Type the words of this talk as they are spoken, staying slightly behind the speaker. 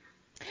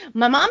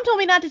My mom told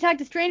me not to talk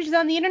to strangers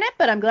on the internet,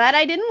 but I'm glad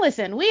I didn't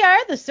listen. We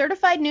are the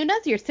Certified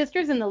Nunas, your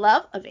sisters in the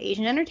love of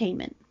Asian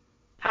entertainment.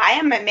 Hi,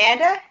 I'm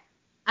Amanda.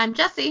 I'm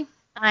Jessie.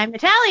 I'm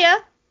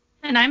Natalia.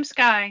 And I'm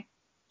Sky.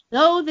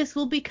 Though this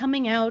will be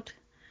coming out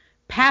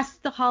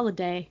past the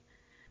holiday,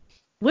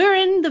 we're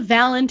in the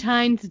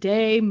Valentine's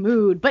Day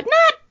mood, but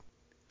not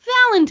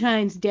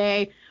Valentine's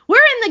Day.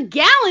 We're in the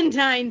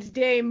Galentine's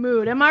Day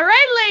mood. Am I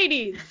right,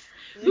 ladies?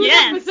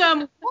 Yes. With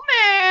some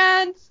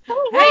romance.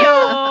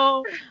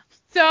 Hey-o.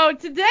 So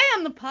today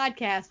on the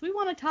podcast, we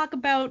want to talk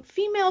about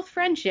female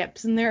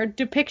friendships and their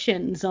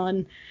depictions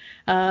on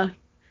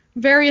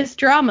various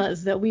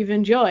dramas that we've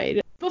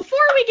enjoyed. Before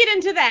we get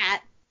into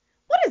that,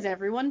 what has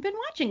everyone been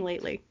watching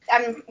lately?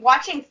 I'm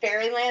watching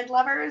Fairyland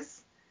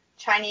Lovers,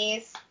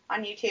 Chinese,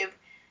 on YouTube.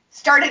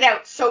 Started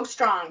out so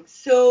strong,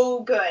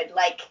 so good,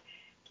 like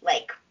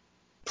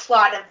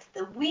plot of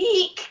the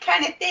week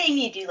kind of thing.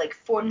 You do like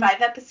 4 or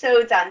 5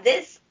 episodes on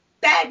this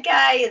bad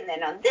guy and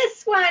then on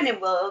this one,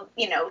 and we'll,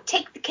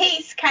 take the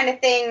case kind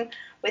of thing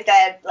with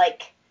a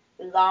like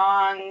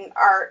long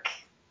arc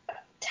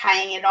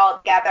tying it all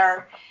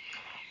together.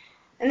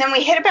 And then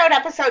we hit about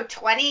episode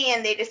 20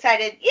 and they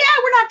decided,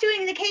 we're not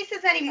doing the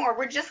cases anymore.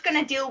 We're just going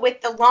to deal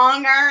with the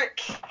long arc.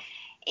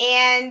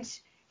 And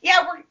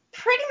we're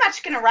pretty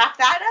much going to wrap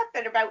that up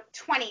at about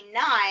 29.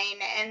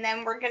 And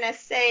then we're going to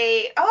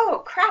say,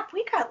 oh, crap,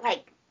 we got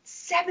like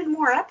 7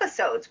 more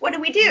episodes. What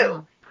do we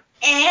do?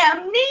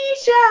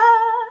 Amnesia!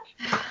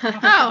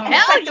 Oh, and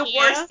it's hell like the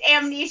worst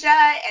amnesia,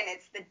 and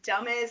it's the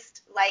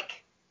dumbest,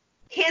 like,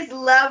 his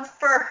love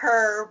for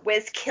her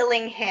was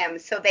killing him,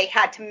 so they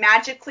had to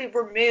magically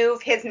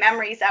remove his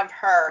memories of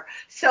her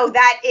so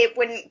that it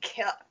wouldn't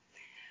kill.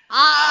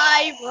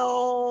 I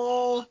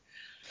roll.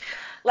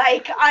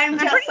 Like, I'm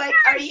just like,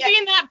 I've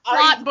seen that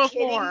plot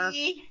before.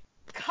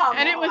 Come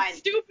and on. it was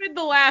stupid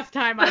the last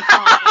time I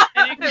saw it,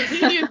 and it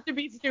continues to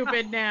be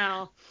stupid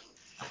now.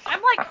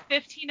 I'm like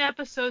 15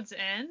 episodes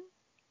in,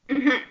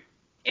 Mm-hmm.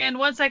 and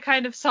once I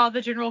kind of saw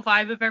the general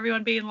vibe of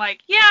everyone being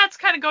like, yeah, it's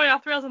kind of going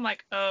off the rails, I'm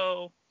like,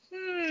 oh.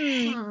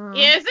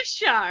 Here's a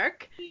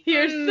shark.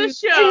 Here's the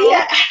show.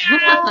 Yeah.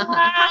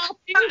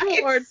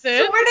 Towards It's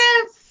it. sort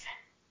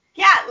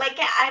of, like,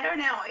 I don't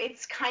know.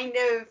 It's kind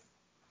of.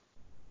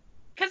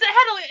 Because it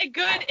had a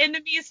good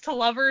enemies to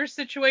lovers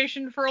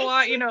situation for a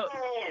while,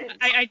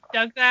 I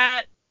dug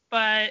that,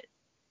 but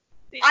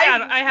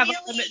I have a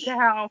limit to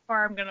how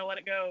far I'm going to let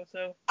it go,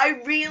 so.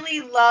 I really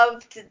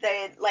loved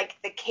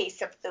the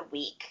case of the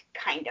week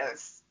kind of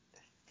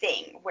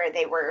thing where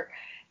they were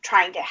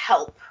trying to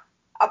help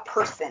a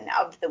person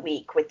of the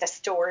week with the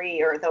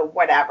story or the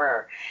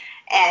whatever.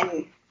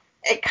 And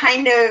it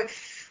kind of,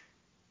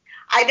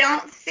 I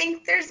don't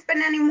think there's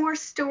been any more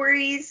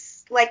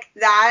stories like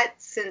that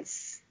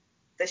since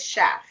The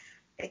Chef.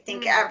 I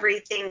think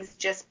everything's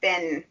just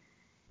been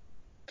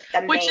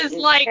the Which main is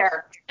like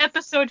character.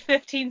 episode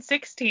 15,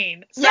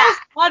 16. So Yeah. there's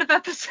a lot of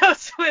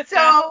episodes with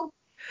that. So,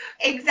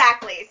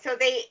 exactly. So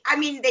they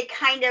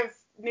kind of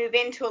move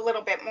into a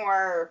little bit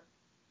more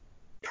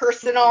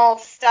personal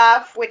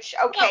stuff, which,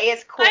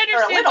 is cool I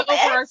for a little the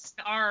bit.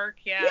 overarching arc,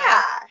 yeah.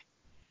 Yeah.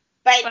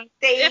 But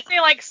if they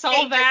like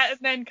solve that and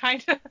then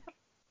kind of.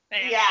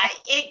 Yeah,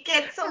 it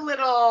gets a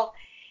little,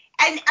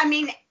 and I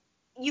mean,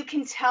 you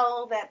can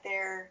tell that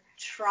they're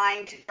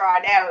trying to draw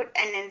it out,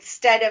 and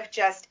instead of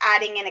just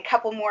adding in a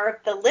couple more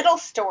of the little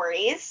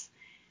stories,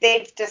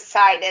 they've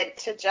decided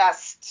to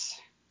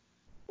just,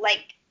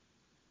 like,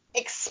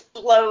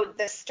 explode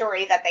the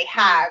story that they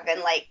have,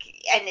 and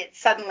it's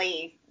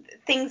suddenly,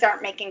 things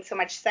aren't making so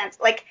much sense.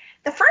 Like,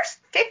 the first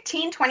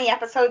 15, 20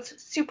 episodes,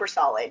 super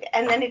solid,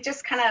 and then it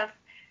just kind of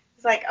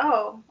is like,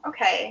 oh,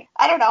 okay,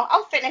 I don't know,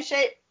 I'll finish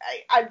it.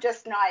 I'm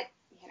just not,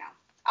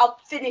 I'll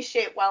finish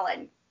it while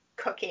I'm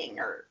cooking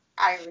or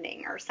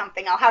ironing or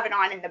something. I'll have it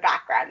on in the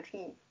background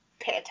and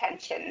pay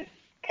attention,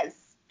 because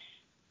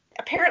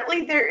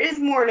apparently there is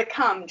more to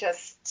come,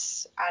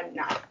 just I'm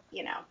not,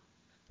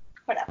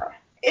 whatever.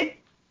 It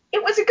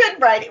was a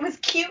good ride. It was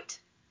cute.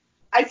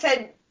 I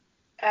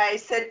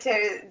said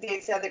to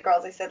these other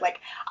girls, I said, like,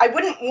 I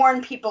wouldn't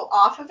warn people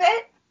off of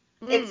it.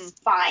 It's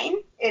fine.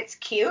 It's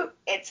cute.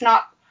 It's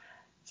not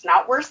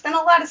worse than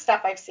a lot of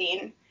stuff I've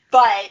seen,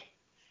 but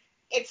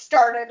it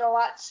started a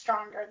lot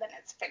stronger than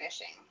it's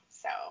finishing.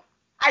 So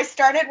I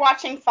started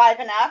watching 5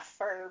 Enough,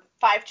 or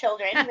 5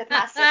 Children, with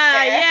my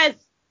sister.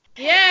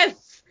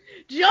 Yes.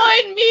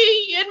 Join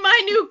me in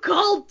my new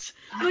cult,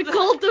 the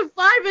cult of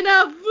 5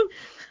 Enough.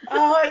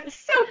 Oh, it's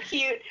so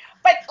cute.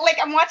 But, like,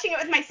 I'm watching it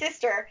with my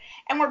sister,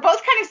 and we're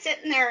both kind of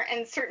sitting there,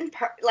 and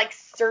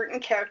certain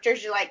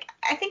characters, you're like,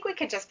 I think we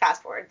could just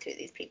fast forward through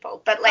these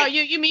people. But, like,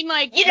 you mean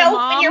like the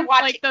mom, when you're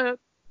watching, like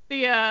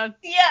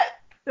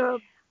the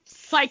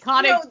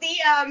psychotic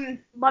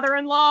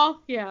mother-in-law?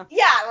 Yeah.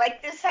 Yeah,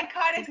 like the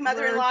psychotic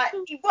mother-in-law.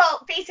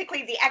 Well,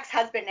 basically the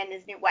ex-husband and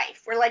his new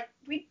wife. We're like,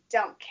 we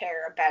don't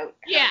care about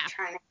her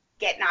trying to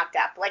get knocked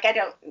up. Like, I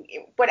don't,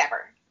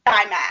 whatever.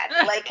 I'm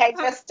mad. Like, I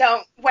just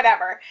don't,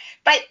 whatever.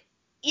 But,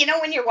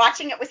 when you're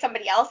watching it with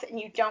somebody else and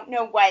you don't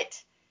know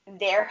what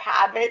their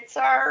habits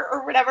are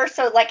or whatever.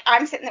 So like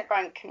I'm sitting there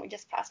going, can we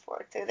just fast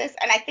forward through this?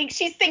 And I think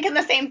she's thinking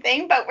the same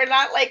thing, but we're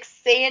not like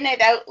saying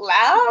it out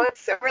loud.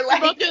 So we're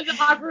like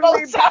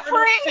both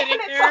suffering, and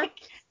it's like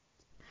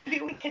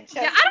maybe we could just.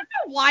 Yeah, I don't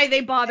know why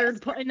they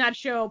bothered in that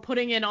show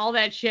putting in all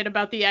that shit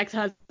about the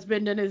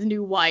ex-husband and his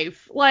new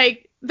wife.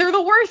 Like, they're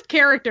the worst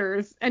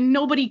characters, and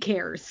nobody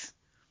cares.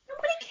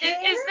 Nobody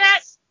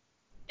cares.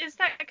 Is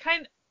that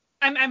kind of,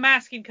 I'm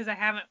asking because I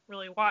haven't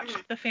really watched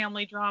the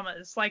family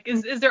dramas. Like,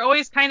 is there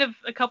always kind of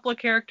a couple of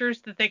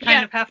characters that they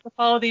kind of have to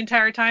follow the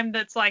entire time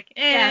that's like,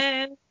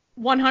 Yes.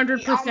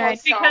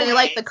 100%. Because they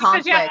like the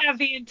conflict. Because you have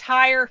the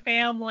entire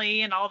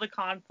family and all the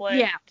conflict.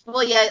 Yeah.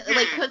 Well, yeah,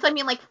 like, because, I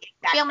mean, like,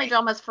 family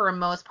dramas for the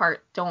most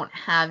part don't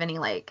have any,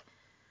 like,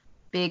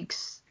 big,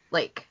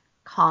 like,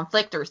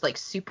 conflict or, like,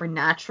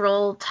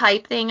 supernatural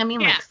type thing. I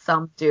mean, like,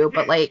 some do,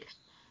 but, like,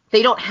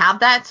 they don't have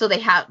that, so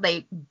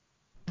they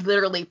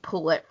literally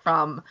pull it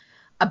from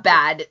a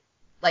bad,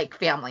 like,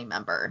 family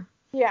member.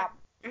 Yeah.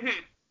 Mm-hmm.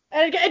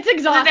 It's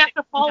exhausting. They have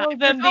to follow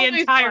them the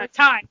entire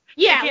time.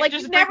 Yeah, like,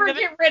 just never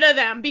get rid of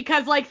them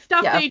because, like,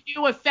 stuff they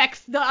do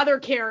affects the other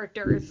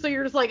characters. So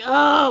you're just like,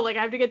 oh, like,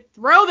 I have to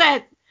throw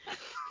this.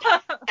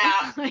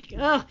 Like,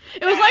 oh.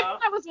 It was like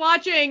when I was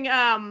watching,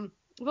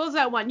 what was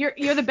that one?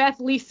 You're the Best,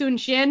 Lee Sun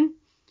Shin.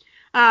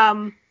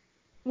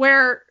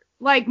 Where,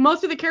 like,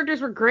 most of the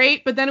characters were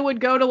great, but then it would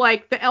go to,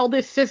 like, the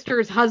eldest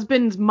sister's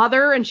husband's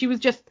mother, and she was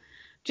just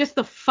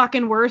the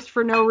fucking worst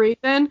for no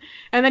reason.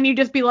 And then you'd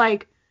just be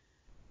like,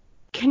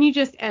 can you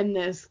just end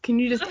this? Can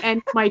you just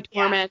end my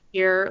torment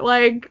here?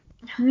 Like,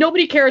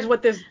 nobody cares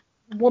what this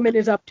woman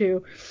is up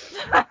to.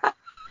 But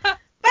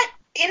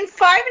in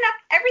 5 and Up,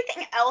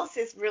 everything else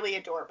is really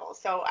adorable.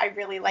 So I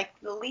really like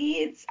the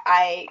leads.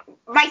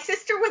 My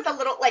sister was a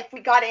little, like, we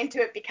got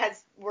into it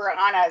because we're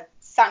on a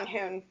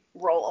Sung-hoon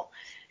roll.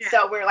 Yeah.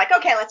 So we were like,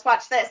 okay, let's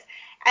watch this.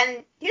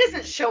 And he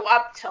doesn't show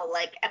up till,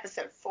 like,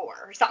 episode 4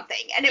 or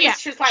something. And it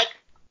was just like,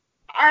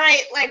 all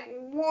right, like,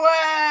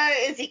 what,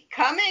 is he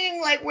coming?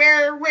 Like,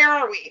 where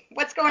are we?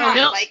 What's going on?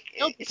 Like,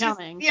 it's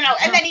just, you know,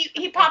 and then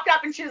he popped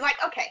up and she was like,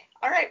 okay,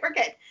 all right, we're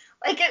good.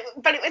 Like,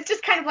 but it was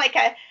just kind of like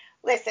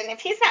listen,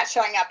 if he's not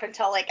showing up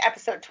until, like,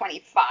 episode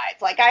 25,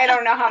 like, I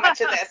don't know how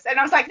much of this. And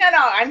I was like, no,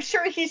 I'm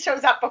sure he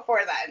shows up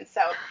before then.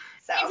 So.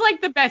 He's,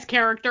 like, the best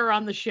character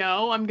on the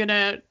show. I'm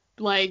gonna,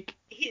 like.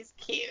 He's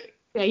cute.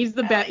 Yeah, he's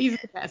the best. He's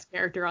the best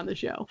character on the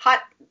show.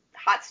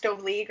 Hot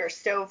Stove League or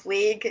Stove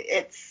League.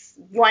 It's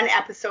 1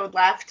 episode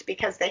left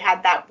because they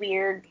had that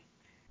weird,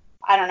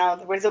 I don't know,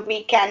 there was a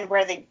weekend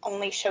where they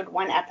only showed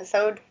 1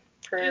 episode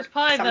for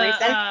some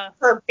reason.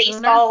 For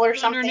baseball or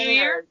something. New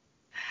Year?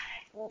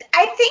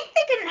 I think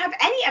they didn't have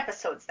any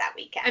episodes that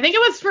weekend. I think it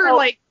was for,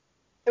 like,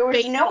 there was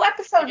baseball. No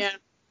episodes.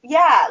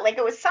 Yeah, like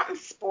it was something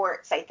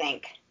sports, I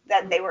think,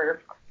 that they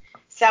were.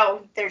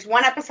 So there's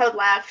 1 episode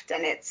left,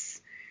 and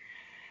it's,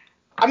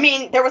 I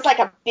mean, there was like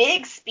a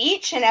big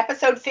speech in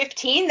episode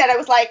 15 that I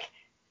was like,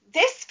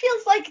 this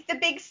feels like the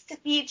big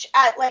speech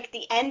at, like,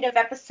 the end of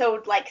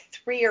episode, like,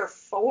 3 or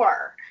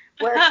 4,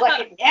 where it's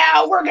like,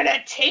 now we're going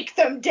to take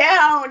them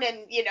down, and,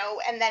 you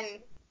know, and then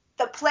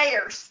the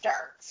player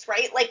starts,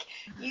 right? Like,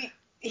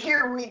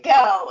 here we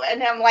go.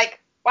 And I'm like,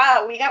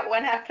 wow, we got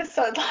 1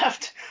 episode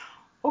left.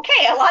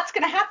 Okay, a lot's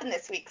going to happen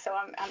this week, so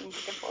I'm looking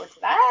forward to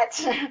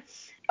that.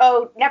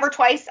 Oh, Never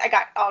Twice. I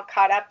got all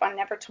caught up on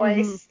Never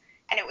Twice,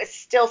 and it was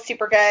still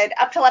super good.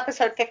 Up till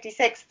episode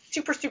 56,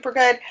 super, super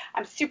good.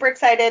 I'm super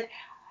excited.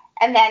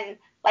 And then,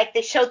 like,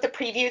 they showed the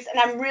previews, and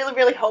I'm really,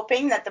 really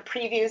hoping that the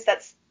previews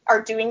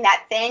are doing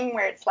that thing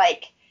where it's,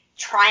 like,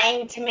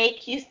 trying to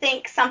make you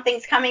think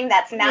something's coming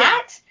that's not.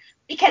 Yeah.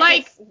 Because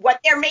like, if what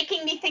they're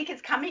making me think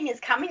is coming,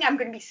 I'm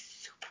going to be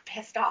super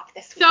pissed off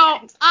this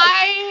weekend. So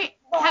I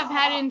have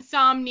had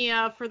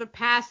insomnia for the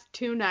past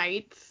 2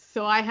 nights,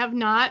 so I have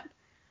not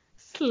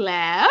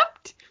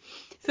slept.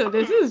 So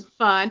this is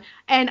fun.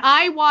 And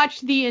I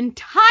watched the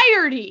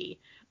entirety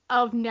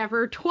of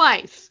Never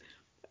Twice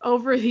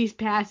over these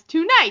past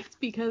 2 nights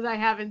because I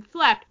haven't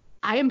slept.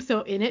 I am so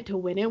in it to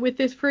win it with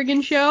this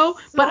friggin' show,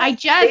 but I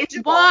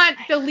just want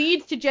the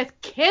leads to just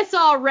kiss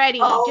already.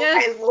 Oh,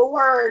 my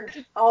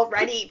Lord.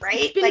 Already,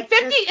 right?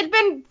 It's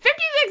been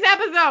 56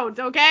 episodes,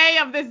 okay,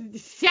 of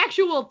this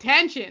sexual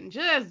tension.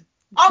 Just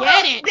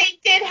get it. They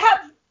did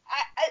have,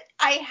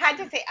 I had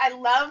to say, I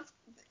love,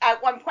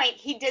 at one point,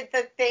 he did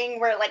the thing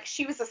where, like,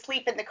 she was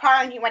asleep in the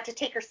car and he went to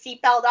take her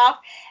seatbelt off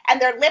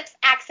and their lips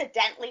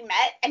accidentally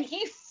met and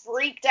he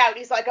freaked out.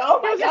 He's like,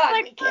 oh my God,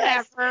 like, we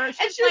kissed. And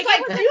she was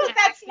like, dude,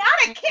 that's not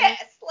a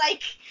kiss.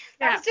 Like,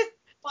 that was just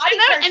body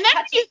touch. And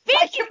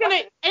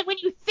then when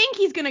you think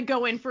he's gonna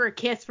go in for a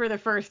kiss for the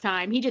first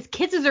time, he just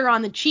kisses her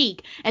on the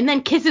cheek and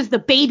then kisses the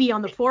baby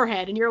on the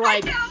forehead and you're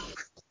like,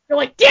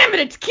 damn it,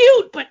 it's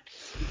cute, but.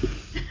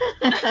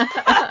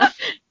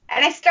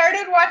 And I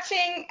started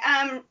watching,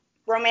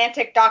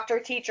 Romantic Dr.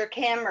 Teacher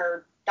Kim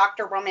or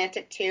Dr.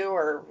 Romantic 2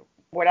 or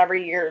whatever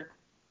you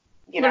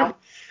know.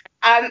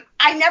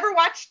 I never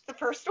watched the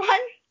first one,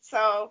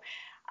 so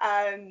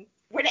I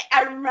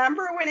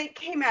remember when it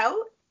came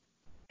out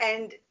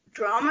and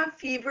Drama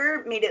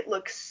Fever made it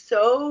look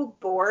so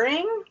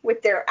boring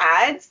with their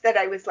ads that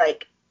I was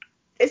like,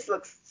 this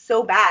looks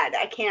so bad.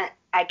 I can't.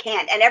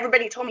 And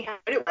everybody told me how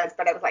good it was,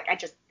 but I was like,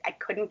 I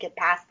couldn't get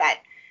past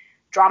that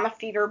Drama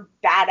Fever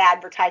bad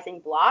advertising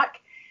block.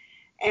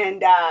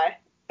 And,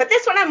 but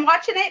this one, I'm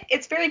watching it.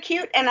 It's very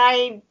cute, and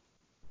I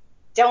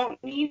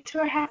don't need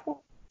to have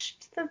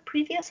watched the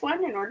previous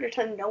one in order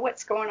to know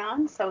what's going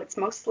on. So it's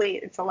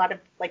a lot of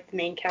like the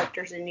main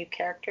characters and new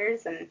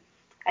characters, and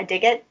I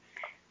dig it.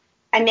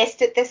 I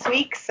missed it this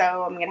week,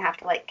 so I'm gonna have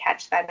to like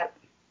catch that up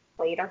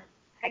later,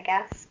 I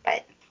guess.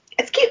 But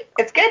it's cute.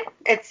 It's good.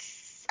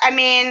 I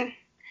mean,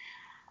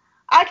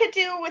 I could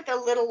do with a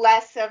little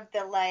less of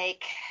the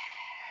like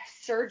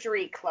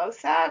surgery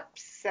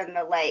close-ups and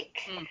the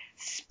like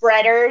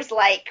spreaders,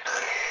 like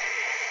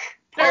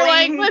they're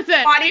like,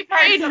 listen, body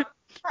parts.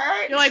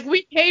 You're like,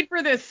 we paid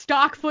for this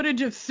stock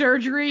footage of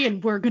surgery,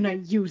 and we're gonna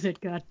use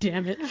it. God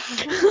damn it!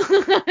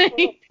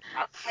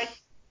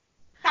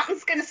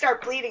 Something's gonna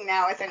start bleeding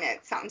now, isn't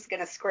it? Something's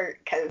gonna squirt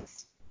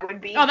because it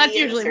would be. Oh, that's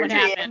usually what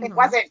happens. It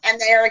wasn't, and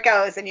there it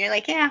goes, and you're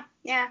like, yeah,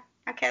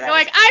 okay. You're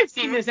like, I've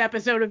seen this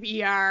episode of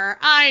ER.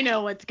 I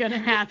know what's gonna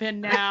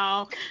happen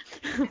now.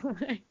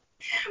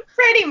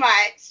 Pretty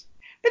much,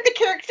 but the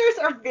characters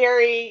are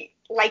very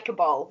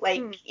likable.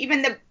 Like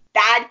even the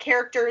bad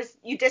characters,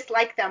 you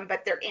dislike them,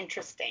 but they're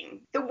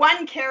interesting. The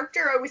one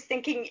character I was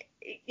thinking,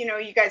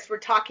 you guys were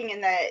talking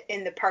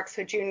in the Park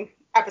Seo-joon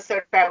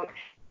episode about.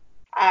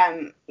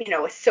 A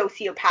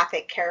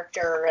sociopathic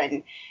character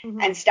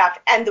and stuff.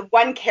 And the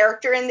one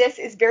character in this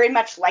is very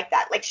much like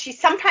that. Like she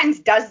sometimes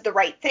does the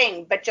right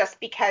thing, but just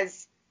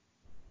because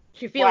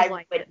she feels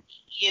like it.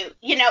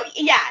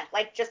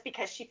 Like just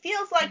because she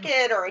feels like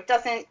it, or it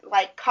doesn't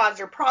like cause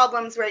her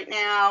problems right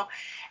now.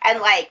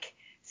 And like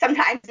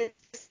sometimes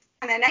it's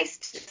kind of nice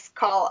to just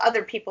call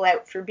other people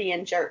out for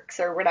being jerks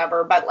or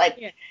whatever, but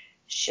like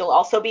she'll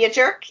also be a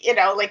jerk,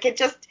 like it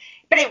just,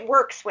 but it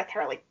works with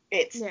her. Like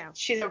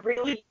she's a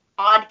really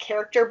odd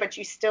character, but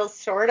you still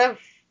sort of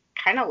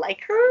kind of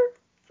like her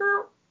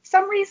for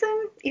some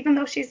reason, even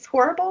though she's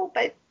horrible.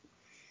 But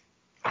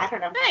I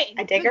don't know. Hey,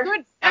 I dig her.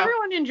 Good.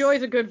 Everyone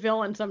enjoys a good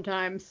villain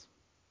sometimes.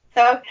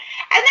 So, and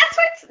that's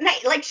what's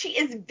nice. Like she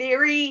is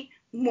very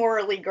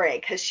morally gray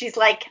because she's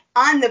like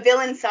on the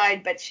villain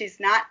side, but she's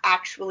not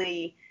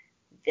actually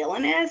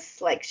villainous.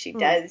 Like she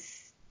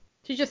does.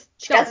 She does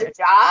her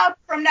job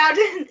from now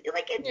to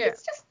like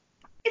it's just.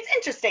 It's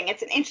interesting.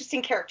 It's an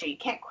interesting character. You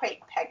can't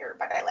quite peg her,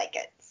 but I like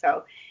it.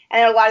 So,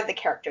 and a lot of the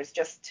characters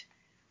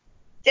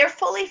they're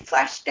fully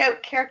fleshed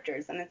out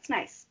characters, and it's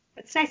nice.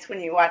 It's nice when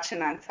you watch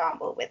an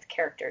ensemble with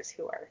characters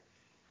who are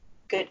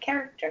good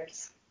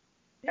characters.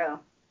 So,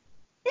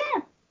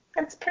 yeah,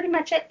 that's pretty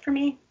much it for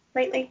me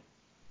lately.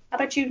 How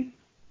about you,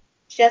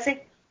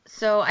 Jesse?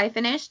 So I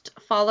finished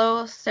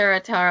Follow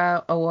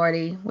Saratara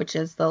Awardee, which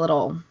is the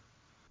little...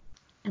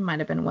 It might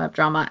have been a web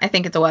drama. I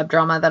think it's a web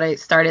drama that I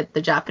started,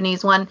 the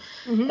Japanese one.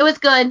 Mm-hmm. It was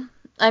good.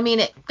 I mean,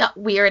 it got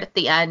weird at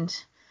the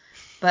end.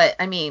 But,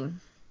 I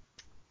mean,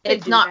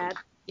 it's not... Bad.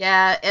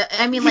 Yeah,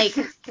 I mean, like,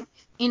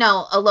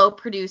 a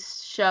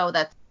low-produced show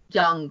that's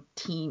young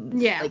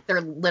teens. Yeah. Like,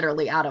 they're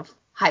literally out of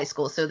high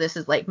school. So this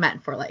is, like,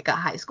 meant for, like, a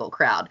high school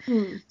crowd.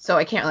 So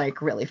I can't,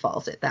 like, really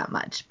fault it that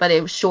much. But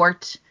it was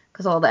short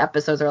because all the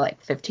episodes are,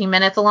 like, 15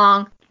 minutes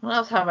long. What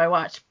else have I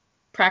watched?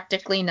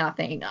 Practically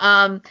nothing.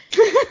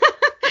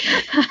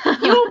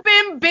 You've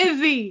been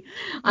busy.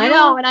 I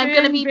know, and I'm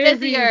going to be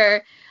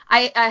busier.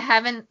 I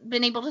haven't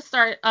been able to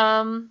start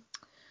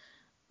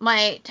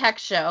my tech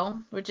show,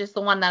 which is the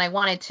one that I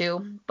wanted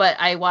to, but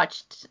I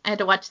had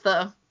to watch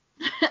the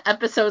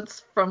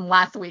episodes from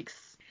last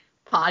week's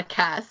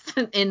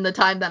podcast in the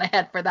time that I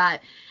had for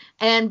that.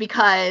 And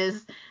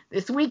because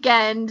this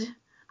weekend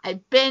I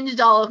binged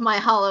all of my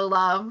Hollow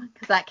Love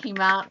because that came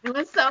out. It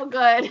was so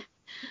good.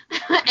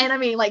 And I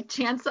mean, like,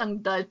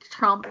 Chansung does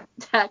Trump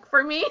tech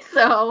for me,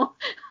 so,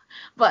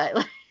 but,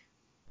 like,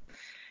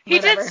 he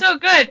did so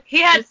good.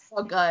 He had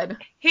so good.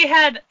 He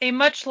had a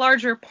much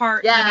larger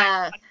part than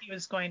I thought he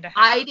was going to have.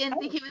 I didn't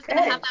think he was going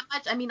to have that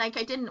much. I mean, like,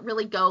 I didn't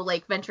really go,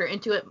 like, venture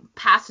into it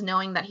past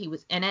knowing that he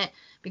was in it,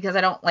 because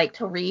I don't like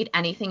to read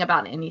anything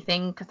about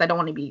anything, because I don't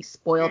want to be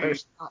spoiled or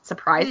not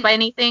surprised by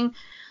anything.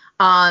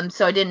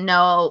 So I didn't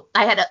know.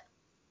 I had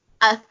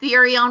a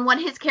theory on what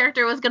his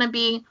character was going to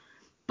be,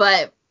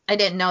 but I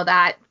didn't know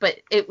that.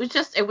 But it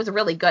was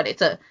really good.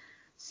 It's a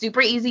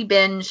super easy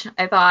binge.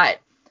 I thought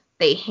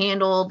they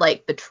handled,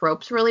 like, the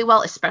tropes really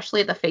well,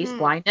 especially the face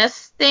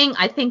blindness thing.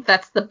 I think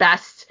that's the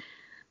best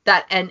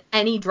that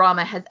any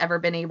drama has ever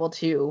been able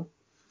to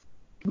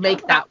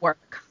make that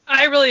work.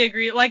 I really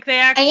agree. Like, they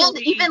actually... And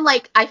even,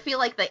 like, I feel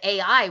like the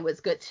AI was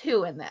good,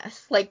 too, in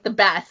this. Like, the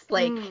best,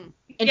 like,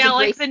 yeah,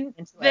 like,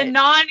 the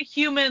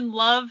non-human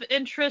love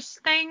interest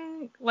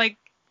thing, like,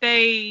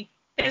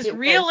 is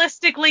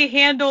realistically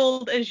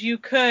handled as you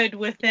could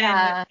within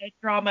a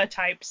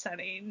drama-type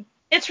setting.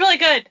 It's really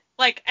good.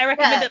 Like, I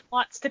recommend it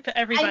lots to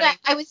everybody.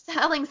 I was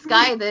telling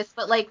Sky this,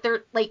 but, like,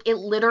 it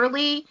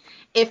literally,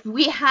 if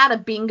we had a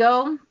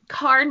bingo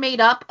card made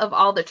up of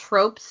all the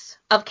tropes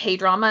of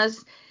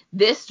K-dramas,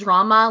 this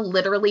drama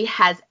literally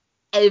has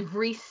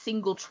every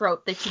single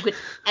trope that you could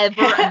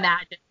ever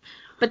imagine.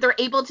 But they're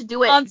able to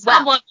do it on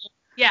some well. level.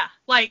 Yeah,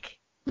 like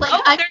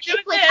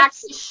It's like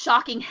actually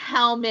shocking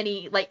how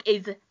many like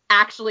is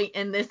actually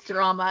in this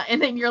drama,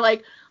 and then you're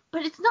like,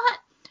 but it's not,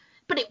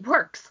 but it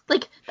works.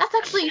 Like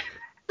that's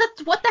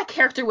what that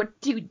character would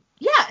do.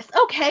 Yes,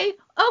 okay,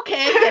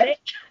 get it.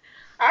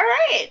 All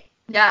right.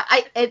 Yeah,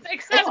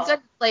 it's a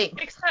good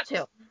link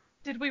too.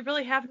 Did we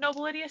really have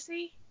noble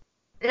idiocy?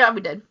 Yeah,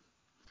 we did.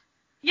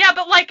 Yeah,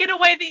 but like in a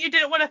way that you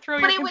didn't want to throw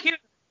your computer.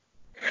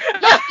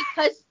 Yeah,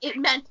 because it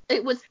meant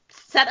it was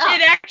set up.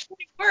 It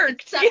actually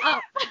worked. It's set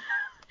up.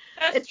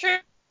 That's true.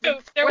 There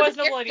was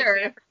noble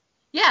idiocy.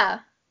 Yeah,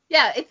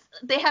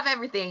 they have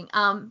everything.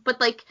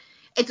 But like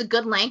it's a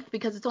good length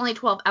because it's only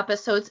 12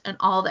 episodes and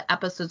all the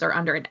episodes are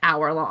under an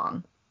hour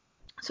long.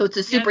 So it's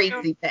a super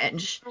easy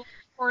binge.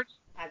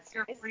 That's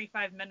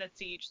 45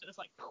 minutes each. So it's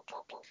like.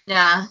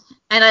 Yeah,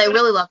 and I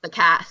really love the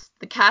cast.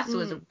 The cast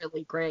was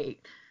really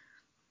great.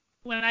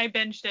 When I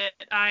binged it,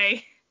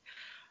 I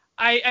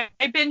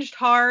binged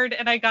hard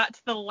and I got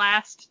to the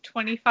last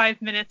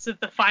 25 minutes of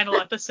the final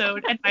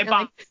episode and my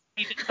body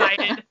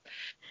decided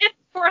it's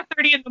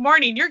 4:30 in the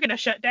morning. You're gonna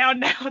shut down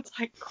now. It's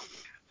like.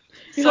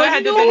 So I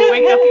had to then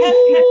wake up and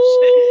finish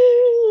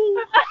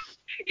it.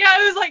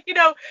 Yeah, it was like,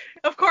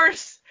 of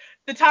course,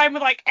 the time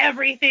when like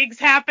everything's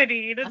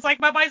happening. It's like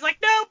my body's like,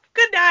 nope,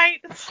 good night.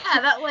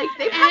 Yeah, that like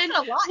they happened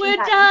a lot. We're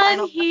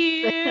done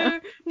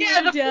here.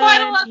 Yeah, the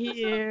final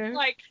episode was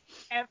like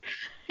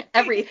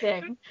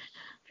everything.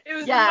 It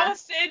was the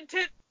most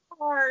intense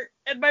part,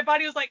 and my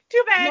body was like,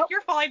 too bad,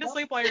 you're falling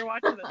asleep while you're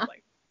watching this.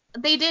 Like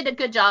they did a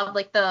good job.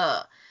 Like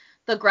the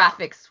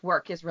graphics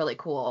work is really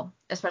cool,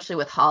 especially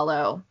with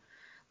Hollow.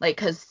 Like,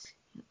 because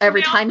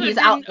every time he's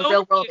out in the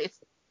real world,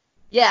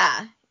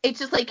 it's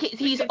just like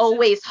he's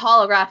always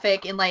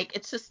holographic, and like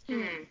it's just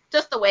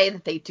the way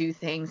that they do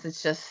things.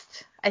 It's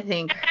just, I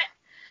think.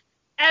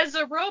 As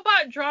a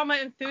robot drama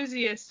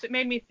enthusiast, it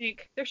made me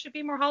think there should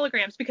be more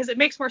holograms because it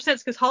makes more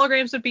sense because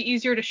holograms would be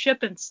easier to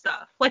ship and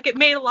stuff. Like it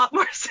made a lot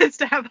more sense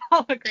to have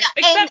holograms.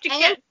 Except you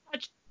can't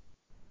touch.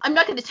 I'm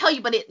not going to tell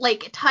you, but it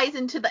like ties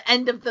into the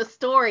end of the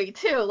story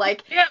too.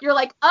 Like you're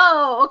like,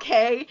 oh,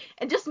 okay.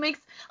 It just makes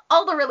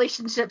all the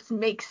relationships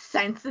make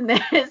sense in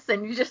this,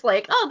 and you're just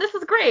like, oh, this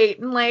is great.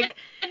 And like,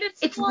 and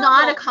it's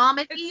not a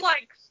comedy. It's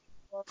like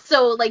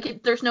so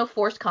like there's no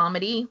forced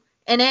comedy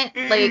in it.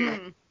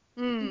 Like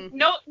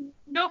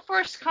no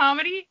forced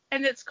comedy,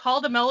 and it's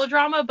called a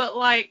melodrama, but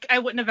like I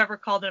wouldn't have ever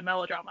called it a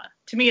melodrama.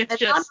 To me, it's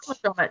just not a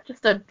melodrama, it's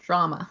just a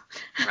drama.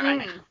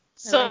 Right.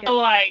 So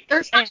like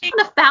there's not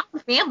even a found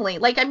family.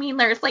 Like I mean,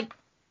 there's like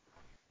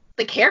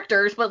the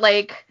characters, but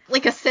like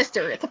a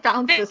sister. It's a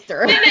found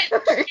sister. They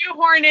didn't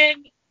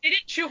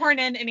shoehorn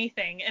in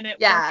anything, and it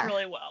worked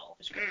really well.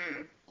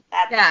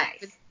 That's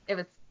nice.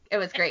 It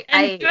was great.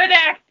 And good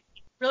acting.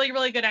 Really,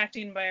 really good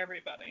acting by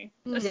everybody.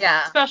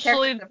 Yeah.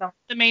 Especially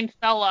the main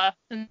fella,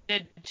 and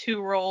did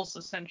 2 roles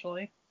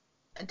essentially.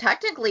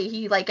 Technically,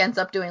 he like ends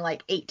up doing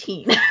like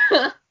 18.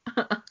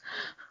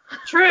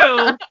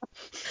 True.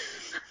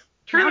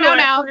 No,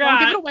 don't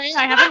give it away.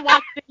 I haven't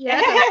watched it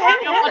yet.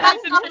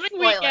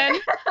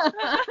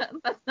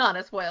 That's not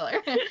a spoiler.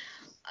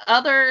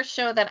 Other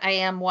show that I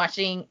am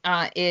watching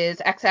is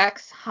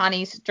XX,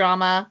 Hani's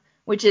drama,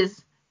 which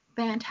is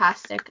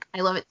fantastic.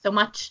 I love it so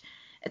much.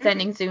 It's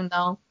ending soon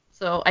though,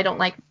 so I don't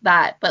like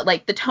that. But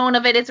like the tone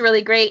of it is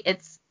really great.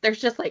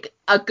 There's just like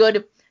a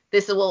good.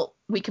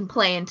 We can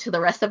play into the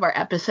rest of our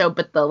episode,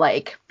 but the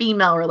like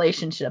female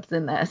relationships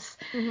in this,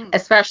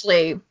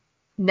 especially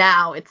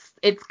now, it's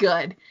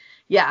good.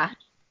 Yeah.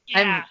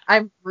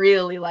 I'm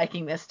really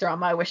liking this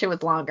drama. I wish it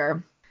was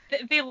longer.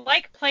 They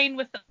like playing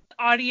with the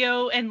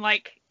audio and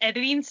like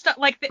editing stuff.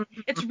 Like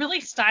it's really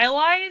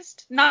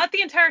stylized. Not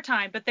the entire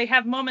time, but they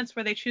have moments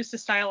where they choose to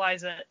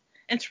stylize it.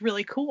 It's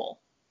really cool.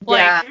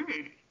 Like,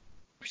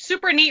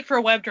 super neat for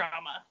a web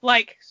drama.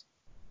 Like,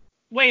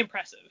 way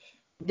impressive.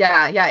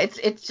 Yeah.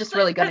 It's just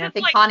really good. And I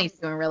think Connie's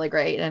doing really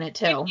great in it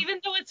too.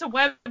 Even though it's a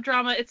web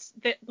drama, it's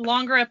the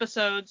longer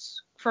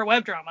episodes for a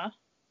web drama.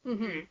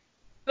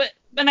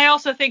 But I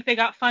also think they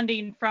got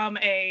funding from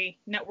a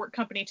network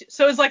company too.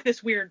 So it's like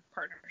this weird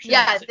partnership.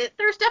 Yeah,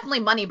 there's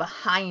definitely money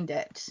behind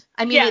it.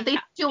 I mean, they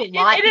do a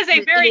lot. It is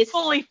a very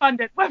fully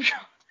funded web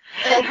drama.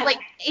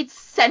 It's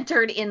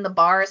centered in the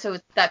bar, so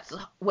that's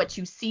what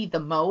you see the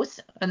most.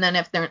 And then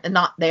if they're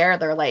not there,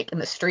 they're like in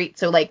the street.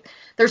 So like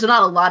there's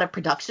not a lot of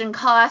production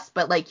costs,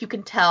 but like you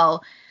can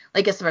tell,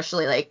 like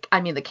especially like I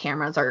mean the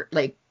cameras are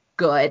like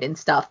good and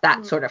stuff,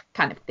 that sort of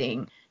kind of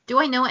thing. Do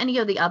I know any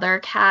of the other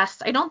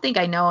cast? I don't think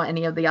I know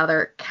any of the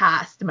other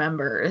cast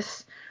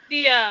members.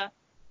 The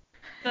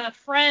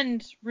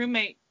friend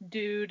roommate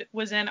dude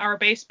was in Our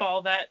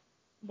Baseball, that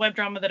web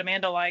drama that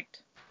Amanda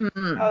liked.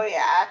 Oh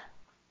yeah.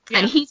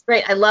 And he's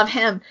great. I love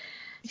him.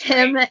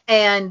 Him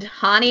and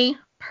Hani,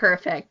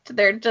 perfect.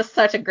 They're just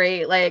such a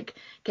great like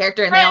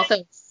character, and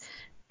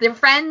they're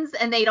friends,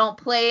 and they don't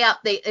play up.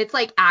 It's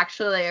like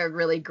actually a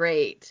really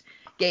great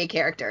gay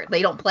character.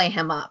 They don't play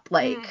him up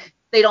like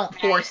They don't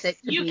force it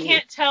to you be. You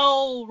can't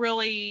tell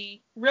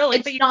really.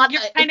 It's but not.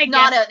 You're It's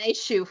not an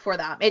issue for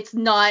them. It's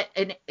not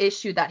an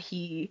issue that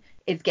he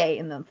is gay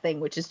in the thing,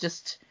 which is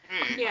just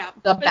the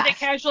But best. they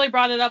casually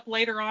brought it up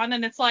later on,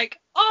 and it's like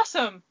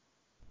awesome.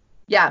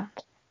 Yeah,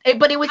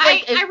 but it was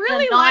like I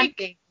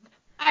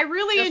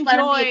really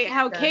enjoy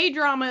how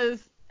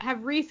K-dramas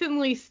have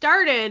recently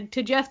started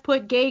to just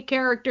put gay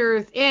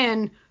characters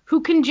in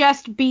who can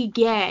just be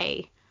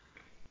gay.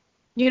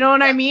 You know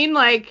what I mean?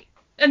 Like,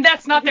 and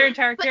that's not their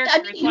entire character.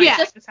 I mean, he's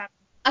just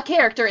a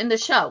character in the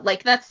show.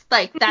 Like that's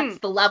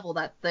the level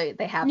that they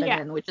have him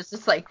in, which is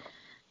just like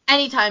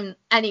anytime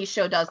any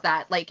show does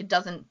that, like it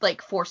doesn't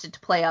like force it to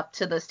play up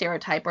to the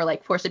stereotype or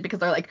like force it because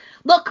they're like,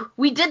 look,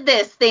 we did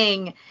this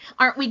thing,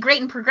 aren't we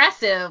great and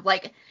progressive?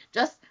 Like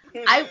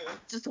I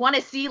just want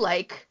to see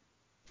like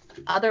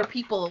other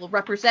people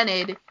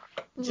represented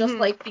just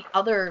like the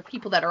other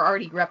people that are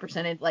already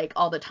represented like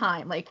all the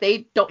time. Like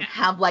they don't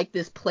have like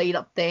this played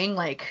up thing,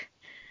 like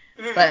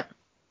but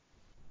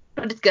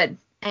it's good.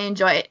 I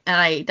enjoy it, and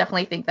I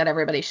definitely think that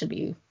everybody should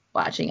be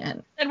watching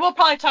it. And we'll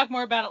probably talk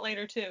more about it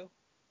later too.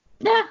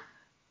 Yeah,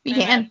 we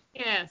can.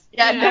 Yes.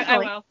 Yeah,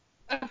 definitely.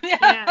 I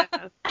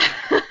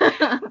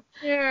will.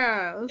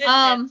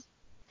 Yes.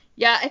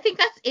 Yeah, I think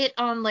that's it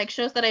on like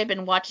shows that I've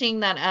been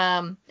watching that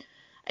I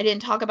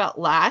didn't talk about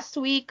last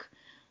week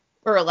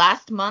or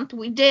last month.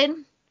 We did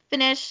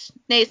finish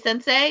Nei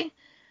Sensei.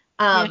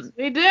 Yes,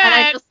 we did. And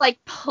I'm just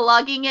like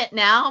plugging it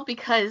now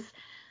because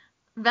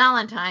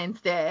Valentine's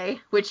Day,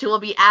 which will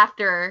be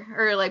after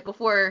or like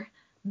before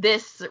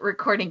this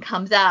recording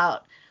comes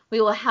out,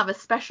 we will have a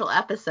special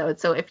episode.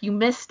 So if you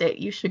missed it,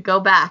 you should go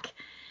back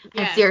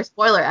and see our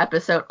spoiler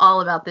episode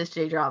all about this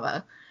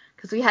J-drama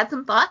because we had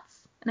some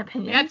thoughts and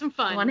opinions. We had some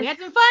fun. We had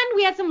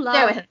some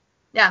love.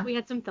 Yeah. We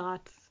had some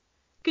thoughts.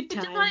 Good time.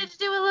 We just wanted to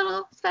do a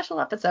little special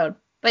episode.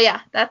 But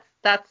yeah,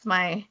 that's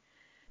my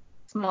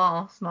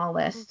small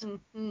list.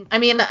 Mm-hmm. I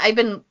mean, I've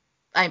been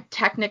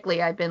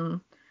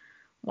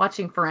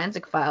watching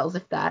Forensic Files,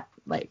 if that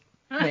like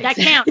that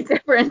counts.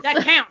 Difference.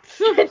 That counts.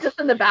 It's just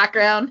in the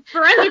background.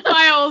 Forensic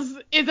Files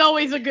is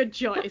always a good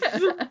choice.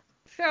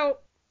 So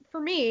for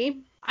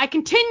me, I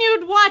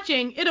continued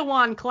watching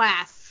Itaewon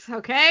Class,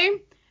 okay?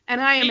 And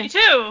I am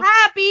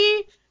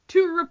happy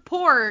to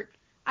report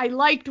I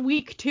liked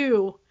week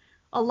 2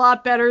 a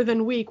lot better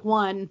than week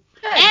 1.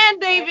 Good.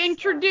 And they've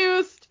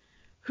introduced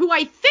who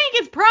I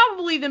think is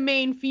probably the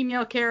main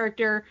female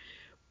character.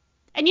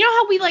 And you know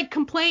how we like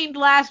complained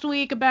last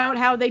week about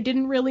how they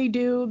didn't really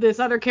do this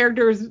other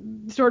character's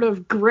sort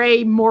of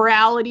gray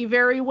morality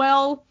very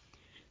well?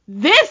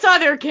 This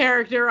other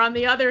character, on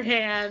the other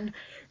hand,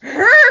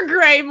 her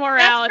gray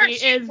morality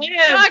is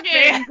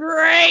fucking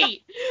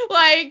great.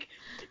 Like,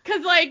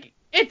 cause like,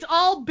 it's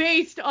all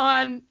based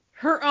on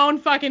her own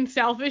fucking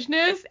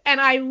selfishness,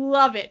 and I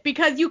love it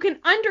because you can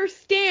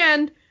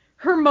understand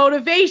her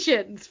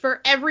motivations for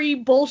every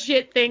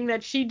bullshit thing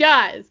that she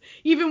does.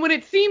 Even when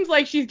it seems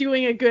like she's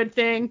doing a good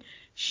thing,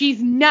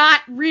 she's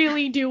not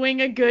really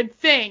doing a good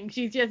thing.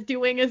 She's just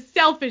doing a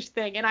selfish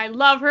thing, and I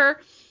love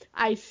her.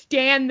 I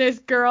stan this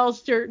girl.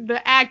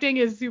 The acting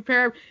is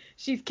superb.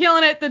 She's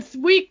killing it. This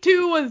week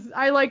 2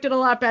 I liked it a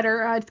lot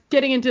better.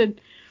 Getting into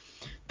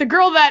the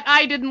girl that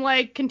I didn't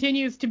like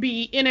continues to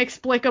be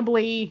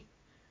inexplicably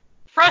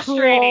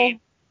frustrating,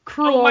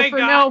 cruel for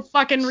no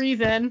fucking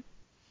reason.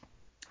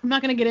 I'm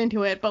not gonna get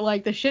into it, but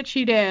like the shit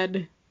she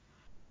did,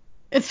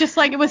 it's just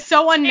like it was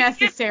so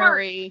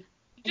unnecessary.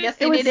 I guess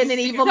they needed an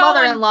evil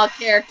mother-in-law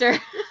character.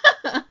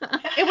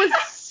 It was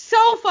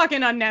so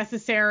fucking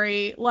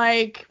unnecessary.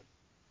 Like,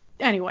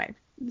 anyway.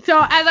 So,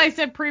 as I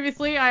said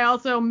previously, I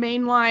also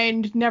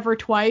mainlined Never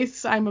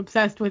Twice. I'm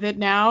obsessed with it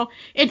now.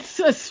 It's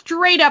a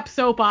straight-up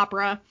soap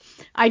opera.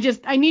 I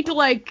need to,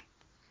 like,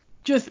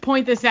 just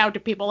point this out to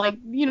people. Like,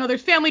 you know,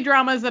 there's family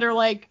dramas that are,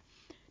 like,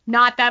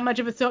 not that much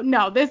of a soap.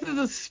 No, this is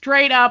a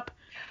straight-up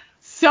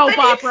soap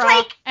opera,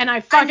 like and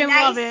I fucking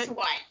love it.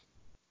 One.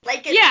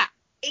 Like, it's, yeah.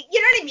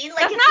 You know what I mean?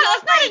 Like,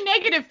 that's not a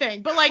negative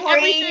thing, but, like,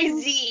 crazy.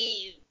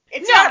 Everything...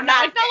 It's not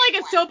like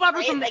a soap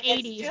opera from the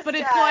 80s, but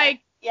it's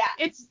like... Yeah.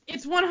 It's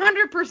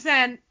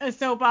 100% a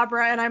soap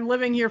opera, and I'm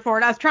living here for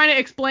it. I was trying to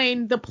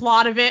explain the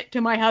plot of it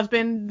to my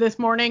husband this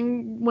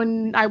morning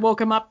when I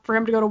woke him up for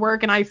him to go to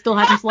work, and I still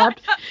hadn't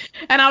slept.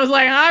 And I was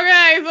like,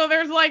 okay, so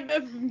there's like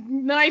this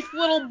nice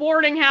little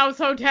boarding house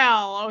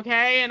hotel,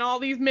 okay, and all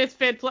these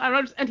misfits.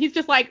 And he's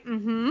just like,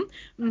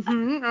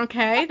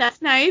 okay,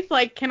 that's nice.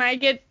 Like, can I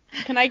get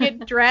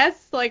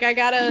dressed? Like,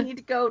 I need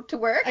to go to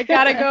work. I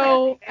gotta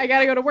go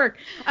to work.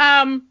 What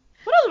else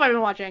have I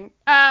been watching?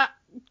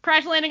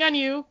 Crash Landing on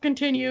You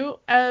continue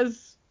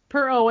as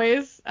per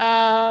always.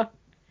 It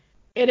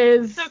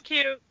is so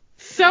cute,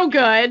 so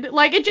good.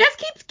 Like, it just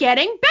keeps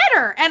getting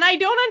better, and I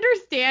don't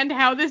understand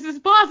how this is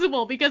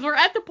possible because we're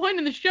at the point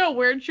in the show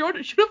where it should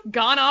have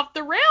gone off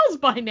the rails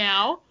by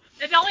now.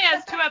 It only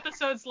has 2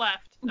 episodes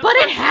left, but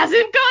it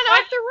hasn't gone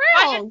off the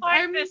rails. By the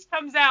time this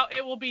comes out,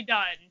 it will be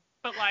done.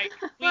 But like,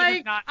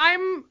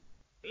 I'm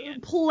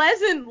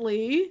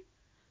pleasantly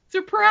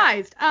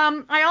surprised.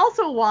 I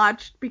also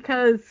watched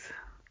because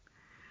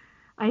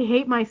I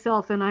hate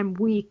myself and I'm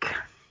weak.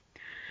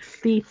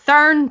 The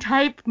Tharn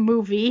type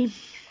movie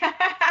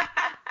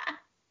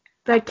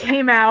that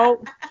came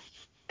out.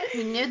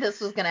 We knew this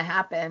was gonna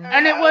happen.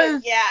 And it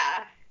was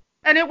yeah.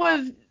 And it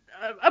was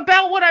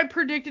about what I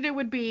predicted it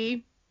would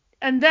be.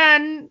 And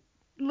then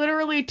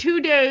literally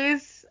 2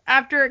 days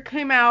after it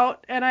came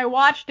out and I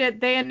watched it,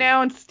 they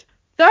announced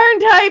Tharn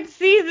Type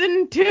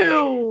Season 2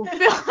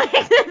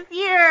 filming this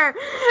year.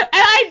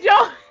 And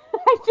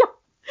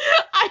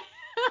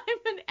I'm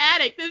an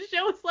addict. This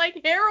show is like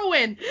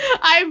heroin.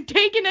 I've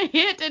taken a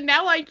hit and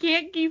now I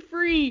can't get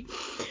free.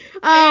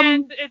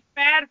 And it's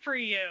bad for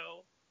you.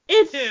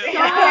 It's too. so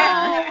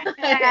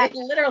bad.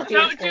 Literally.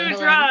 Don't do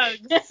drugs.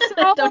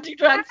 Don't do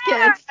drugs,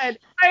 kids.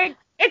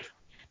 It's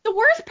the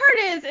worst part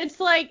is it's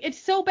like it's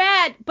so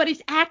bad, but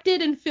it's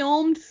acted and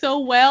filmed so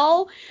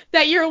well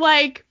that you're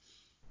like,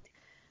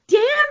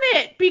 damn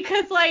it,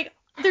 because like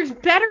there's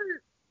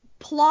better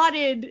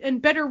plotted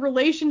and better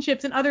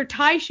relationships in other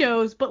Thai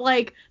shows, but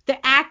like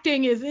the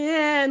acting is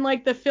and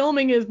like the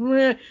filming is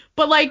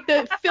but like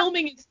the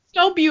filming is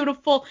so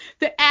beautiful,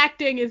 the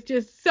acting is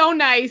just so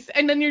nice,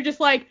 and then you're just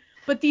like,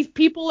 but these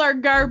people are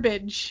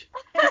garbage.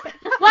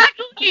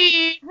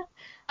 Luckily,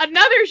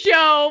 another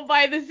show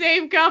by the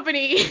same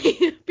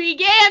company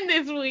began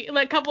this week,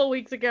 a couple of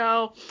weeks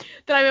ago,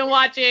 that I've been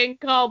watching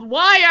called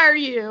Why Are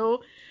You?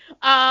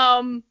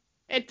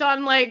 It's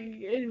on like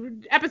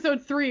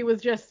episode 3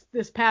 was just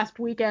this past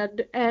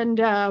weekend, and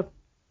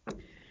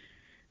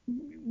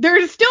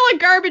there's still a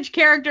garbage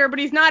character, but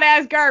he's not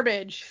as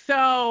garbage.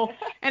 So,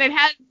 and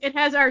it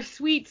has our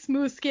sweet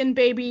smooth skin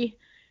baby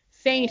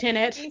Saint in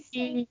it.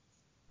 He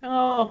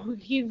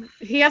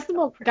has the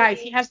most, guys,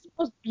 he has the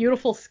most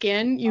beautiful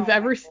skin you've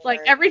ever,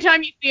 like, every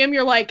time you see him,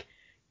 you're like,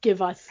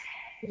 give us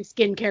a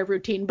skincare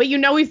routine. But you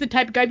know he's the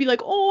type of guy to be like,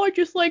 oh, I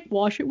just, like,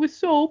 wash it with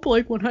soap,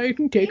 like, when I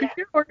can take a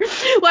shower.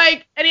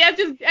 Like, and he has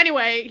just,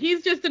 anyway,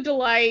 he's just a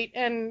delight,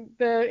 and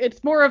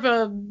it's more of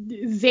a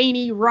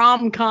zany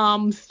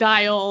rom-com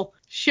style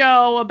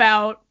show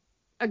about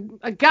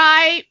a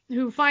guy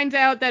who finds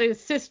out that his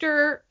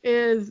sister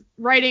is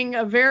writing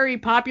a very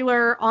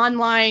popular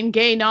online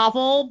gay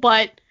novel,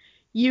 but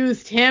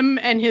used him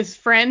and his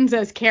friends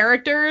as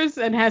characters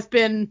and has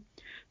been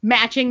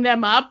matching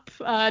them up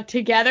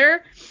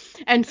together.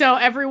 And so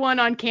everyone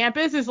on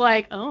campus is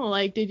like, oh,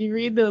 like, did you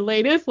read the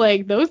latest?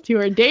 Like, those two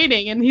are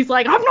dating. And he's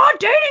like, I'm not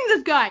dating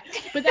this guy.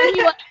 But then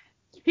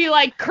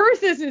he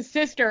curses his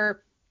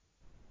sister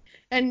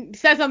and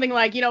says something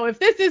like, you know, if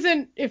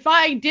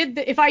I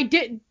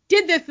did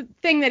this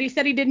thing that he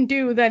said he didn't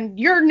do, then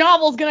your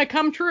novel's going to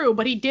come true.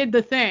 But he did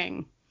the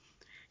thing.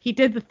 He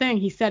did the thing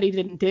he said he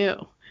didn't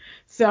do.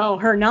 So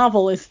her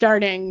novel is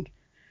starting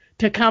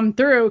to come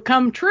true.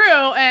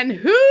 And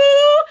who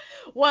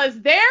was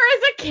there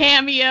as a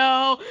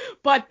cameo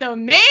but the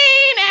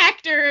main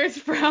actors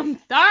from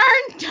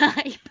Tharn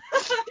Type?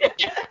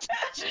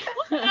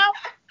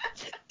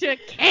 To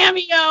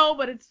cameo,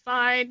 but it's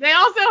fine. They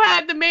also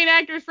had the main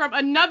actors from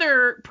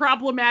another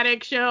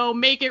problematic show,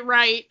 Make It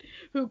Right,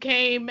 who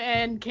came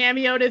and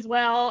cameoed as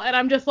well. And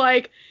I'm just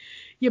like,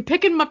 you're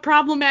picking my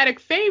problematic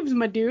faves,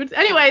 my dudes.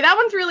 Anyway, that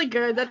one's really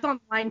good. That's on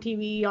Line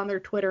TV on their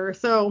Twitter.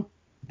 So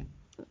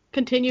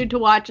continue to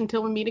watch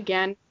until we meet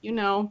again. You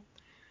know,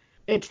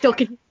 it still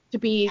continues to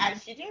be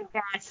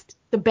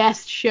the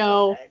best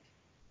show.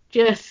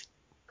 Just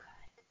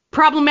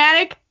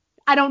problematic.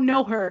 I don't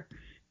know her.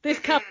 This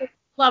couple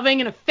loving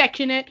and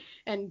affectionate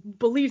and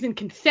believes in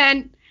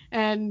consent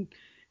and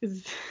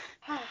is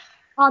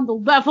on the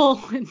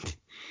level and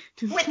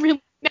just with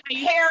really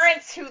nice.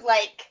 Parents who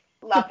like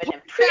love and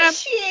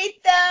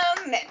appreciate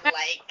them and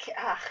like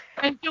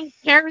and don't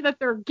care that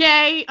they're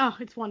gay. Oh,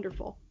 it's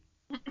wonderful.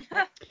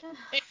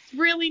 It's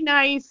really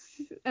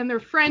nice, and their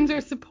friends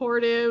are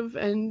supportive,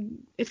 and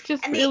it's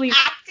just and really. The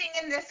acting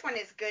in this one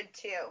is good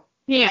too.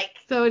 Yeah, like,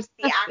 so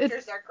the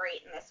actors are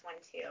great in this one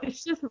too.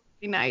 It's just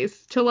really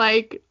nice to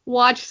like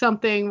watch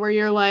something where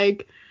you're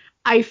like,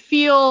 I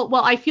feel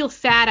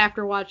sad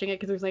after watching it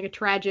because there's like a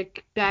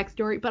tragic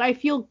backstory, but I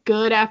feel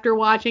good after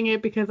watching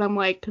it because I'm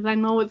like, because I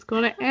know it's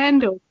gonna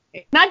end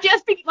okay. Not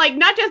just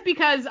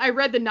because I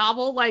read the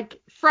novel, like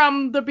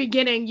from the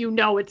beginning, you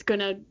know it's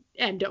gonna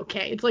end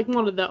okay. It's like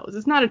one of those.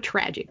 It's not a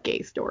tragic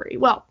gay story.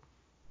 Well,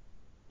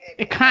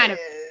 it kind of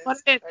is, but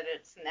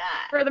it's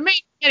not. For the main.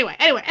 Anyway.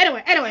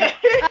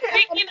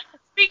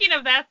 Speaking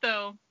of that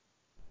though,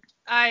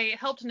 I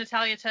helped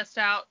Natalia test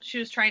out. She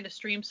was trying to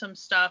stream some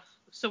stuff,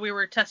 so we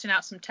were testing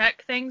out some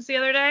tech things the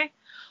other day.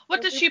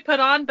 What does she put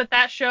on but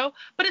that show?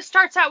 But it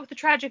starts out with a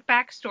tragic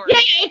backstory. Yeah,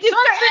 it just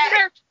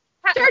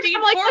starts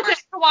being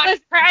forced to watch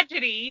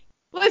tragedy.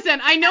 Listen,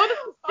 I know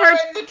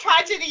and the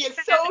tragedy is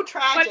so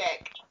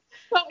tragic.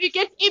 So it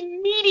gets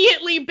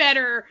immediately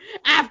better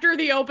after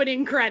the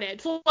opening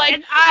credits. Like,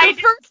 and I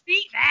didn't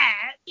see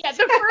that. Yeah,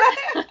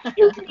 the first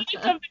few minutes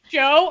of the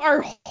show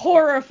are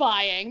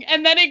horrifying,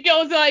 and then it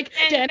goes like,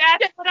 and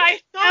that's what I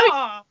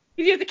saw.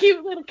 He's just a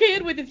cute little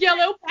kid with his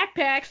yellow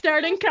backpack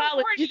starting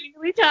college. He's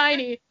really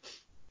tiny.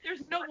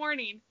 There's no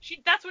warning.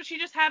 That's what she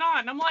just had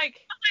on. I'm like,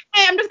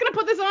 hey, I'm just gonna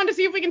put this on to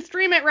see if we can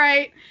stream it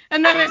right.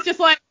 And then it's just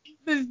like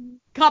this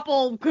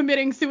couple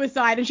committing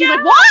suicide, and she's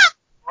like, what?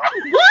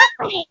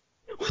 What?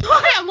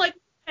 Why? I'm like,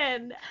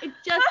 man, it's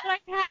just what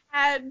I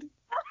had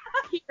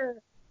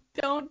here.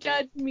 Don't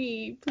judge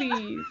me,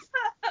 please.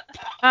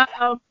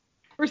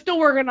 We're still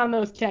working on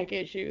those tech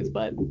issues,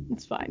 but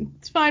it's fine.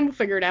 It's fine. We'll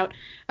figure it out.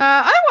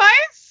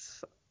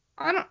 Otherwise,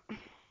 I don't.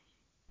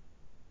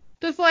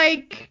 Does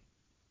like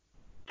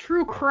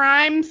true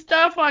crime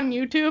stuff on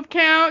YouTube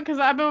count? Because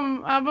I've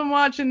been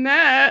watching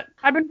that.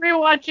 I've been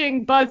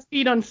rewatching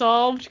BuzzFeed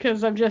Unsolved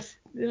because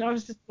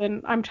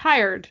I'm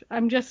tired.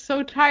 I'm just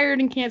so tired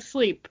and can't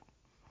sleep.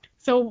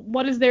 So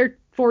what is there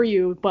for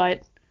you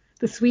but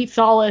the sweet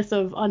solace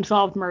of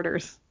unsolved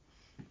murders?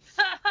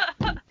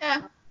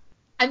 Yeah.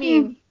 I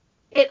mean,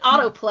 it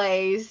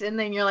autoplays, and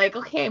then you're like,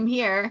 okay, I'm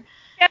here.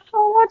 Yeah,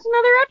 I'll watch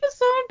another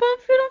episode,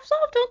 BuzzFeed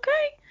Unsolved,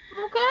 okay.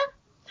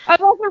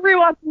 I'm also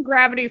rewatching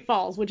Gravity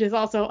Falls, which is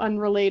also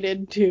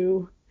unrelated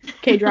to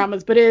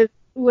K-dramas, but is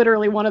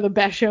literally one of the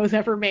best shows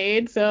ever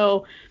made.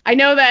 So I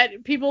know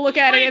that people look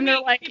at it and they're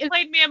like... It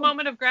played me a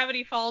moment of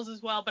Gravity Falls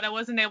as well, but I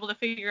wasn't able to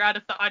figure out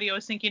if the audio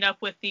is syncing up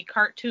with the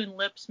cartoon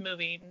Lips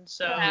moving,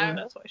 so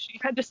that's why she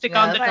had to stick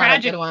on the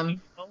tragic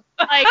one.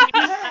 Like,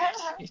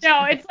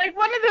 no, it's like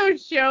one of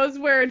those shows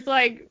where it's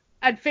like,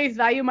 at face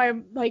value,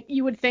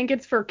 you would think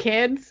it's for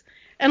kids,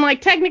 and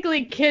like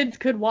technically kids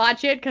could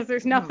watch it because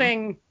there's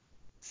nothing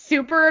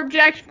super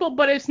objectionable,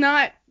 but it's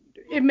not.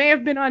 It may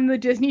have been on the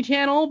Disney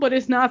Channel, but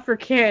it's not for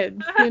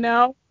kids, you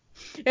know?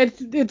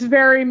 It's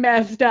very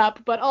messed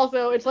up, but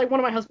also it's like one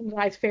of my husband and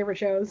I's favorite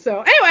shows.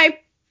 So anyway,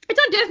 it's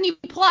on Disney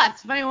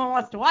Plus if anyone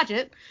wants to watch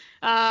it.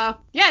 Yeah,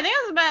 I think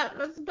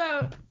that's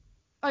about.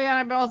 Oh yeah,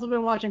 I've also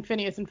been watching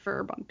Phineas and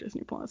Ferb on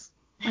Disney Plus.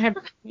 I have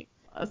Disney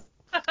Plus.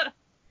 What about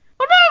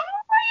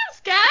you,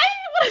 Sky?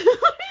 What are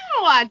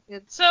you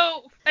watching?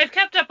 So I've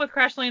kept up with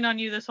Crashling on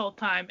You this whole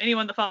time.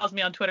 Anyone that follows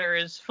me on Twitter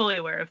is fully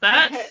aware of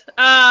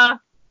that.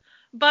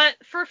 But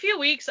for a few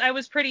weeks, I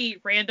was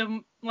pretty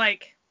random.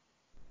 Like,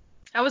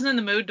 I wasn't in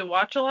the mood to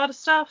watch a lot of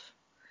stuff.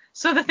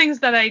 So the things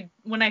that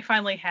when I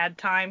finally had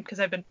time, because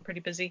I've been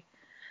pretty busy,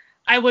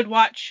 I would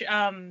watch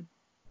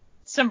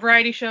some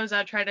variety shows.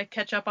 I'd try to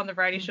catch up on the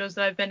variety shows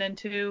that I've been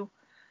into.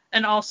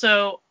 And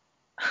also,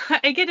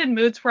 I get in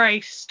moods where I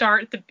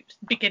start the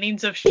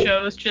beginnings of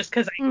shows just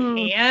because I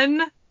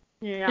can.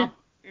 Yeah.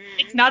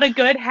 It's not a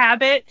good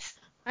habit.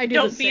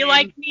 Don't be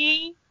like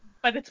me,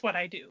 but it's what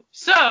I do.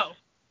 So,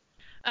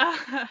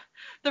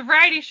 the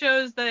variety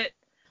shows that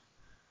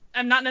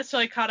I'm not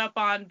necessarily caught up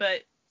on,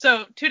 but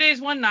so 2 Days,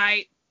 One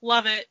Night,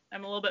 love it.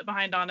 I'm a little bit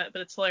behind on it,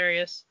 but it's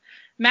hilarious.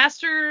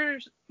 Master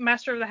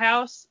of the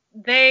House,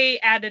 they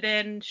added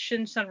in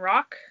Shinsun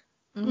Rock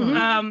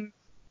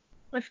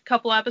a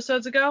couple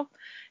episodes ago,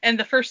 and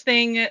the first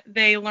thing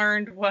they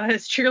learned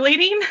was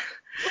cheerleading.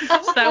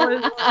 So that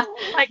was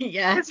like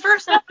his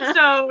first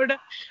episode.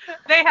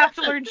 They have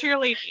to learn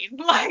cheerleading,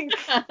 like,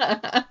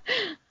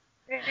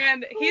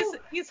 and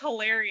he's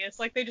hilarious.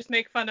 Like, they just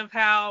make fun of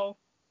how,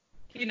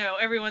 you know,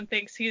 everyone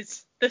thinks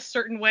he's this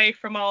certain way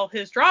from all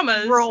his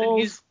dramas, and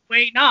he's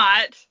way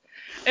not.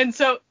 And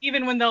so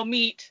even when they'll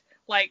meet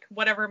like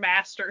whatever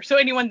master, so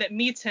anyone that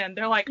meets him,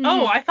 they're like,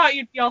 oh, I thought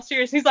you'd be all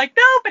serious. And he's like,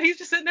 no, but he's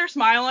just sitting there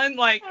smiling,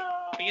 like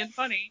being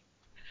funny.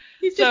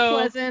 He's just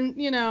pleasant,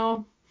 you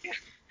know.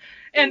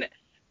 And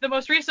the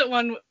most recent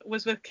one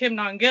was with Kim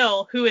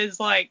Nong-gil, who is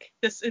like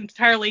this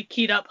entirely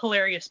keyed up,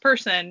 hilarious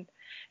person.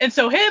 And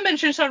so him and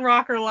Shinsun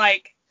Rock are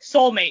like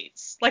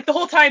soulmates. Like the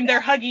whole time they're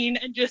hugging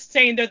and just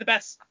saying they're the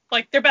best,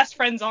 like they're best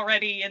friends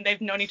already, and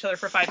they've known each other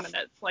for 5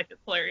 minutes. Like,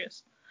 it's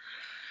hilarious.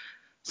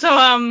 So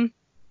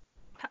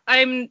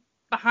I'm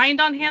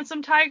behind on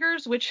Handsome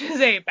Tigers, which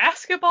is a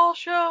basketball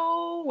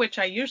show, which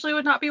I usually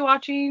would not be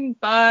watching,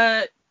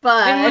 but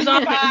it was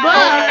on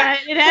but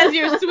it has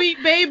your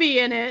sweet baby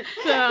in it,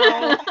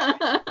 so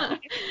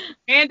it's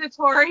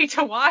mandatory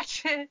to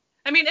watch it.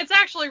 I mean, it's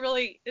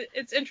actually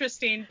it's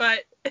interesting, but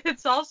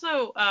it's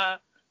also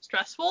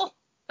stressful.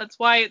 That's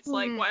why it's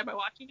like, why am I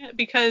watching it?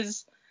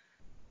 Because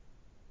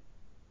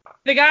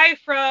the guy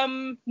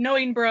from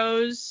Knowing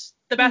Bros,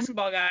 the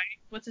basketball guy,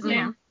 what's his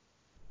name?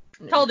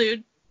 Tall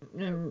dude.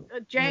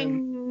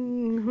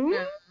 Jang who?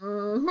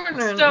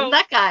 So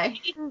that guy.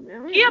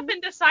 He up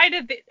and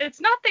decided that it's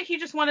not that he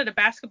just wanted a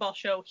basketball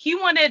show. He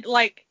wanted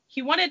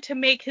to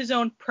make his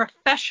own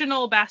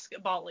professional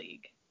basketball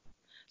league.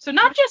 So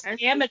not just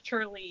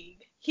amateur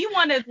league. He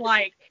wanted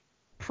like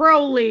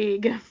pro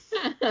league.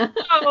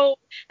 So,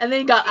 and then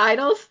he got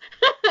idols.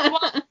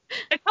 Well,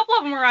 a couple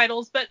of them were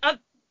idols, but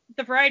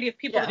the variety of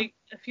people,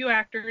 a few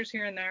actors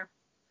here and there.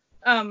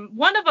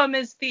 One of them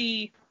is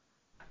the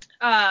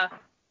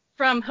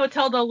from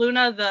Hotel Del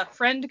Luna, the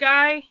friend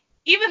guy.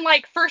 Even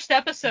like first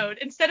episode,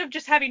 instead of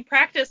just having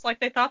practice like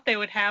they thought they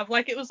would have,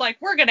 like it was like,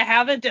 we're gonna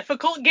have a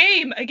difficult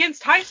game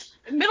against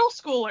middle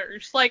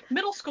schoolers. Like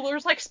middle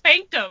schoolers like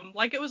spanked them.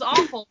 Like it was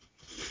awful.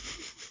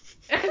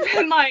 And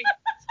then like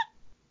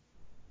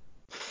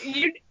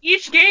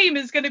each game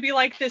is gonna be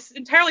like this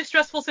entirely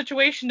stressful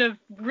situation of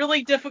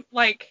really difficult,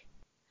 like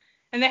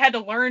and they had to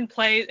learn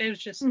play. It was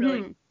just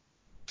really,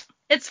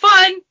 it's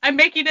fun. I'm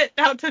making it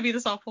out to be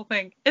this awful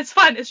thing. It's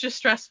fun. It's just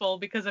stressful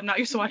because I'm not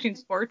used to watching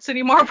sports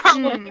anymore,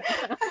 probably.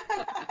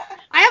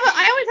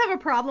 I always have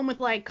a problem with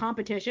like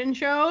competition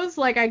shows.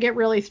 Like I get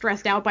really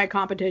stressed out by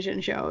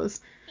competition shows.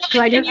 So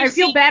I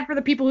feel bad for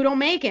the people who don't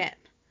make it.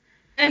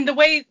 And the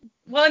way,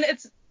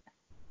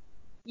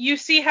 you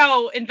see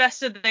how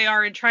invested they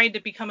are in trying to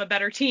become a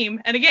better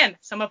team. And again,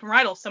 some of them are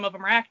idols, some of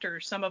them are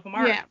actors, some of them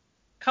are a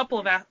couple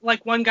of,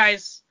 like one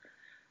guy's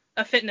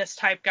a fitness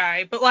type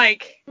guy, but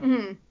like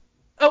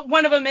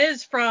one of them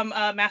is from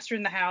Master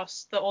in the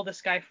House, the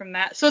oldest guy from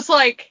that. So it's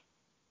like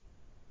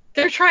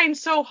they're trying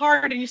so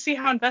hard, and you see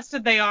how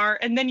invested they are,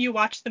 and then you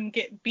watch them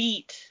get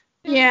beat.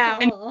 Yeah.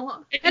 And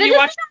you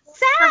watch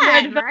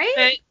sad,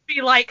 right?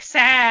 Be like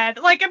sad.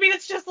 Like, I mean,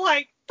 it's just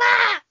like,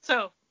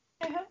 So,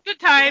 good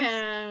times.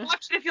 Yeah.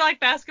 Watch it if you like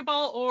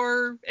basketball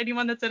or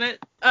anyone that's in it.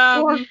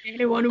 Or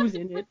anyone who's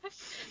in it.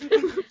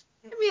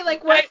 I mean,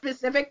 like one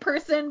specific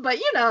person, but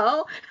you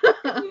know.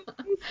 I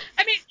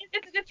mean,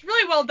 it's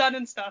really well done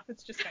and stuff.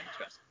 It's just kind of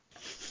stressful.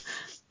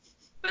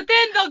 But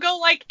then they'll go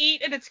like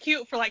eat and it's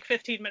cute for like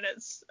 15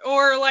 minutes.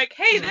 Or like,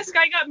 hey, this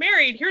guy got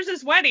married. Here's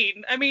his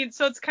wedding. I mean,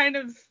 so it's kind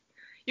of,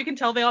 you can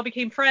tell they all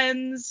became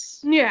friends.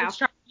 Yeah. It's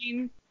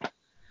charming.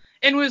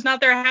 Inwoo's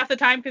not there half the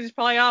time because he's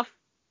probably off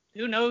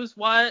who knows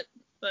what.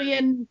 But,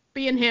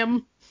 being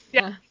him.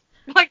 Yeah.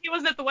 Like he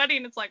wasn't at the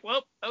wedding. It's like,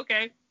 well,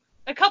 okay.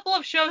 A couple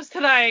of shows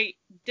that I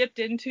dipped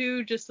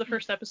into just the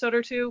first episode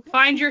or two.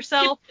 Find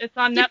Yourself. It's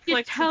on Netflix.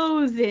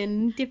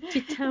 Dip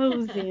your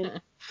toes in.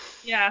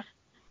 Yeah.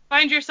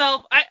 Find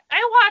Yourself. I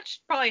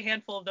watched probably a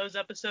handful of those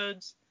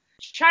episodes.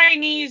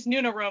 Chinese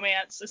Nuna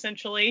romance,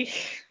 essentially.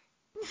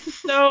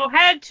 So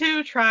had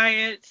to try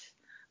it.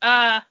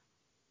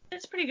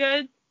 It's pretty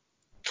good.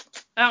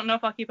 I don't know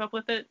if I'll keep up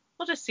with it.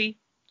 We'll just see.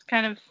 It's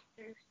kind of,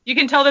 you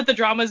can tell that the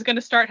drama is going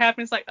to start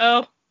happening. It's like,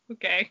 oh,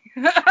 okay.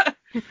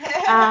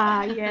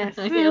 Yes.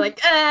 You're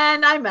like,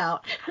 and I'm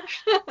out.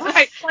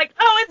 Right. Like,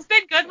 oh, it's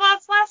been good while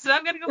it's lasted.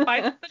 I'm going to go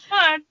find something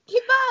fun.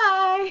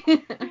 Goodbye.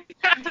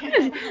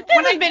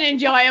 This has been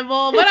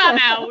enjoyable, but I'm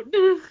out.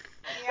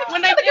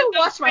 When I'm going to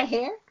wash my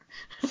hair.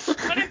 When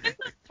I'm in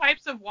those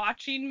types of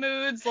watching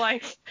moods,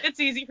 like, it's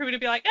easy for me to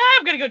be like,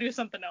 I'm going to go do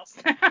something else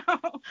now.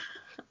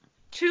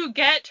 To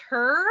Get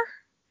Her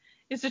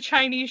is a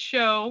Chinese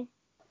show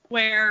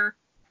where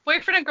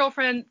boyfriend and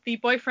girlfriend, the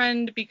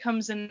boyfriend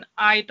becomes an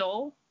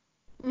idol.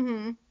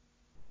 Mm-hmm.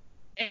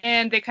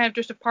 And they kind of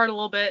drift apart a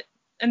little bit.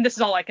 And this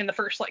is all like in the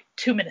first like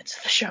 2 minutes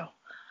of the show.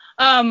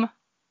 Long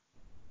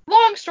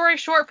story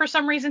short, for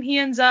some reason he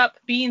ends up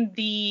being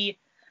the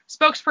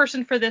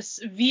spokesperson for this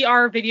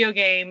VR video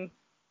game.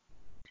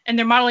 And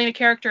they're modeling a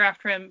character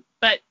after him.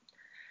 But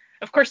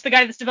of course the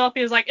guy that's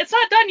developing is like, it's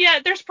not done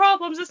yet, there's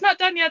problems, it's not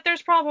done yet,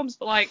 there's problems.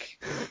 But like,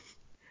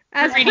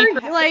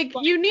 like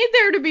you need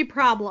there to be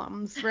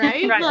problems,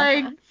 right? Right.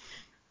 Like,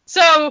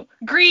 so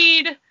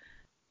greedy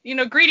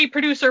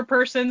producer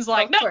person's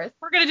like, no,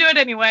 we're gonna do it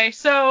anyway.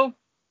 So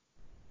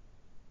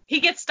he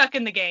gets stuck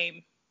in the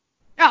game.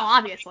 Oh,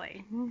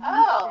 obviously.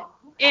 Oh.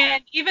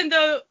 And even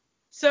though,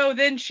 so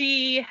then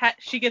she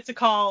gets a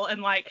call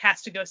and like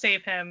has to go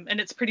save him, and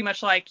it's pretty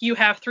much like, you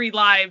have 3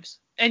 lives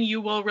and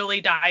you will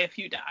really die if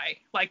you die.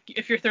 Like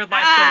if your third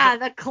life.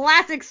 The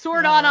classic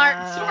Sword Art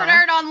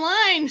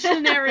Online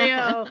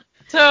scenario.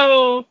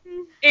 So,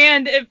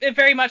 and it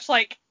very much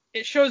like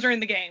it shows her in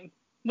the game,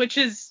 which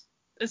is,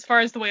 as far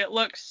as the way it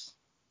looks,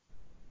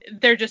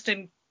 they're just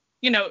in,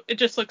 it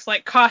just looks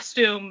like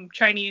costume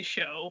Chinese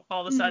show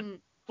all of a sudden.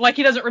 Like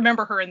he doesn't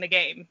remember her in the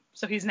game,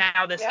 so he's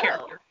now this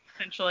character,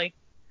 essentially.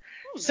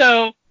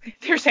 So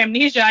there's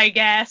amnesia, I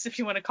guess, if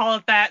you want to call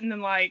it that, and then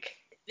like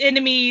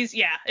enemies,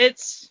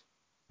 it's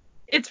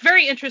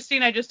very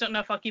interesting. I just don't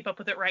know if I'll keep up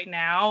with it right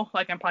now.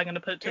 Like I'm probably going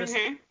to put it to this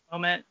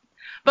moment.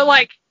 But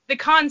like the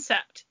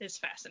concept is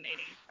fascinating.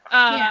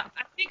 I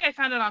think I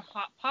found it on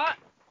Hot Pot.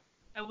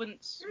 I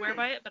wouldn't swear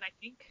by it, but I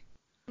think.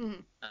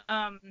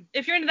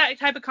 If you're into that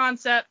type of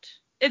concept,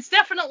 it's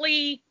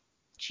definitely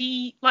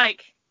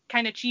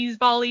kind of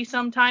cheeseball-y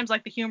sometimes,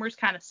 like the humor's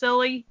kind of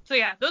silly. So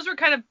yeah, those were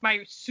kind of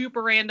my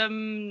super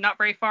random, not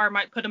very far,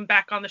 might put them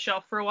back on the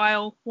shelf for a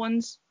while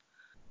ones.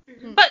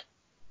 But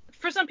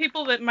for some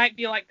people that might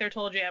be like their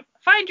total jam,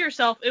 Find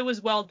Yourself, it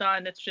was well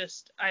done. It's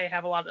just I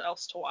have a lot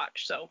else to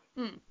watch. So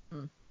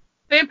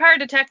Vampire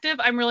Detective,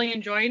 I'm really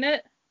enjoying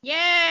it.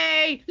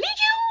 Yay!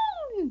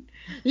 Legion!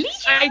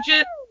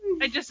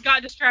 I just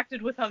got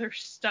distracted with other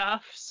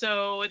stuff,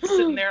 so it's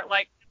sitting there at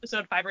like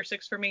episode 5 or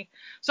 6 for me.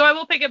 So I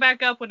will pick it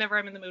back up whenever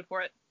I'm in the mood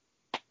for it.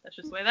 That's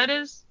just the way that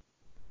is.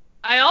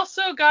 I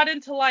also got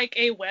into like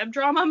a web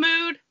drama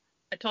mood.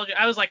 I told you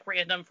I was like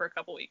random for a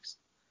couple weeks.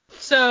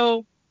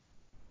 So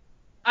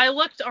I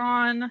looked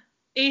on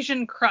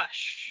Asian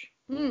Crush.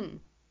 I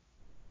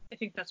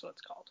think that's what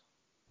it's called.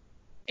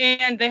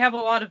 And they have a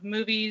lot of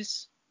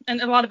movies,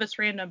 and a lot of it's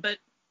random, but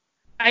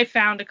I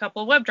found a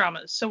couple of web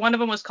dramas. So one of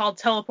them was called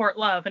Teleport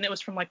Love, and it was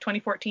from like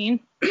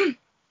 2014.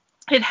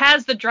 It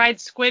has the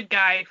dried squid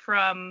guy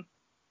from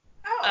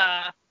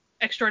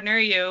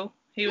Extraordinary You.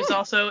 He was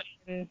also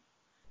in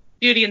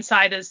Beauty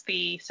Inside is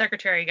the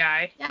secretary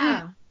guy.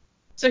 Yeah.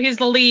 So he's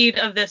the lead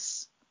of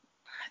this.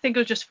 I think it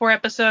was just 4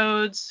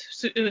 episodes.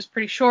 So it was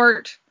pretty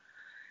short.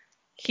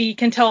 He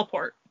can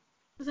teleport.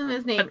 Isn't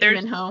his name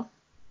Minho?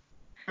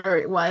 Or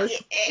it was.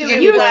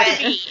 It used to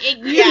be. It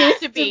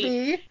used to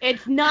be.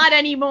 It's not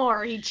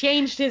anymore. He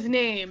changed his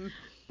name.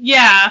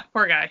 Yeah,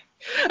 poor guy.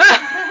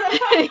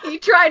 He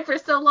tried for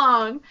so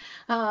long.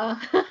 He's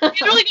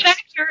a really good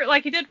actor.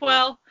 Like, he did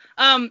well.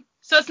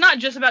 So it's not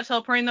just about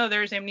teleporting, though.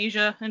 There's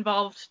amnesia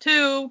involved,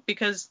 too,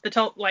 because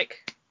the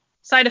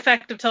side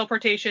effect of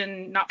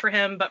teleportation, not for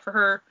him, but for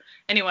her.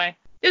 Anyway,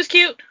 it was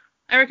cute.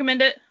 I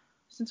recommend it,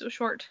 since it was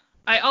short.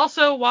 I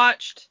also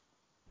watched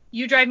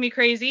You Drive Me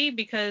Crazy,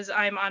 because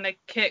I'm on a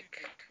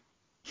kick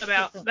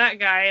about that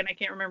guy, and I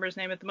can't remember his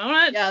name at the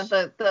moment. Yeah,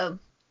 the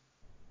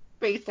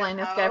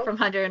baselinest guy from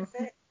 100.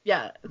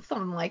 Yeah,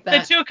 something like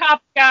that. The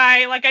 2-cop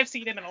guy. Like, I've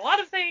seen him in a lot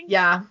of things.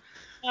 Yeah.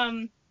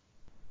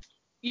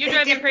 You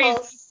Drive Me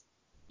Crazy.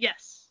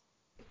 Yes.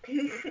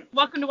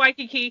 Welcome to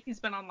Waikiki. He's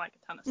been on, like,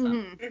 a ton of stuff.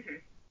 Mm-hmm.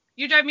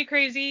 You Drive Me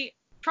Crazy.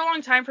 For a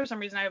long time, for some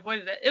reason, I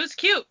avoided it. It was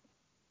cute.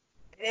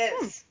 It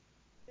is.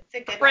 It's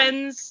a good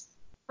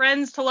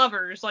Friends to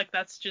lovers. Like,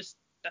 that's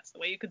the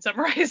way you could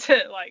summarize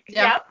it. Like,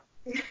 yep.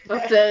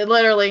 That's it,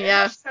 literally,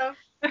 yeah. So,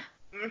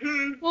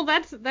 Well,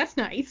 that's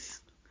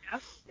nice.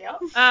 Yeah.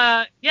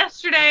 Yep.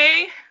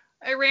 Yesterday,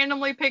 I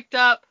randomly picked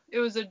up, it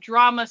was a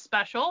drama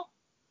special.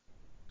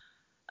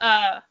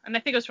 And I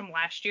think it was from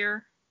last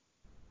year.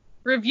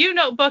 Review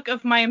Notebook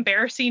of My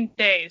Embarrassing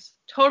Days.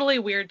 Totally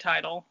weird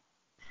title.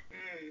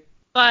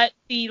 But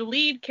the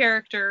lead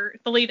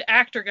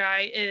actor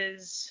guy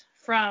is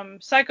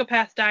from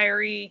Psychopath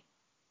Diary,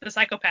 the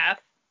psychopath.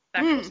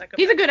 Psychopath.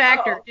 He's a good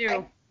actor,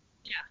 too.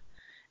 Yeah.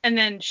 And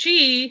then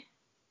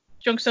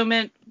Jung So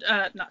Min,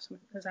 not So Min,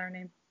 is that her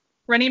name?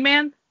 Running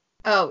Man?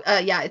 Oh,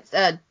 yeah, it's,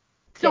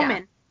 So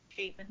Min.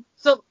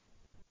 So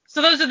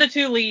those are the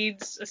 2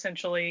 leads,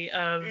 essentially,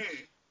 of,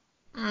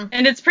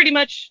 and it's pretty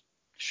much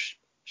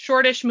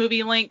shortish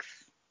movie length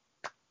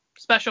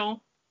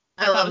special.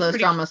 I love those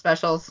drama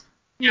specials.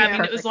 Yeah, I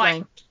mean, it was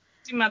like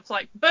 2 months,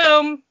 like,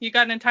 boom, you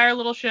got an entire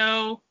little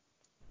show.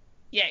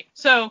 Yay.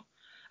 So,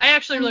 I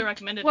actually really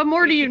recommend it. What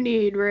more do you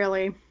need,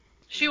 really?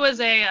 She was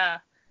a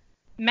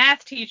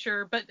math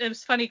teacher, but it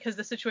was funny because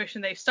the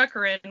situation they stuck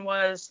her in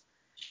was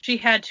she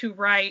had to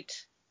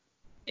write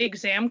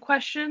exam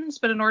questions,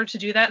 but in order to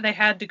do that, they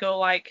had to go,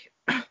 like,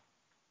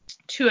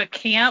 to a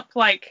camp,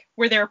 like,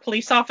 where there are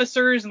police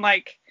officers, and,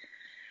 like,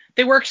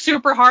 they work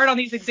super hard on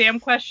these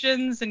exam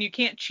questions, and you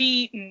can't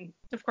cheat, and,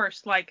 of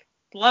course, like,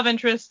 the love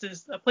interest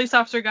is a police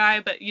officer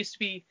guy, but used to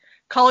be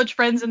college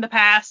friends in the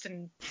past,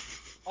 and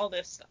all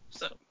this stuff,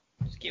 so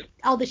it's cute.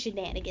 All the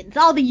shenanigans,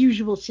 all the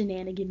usual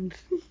shenanigans.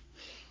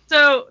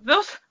 So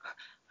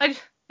it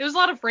was a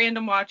lot of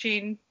random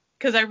watching,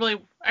 because I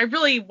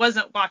really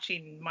wasn't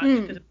watching much,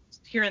 because it was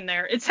here and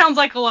there. It sounds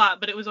like a lot,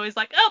 but it was always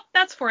like, oh,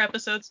 that's 4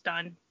 episodes,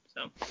 done,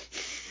 so.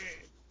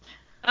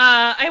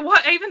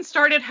 I even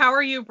started How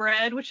Are You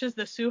Bread, which is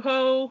the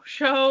Suho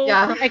show.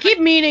 Yeah, I keep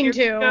meaning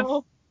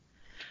to.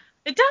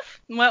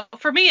 Well,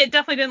 for me, it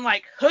definitely didn't,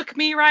 like, hook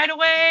me right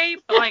away,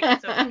 but, like,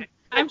 it's okay.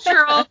 I'm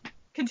sure I'll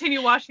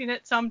continue watching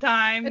it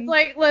sometime. It's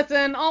like,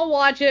 listen, I'll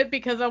watch it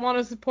because I want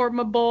to support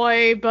my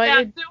boy,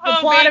 but the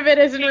plot of it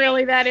isn't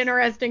really that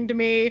interesting to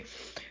me,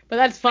 but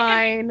that's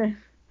fine.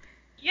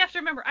 You have to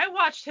remember, I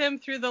watched him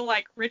through the,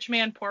 like, Rich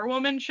Man, Poor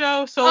Woman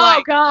show, so,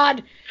 oh,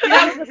 God,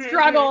 that was a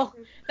struggle.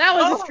 That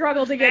was a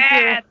struggle to get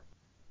through.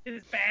 It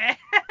was bad.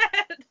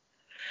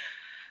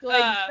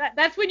 Like,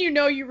 that's when you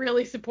know you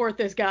really support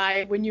this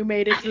guy, when you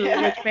made it through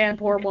Rich Man,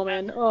 Poor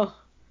Woman. Oh.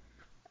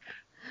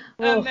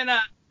 And then,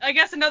 I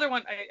guess another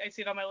one, I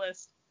see it on my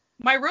list.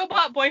 My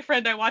Robot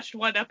Boyfriend, I watched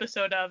 1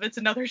 episode of. It's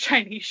another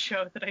Chinese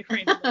show that I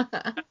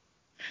randomly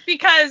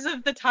because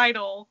of the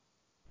title,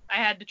 I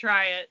had to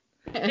try it.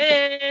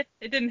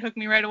 It didn't hook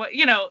me right away.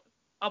 You know,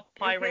 I'll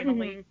apply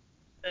randomly.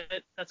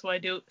 That's what I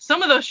do.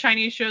 Some of those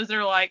Chinese shows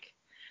are, like,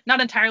 not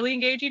entirely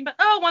engaging, but,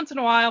 once in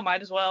a while,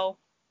 might as well.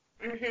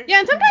 Yeah,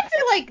 and sometimes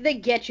they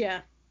get you,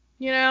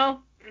 you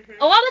know?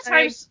 A lot of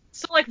times,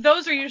 so, like,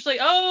 those are usually,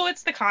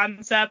 it's the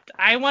concept.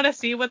 I want to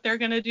see what they're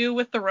going to do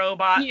with the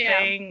robot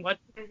thing. But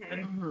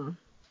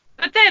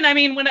then, I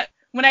mean, when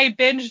I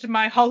binged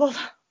my Hollow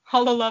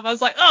Love, I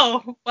was like,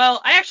 oh,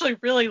 well, I actually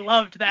really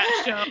loved that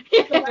show.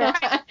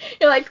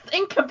 You're like,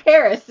 in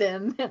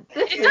comparison,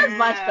 this is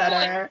much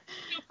better.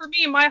 For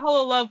me, my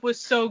Hollow Love was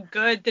so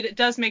good that it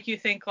does make you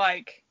think,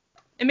 like,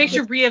 it makes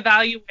you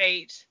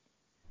reevaluate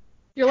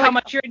how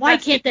much you're invested. Why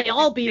can't they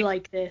all be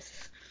like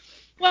this?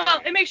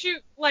 Well, it makes you,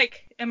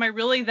 like, am I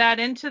really that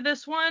into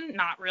this one?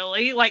 Not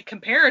really. Like,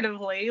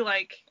 comparatively,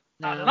 like,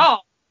 not at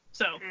all.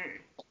 So,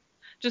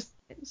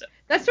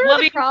 that's sort of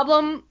the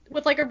problem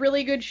with, like, a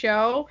really good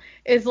show,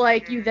 is,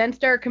 like, you then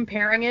start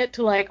comparing it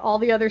to, like, all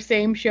the other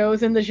same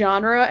shows in the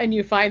genre, and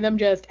you find them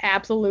just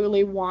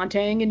absolutely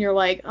wanting, and you're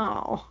like,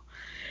 oh,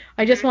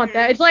 I just want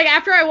that. It's like,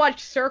 after I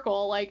watched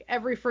Circle, like,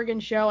 every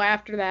friggin' show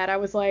after that, I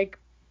was like,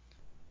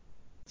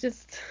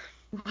 just,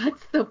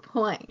 What's the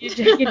point? You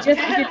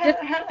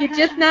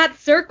just not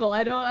Circle.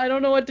 I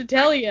don't know what to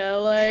tell you.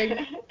 Like,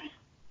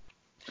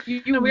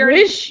 you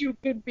wish you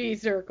could be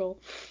Circle.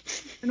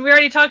 And we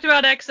already talked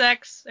about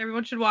XX.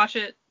 Everyone should watch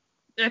it.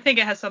 I think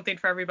it has something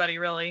for everybody,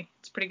 really.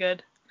 It's pretty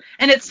good.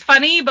 And it's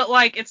funny, but,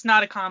 like, it's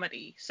not a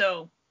comedy,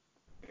 so.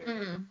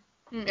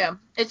 Yeah.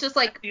 It's just,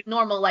 like,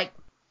 normal life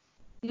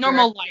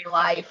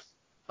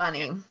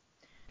funny.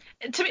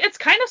 To me, it's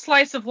kind of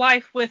slice of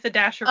life with a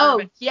dash of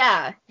urban.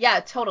 Yeah,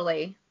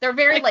 totally. They're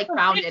very, like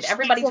grounded.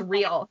 Everybody's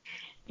real.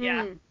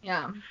 Yeah.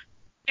 Yeah.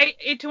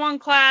 8-to-1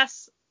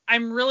 Class,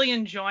 I'm really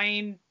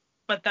enjoying,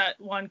 but that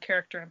one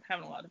character I'm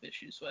having a lot of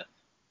issues with.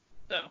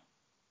 So,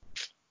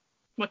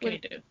 what can you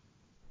do?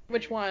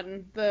 Which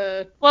one?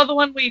 The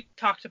one we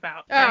talked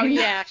about. Oh, right?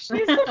 Yeah.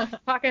 She's the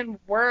fucking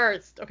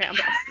worst. Okay, I'm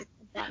done.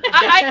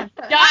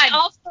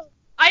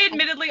 I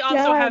admittedly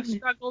also have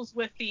struggles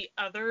with the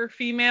other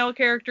female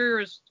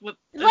characters as well.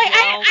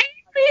 I at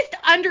least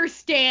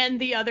understand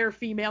the other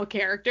female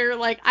character.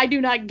 Like, I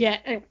do not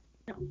get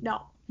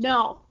No.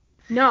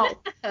 I'm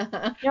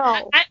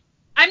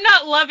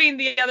not loving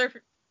the other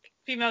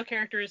female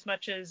character as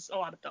much as a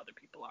lot of the other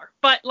people are.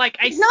 But, like,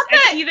 I see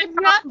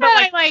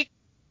that.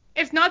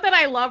 It's not that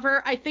I love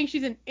her. I think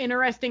she's an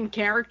interesting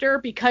character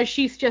because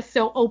she's just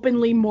so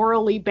openly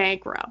morally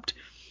bankrupt.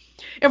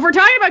 If we're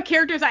talking about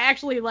characters I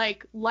actually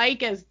like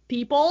as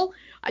people,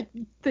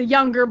 the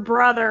younger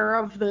brother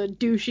of the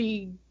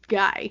douchey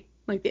guy,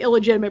 like the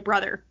illegitimate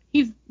brother,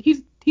 he's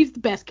the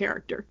best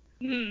character.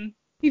 Mm-hmm.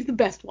 He's the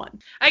best one.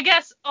 I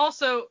guess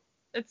also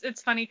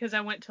it's funny because I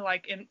went to,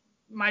 like, in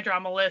my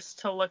drama list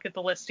to look at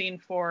the listing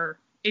for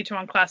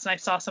 8-to-1 Class, and I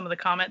saw some of the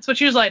comments,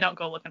 which usually I don't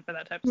go looking for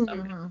that type of stuff.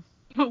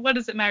 What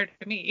does it matter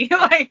to me?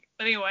 But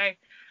anyway,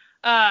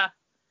 I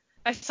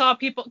saw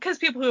people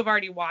who have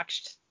already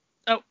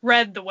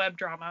read the web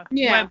drama.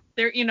 Yeah.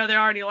 They're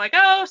already like,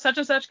 oh, such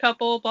and such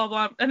couple, blah,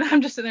 blah. And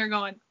I'm just sitting there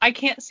going, I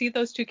can't see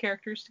those two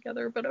characters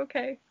together, but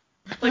okay.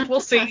 Like, we'll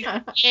see.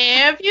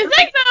 If you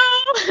think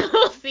so,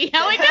 we'll see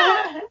how it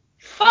goes.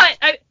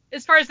 But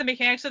as far as the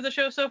mechanics of the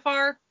show so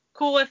far,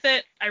 cool with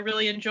it. I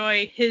really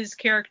enjoy his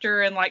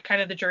character and, like,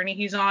 kind of the journey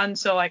he's on.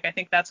 So, like, I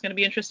think that's going to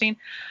be interesting.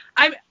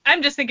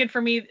 I'm just thinking,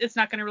 for me, it's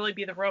not going to really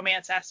be the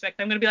romance aspect.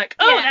 I'm going to be like,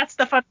 that's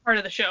the fun part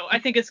of the show. I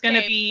think it's going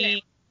to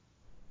be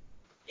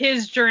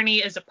his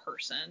journey as a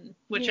person,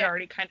 which it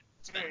already kind of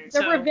has been.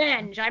 The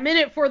revenge. I'm in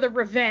it for the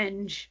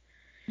revenge.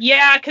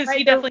 Yeah, because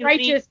he definitely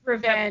righteous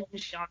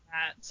revenge on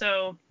that.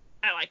 So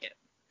I like it. I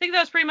think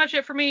that was pretty much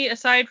it for me.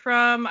 Aside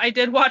from, I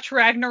did watch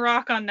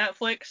Ragnarok on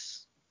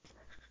Netflix.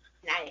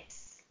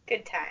 Nice,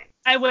 good time.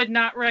 I would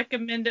not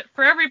recommend it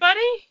for everybody.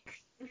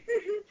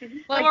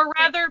 Or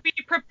rather, be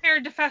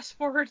prepared to fast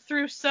forward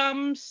through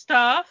some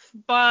stuff.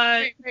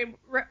 But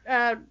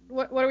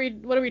what are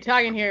we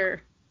talking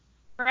here?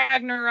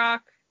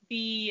 Ragnarok,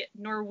 the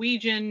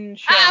Norwegian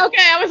show.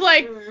 Okay, I was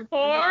like, for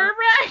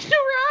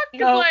Ragnarok?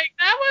 Because, like,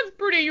 that was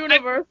pretty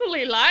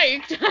universally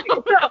liked. I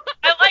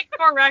like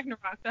Thor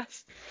Ragnarok. I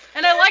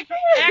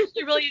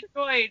actually really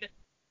enjoyed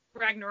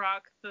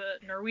Ragnarok, the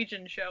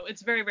Norwegian show.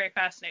 It's very, very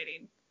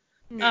fascinating.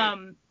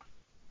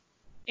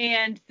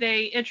 And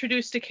they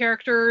introduced a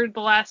character the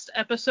last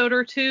episode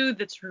or two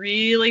that's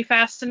really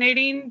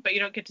fascinating, but you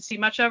don't get to see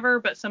much of her.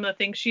 But some of the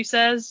things she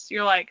says,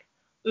 you're like,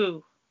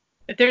 ooh.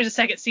 If there's a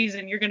second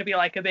season, you're going to be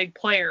like a big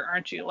player,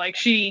 aren't you? Like,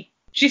 she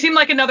seemed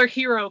like another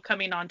hero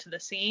coming onto the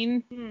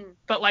scene,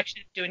 but, like, she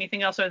didn't do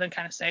anything else other than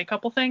kind of say a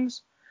couple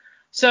things.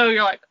 So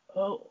you're like,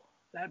 oh,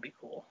 that'd be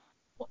cool.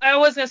 I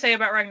was going to say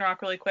about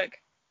Ragnarok really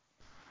quick.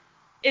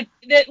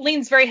 It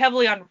leans very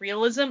heavily on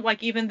realism.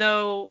 Like, even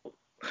though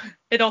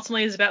it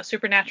ultimately is about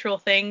supernatural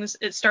things,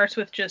 it starts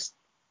with just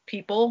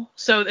people.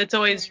 So it's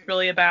always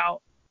really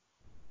about...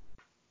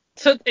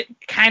 So it's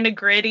kind of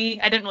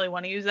gritty. I didn't really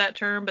want to use that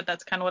term, but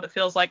that's kind of what it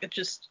feels like. It's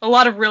just a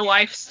lot of real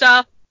life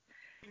stuff,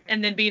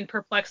 and then being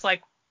perplexed,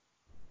 like,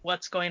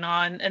 what's going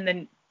on, and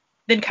then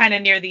kind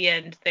of near the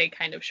end, they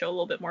kind of show a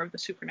little bit more of the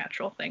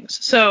supernatural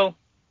things. So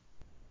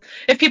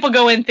if people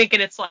go in thinking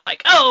it's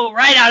like, oh,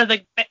 right out of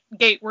the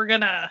gate, we're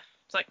gonna...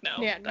 It's like, no,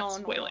 that's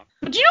wailing.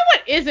 But you know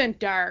what isn't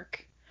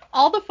dark?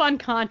 All the fun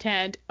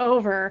content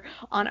over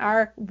on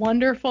our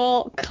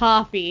wonderful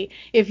Ko-fi.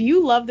 If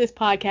you love this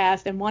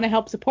podcast and want to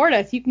help support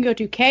us, you can go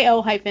to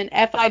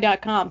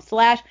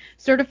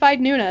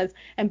ko-fi.com/certifiednunas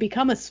and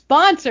become a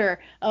sponsor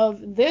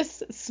of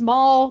this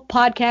small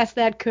podcast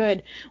that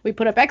could. We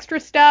put up extra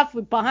stuff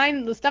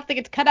behind the stuff that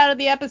gets cut out of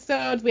the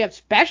episodes. We have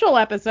special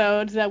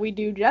episodes that we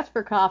do just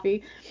for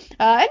Ko-fi.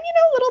 And,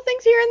 little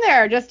things here and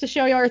there just to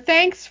show you our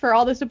thanks for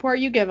all the support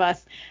you give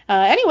us.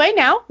 Anyway,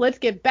 now let's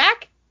get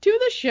back to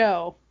the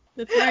show.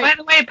 That's right. By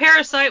the way,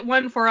 Parasite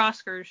won 4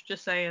 Oscars,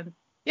 just saying.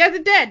 Yes,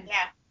 it did.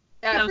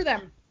 Yeah. Good for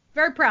them.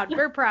 Very proud.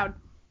 Very proud.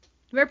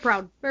 Very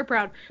proud. Very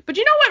proud. But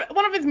you know what?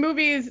 One of his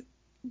movies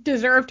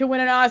deserved to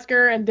win an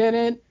Oscar and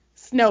didn't?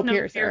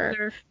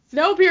 Snowpiercer.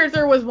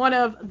 Snowpiercer was one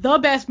of the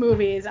best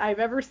movies I've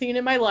ever seen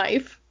in my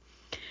life.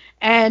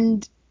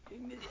 And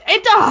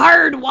it's a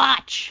hard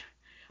watch.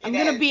 I'm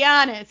going to be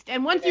honest.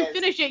 And once you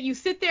finish it, you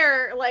sit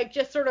there, like,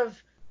 just sort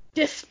of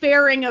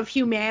despairing of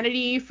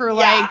humanity for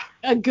like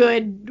a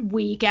good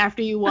week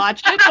after you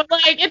watch it. But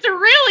like, it's a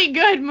really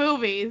good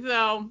movie.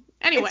 So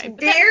anyway,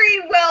 it's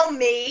very well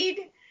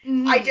made.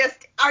 Mm-hmm.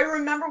 I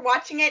remember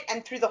watching it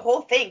and through the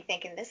whole thing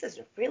thinking, this is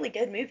a really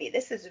good movie.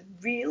 This is a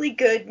really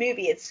good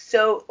movie. It's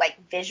so like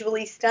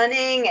visually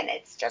stunning and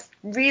it's just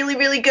really,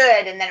 really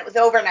good. And then it was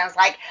over and I was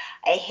like,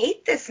 I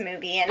hate this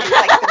movie and it's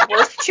like the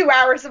worst 2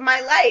 hours of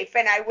my life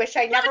and I wish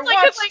I never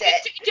watched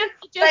it.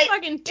 It just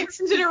fucking turns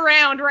it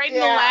around right in the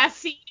last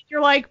scene. You're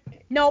like,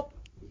 nope.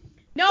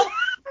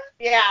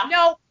 Yeah.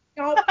 Nope.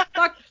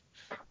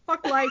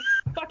 Fuck life.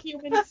 Fuck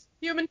humans.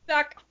 Humans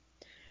suck.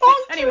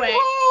 Anyway,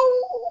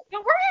 but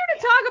we're here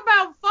to talk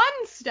about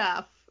fun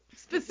stuff,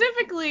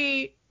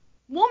 specifically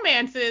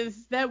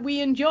romances that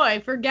we enjoy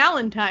for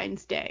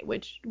Galentine's Day,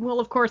 which will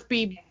of course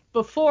be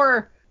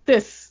before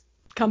this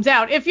comes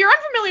out. If you're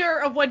unfamiliar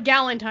of what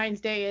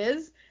Galentine's Day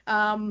is,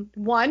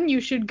 one,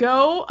 you should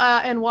go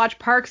and watch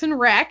Parks and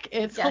Rec.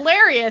 It's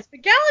hilarious.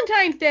 But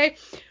Galentine's Day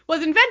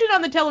was invented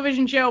on the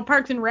television show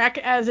Parks and Rec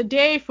as a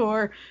day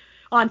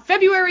on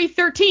February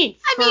 13th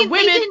for women.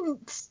 They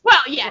didn't. Well,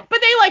 yeah, but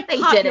they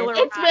didn't.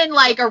 It's been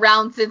like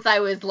around since I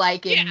was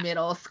like in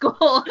middle school.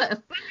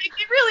 But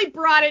they really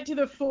brought it to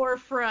the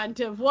forefront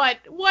of what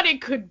it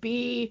could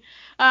be.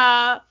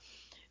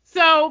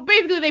 So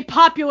basically they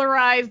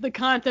popularized the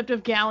concept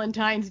of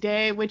Galentine's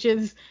Day, which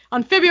is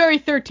on February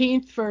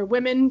 13th for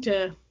women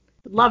to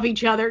love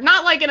each other.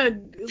 Not like in a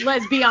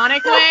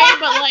lesbianic way,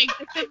 but like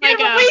just in like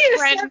a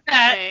friend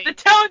way. The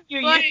tone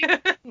you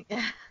like,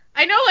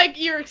 I know, like,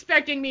 you're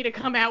expecting me to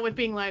come out with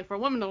being like, for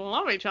women to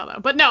love each other.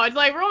 But no, it's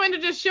like for women to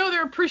just show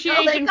their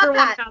appreciation for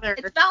one another.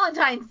 It's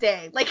Valentine's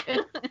Day. Like,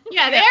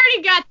 yeah, they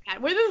already got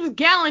that. Well, this is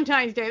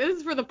Galentine's Day. This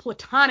is for the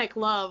platonic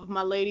love,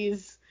 my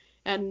ladies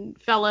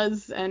and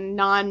fellas and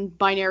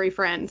non-binary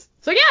friends.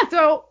 So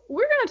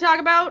we're going to talk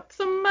about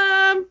some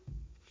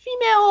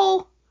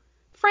female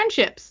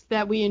friendships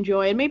that we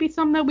enjoy and maybe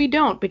some that we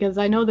don't, because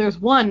I know there's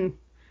one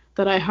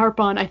that I harp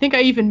on. I think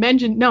I even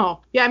mentioned,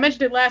 I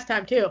mentioned it last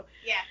time too.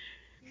 Yeah.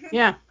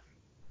 Yeah.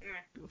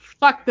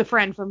 Fuck the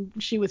friend from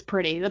She Was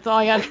Pretty. That's all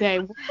I gotta say.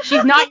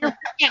 She's not your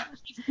friend.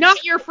 She's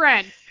not your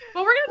friend.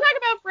 But we're gonna talk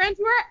about friends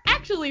who are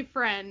actually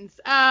friends.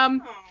 I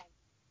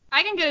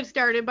can get it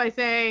started by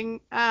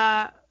saying,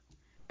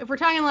 if we're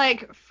talking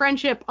like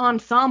friendship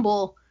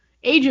ensemble,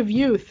 Age of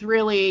Youth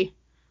really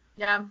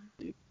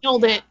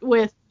killed it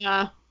with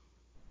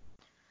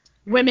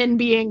women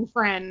being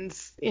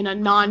friends in a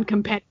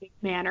non-competitive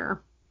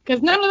manner.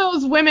 Because none of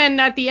those women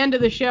at the end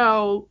of the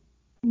show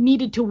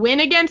needed to win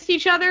against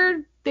each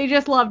other. They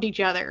just loved each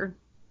other.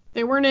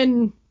 They weren't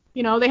in,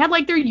 they had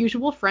like their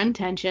usual friend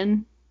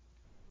tension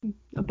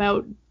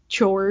about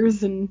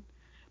chores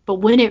but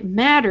when it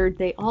mattered,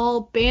 they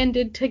all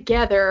banded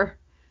together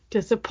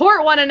to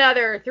support one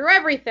another through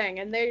everything.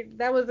 And I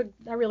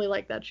really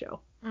liked that show.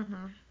 Mm-hmm.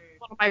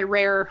 One of my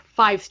rare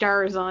 5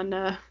 stars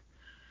on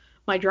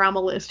my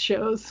drama list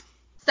shows.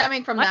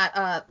 Stemming from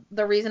that,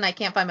 The Reason I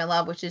Can't Find My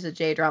Love, which is a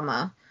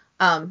J-drama,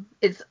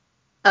 is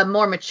a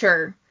more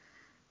mature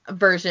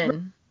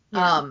version,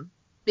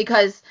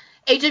 because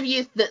Age of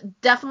Youth,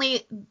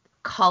 definitely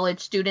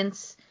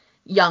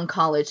young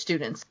college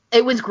students.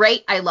 It was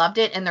great. I loved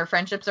it, and their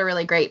friendships are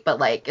really great. But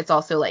like, it's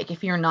also like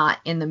if you're not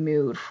in the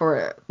mood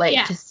for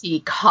to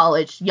see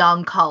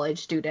young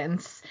college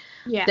students,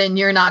 then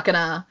you're not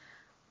gonna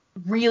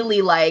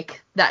really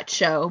like that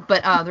show.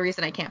 But The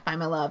Reason I Can't Find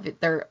My Love,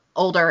 they're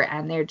older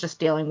and they're just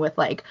dealing with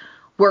like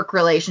work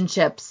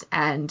relationships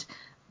and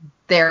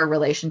their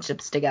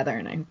relationships together,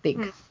 and I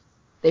think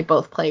they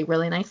both play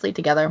really nicely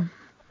together.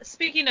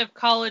 Speaking of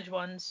college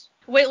ones,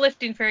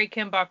 Weightlifting Fairy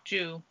Kim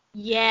Bok-joo.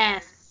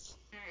 Yes.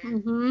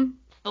 Mm-hmm.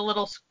 The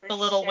little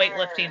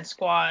weightlifting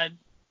squad.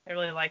 I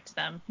really liked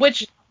them.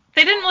 Which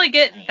they didn't really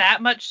get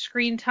that much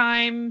screen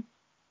time,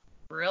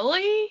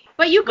 really.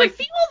 But you could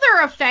feel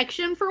their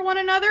affection for one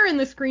another in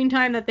the screen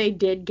time that they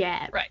did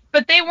get. Right.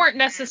 But they weren't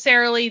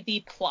necessarily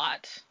the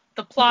plot.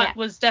 The plot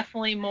was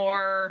definitely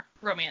more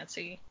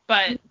romancy.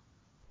 But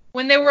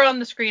when they were on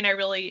the screen, I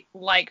really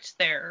liked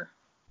their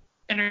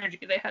energy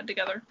they had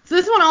together. So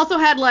this one also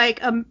had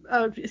like a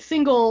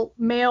single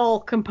male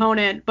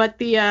component, but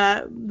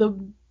the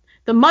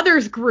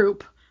mothers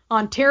group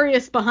on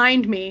Terrius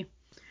Behind Me,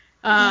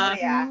 they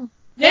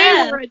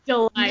were a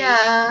delight.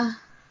 Yeah.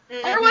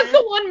 There was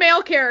the one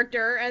male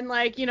character, and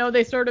like,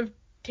 they sort of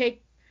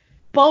take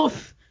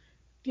both,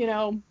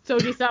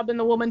 Soji Sub and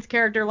the woman's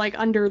character like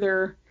under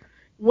their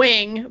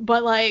wing,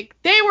 but like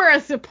they were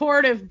a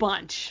supportive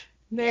bunch.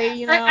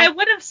 I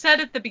would have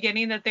said at the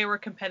beginning that they were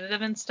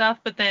competitive and stuff,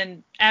 but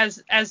then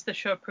as the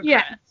show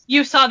progressed,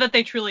 you saw that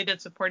they truly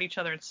did support each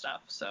other and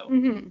stuff. So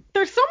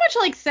there's so much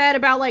like said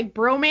about like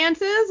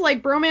bromances.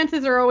 Like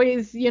bromances are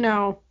always,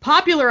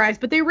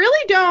 popularized, but they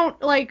really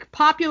don't like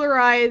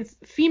popularize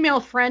female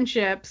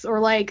friendships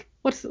or like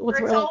what's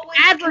like,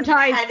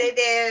 advertised.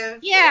 Competitive.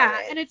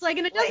 Yeah, and it's like,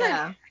 and it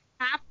doesn't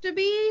have to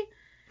be.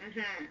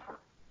 Mm-hmm.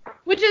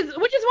 Which is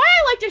why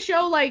I like to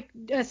show like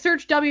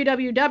Search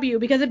WWW,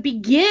 because it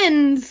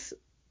begins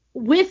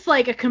with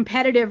like a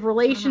competitive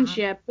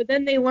relationship, but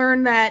then they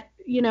learn that,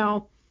 you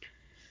know,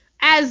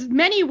 as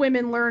many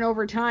women learn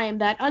over time,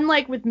 that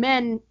unlike with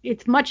men,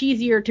 it's much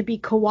easier to be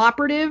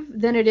cooperative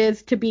than it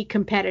is to be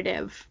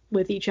competitive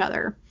with each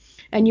other.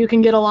 And you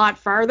can get a lot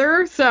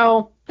farther.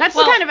 So that's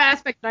the kind of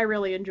aspect that I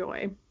really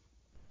enjoy.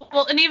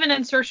 Well, and even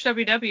in Search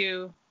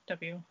WW,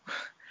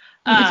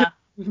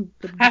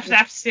 have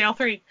to say all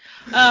three.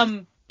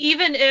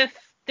 Even if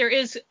there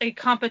is a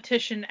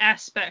competition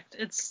aspect,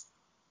 it's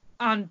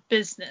on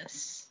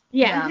business.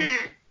 Yeah.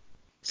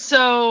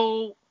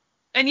 So,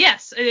 and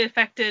yes, it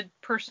affected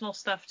personal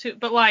stuff too.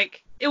 But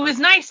like, it was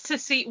nice to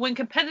see when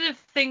competitive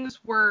things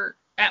were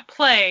at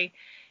play,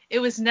 it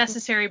was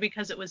necessary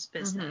because it was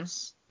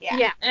business.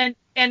 Yeah.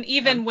 And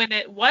even when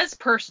it was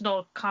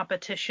personal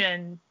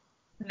competition,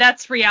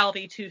 that's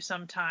reality too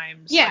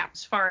sometimes. Yeah. Like,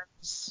 as far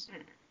as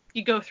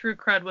you go through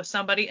crud with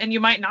somebody and you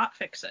might not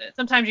fix it.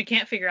 Sometimes you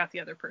can't figure out the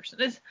other person.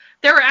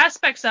 There were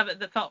aspects of it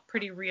that felt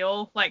pretty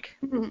real. Like,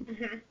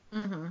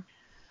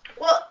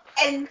 Well,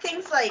 and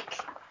things like,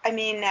 I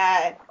mean,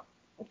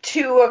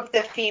 two of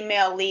the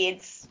female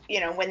leads, you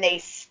know, when they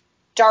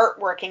start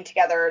working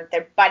together,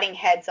 they're butting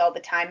heads all the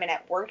time, and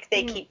at work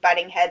they keep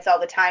butting heads all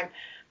the time.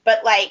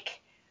 But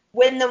like,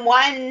 when the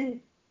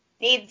one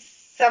needs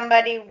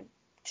somebody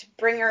to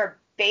bring her a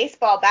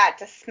baseball bat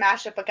to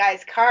smash up a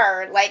guy's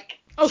car, like,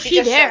 she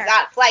just shows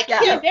up. Like,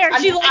 she's there.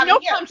 She's like, no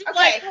problem. She's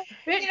like,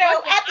 you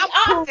know, at the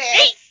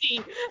office,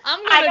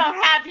 I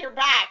don't have your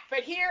back,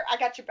 but here, I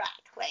got your back.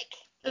 Like,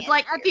 it's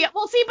like at the,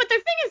 well, see, but the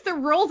thing is, the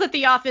roles at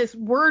the office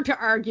were to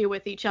argue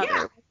with each other.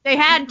 Yeah. They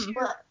had to.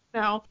 You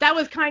know, that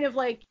was kind of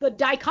like the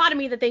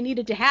dichotomy that they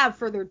needed to have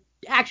for their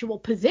actual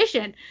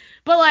position.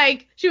 But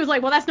like, she was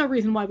like, well, that's no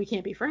reason why we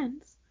can't be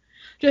friends.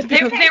 Just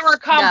because they were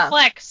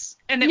complex,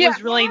 and it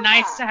was really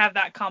nice to have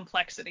that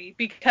complexity,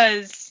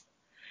 because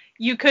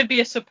you could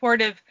be a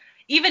supportive,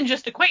 even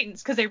just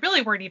acquaintance, because they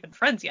really weren't even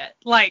friends yet.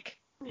 Like,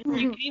 you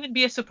can even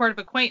be a supportive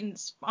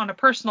acquaintance on a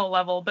personal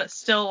level, but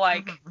still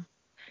like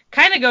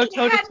kind of go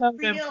toe to toe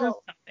to improve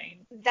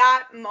something.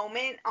 That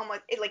moment,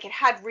 almost it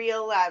had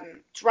real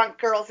drunk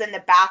girls in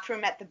the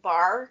bathroom at the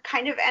bar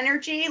kind of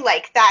energy,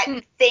 like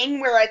that thing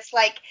where it's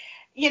like,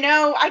 you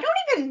know, I don't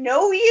even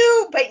know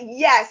you, but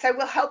yes, I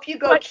will help you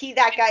go key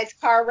that guy's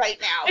car right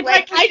now. It's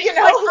like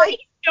I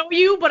know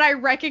you, but I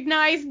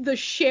recognize the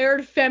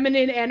shared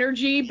feminine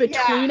energy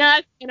between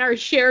us and our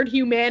shared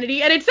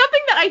humanity. And it's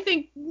something that I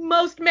think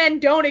most men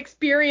don't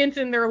experience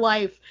in their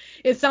life,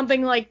 is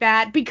something like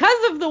that,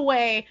 because of the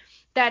way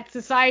that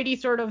society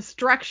sort of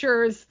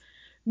structures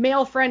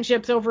male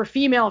friendships over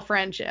female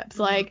friendships.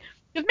 Like,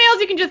 with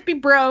males, you can just be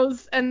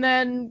bros, and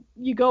then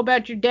you go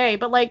about your day.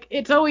 But, like,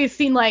 it's always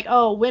seen like,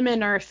 oh,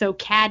 women are so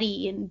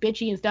catty and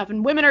bitchy and stuff,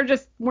 and women are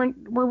just, we're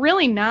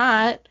really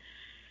not.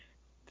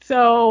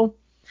 So,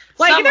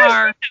 like, some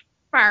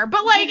are.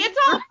 But, like, it's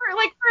all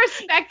for a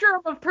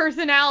spectrum of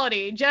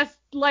personality, just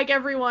like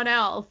everyone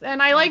else.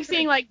 And I like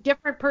seeing, like,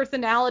 different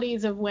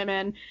personalities of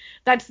women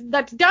that's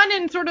done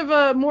in sort of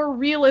a more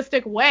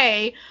realistic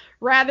way,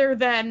 rather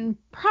than,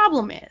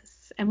 problem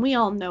is, and we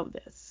all know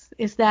this,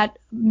 is that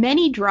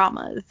many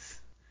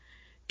dramas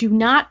do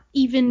not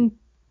even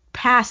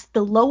pass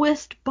the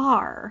lowest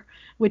bar,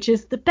 which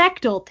is the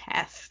Bechdel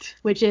test,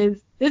 which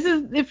is,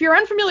 if you're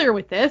unfamiliar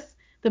with this,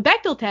 the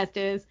Bechdel test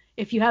is,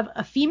 if you have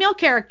a female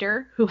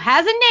character who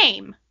has a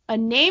name, a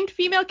named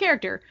female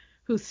character,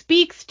 who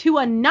speaks to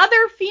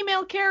another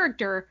female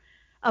character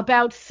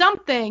about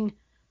something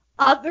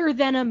other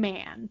than a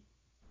man.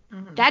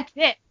 That's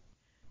it.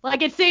 Like,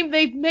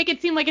 they make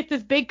it seem like it's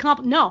this big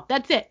no,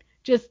 that's it.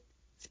 Just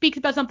speaks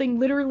about something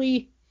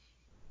literally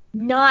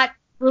not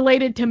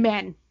related to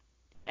men.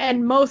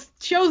 And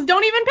most shows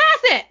don't even pass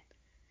it.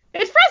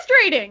 It's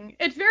frustrating.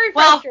 It's very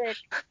frustrating.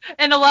 Well,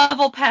 and a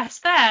level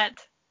past that,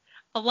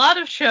 a lot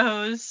of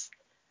shows,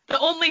 the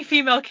only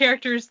female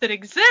characters that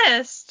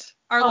exist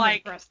are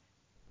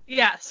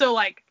so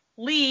like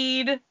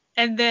lead,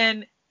 and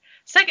then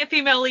second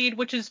female lead,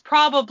 which is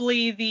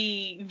probably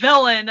the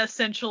villain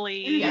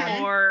essentially,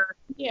 or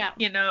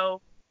you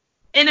know,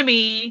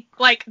 enemy.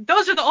 Like,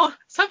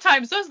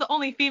 sometimes those are the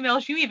only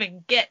females you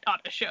even get on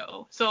a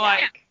show. So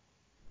like,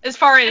 as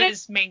far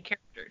as main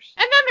characters.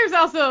 And then there's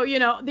also, you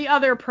know, the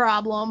other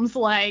problems,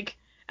 like,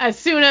 as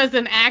soon as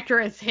an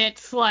actress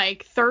hits,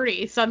 like,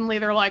 30, suddenly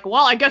they're like,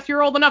 well, I guess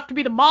you're old enough to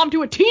be the mom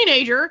to a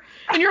teenager.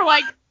 And you're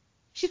like,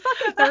 she's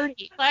fucking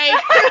 30. Like,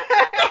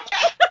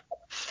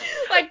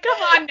 like,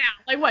 come on now.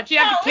 Like, what, she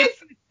had a kid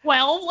at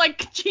 12?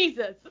 Like,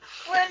 Jesus.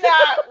 When,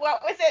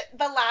 what was it,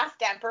 The Last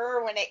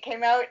Emperor, when it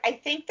came out, I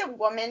think the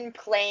woman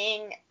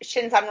playing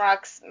Shin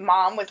Sun-rock's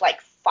mom was, like,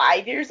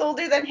 5 years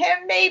older than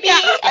him, maybe.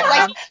 And,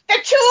 like, the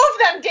two of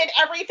them did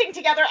everything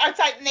together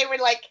outside, and they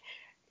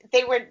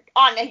were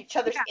on each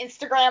other's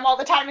Instagram all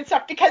the time and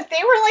stuff, because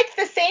they were, like,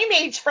 the same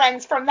age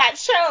friends from that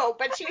show,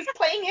 but she was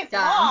playing his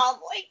mom.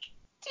 Like,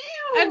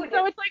 dude. And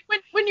so it's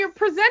like, when you're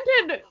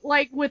presented,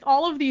 like, with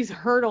all of these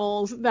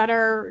hurdles that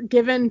are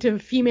given to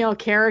female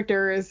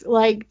characters,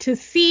 like, to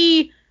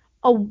see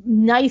a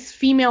nice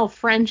female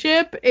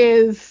friendship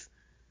is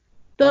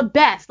the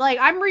best. Like,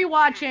 I'm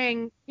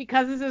rewatching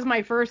Because This Is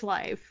My First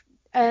Life,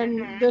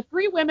 and the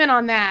three women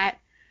on that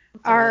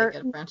are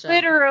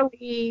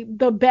literally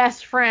the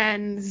best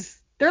friends.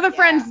 They're the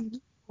friends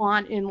you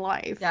want in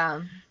life.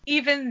 Yeah.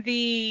 Even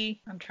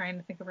I'm trying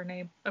to think of her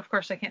name. Of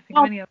course, I can't think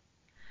of any of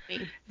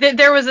them.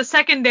 There was a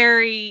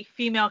secondary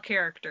female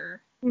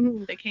character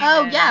that came in.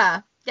 Oh,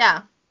 yeah.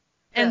 Yeah.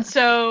 And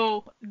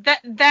so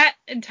that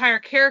entire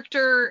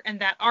character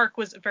and that arc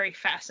was very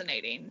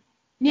fascinating.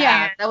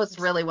 Yeah. That was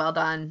really well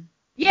done.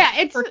 Yeah,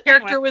 her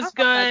character was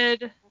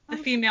good. The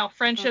female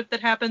friendship that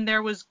happened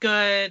there was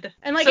good.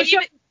 And like, so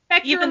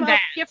spectrum of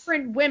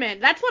different women.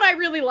 That's what I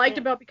really liked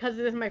about Because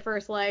This Is My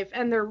First Life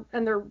and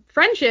their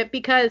friendship,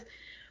 because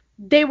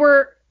they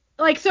were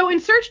like, so in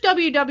Search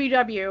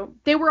WWW,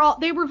 they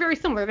were very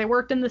similar. They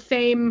worked in the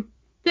same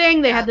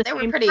thing. They had the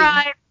same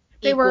tribe.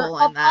 They were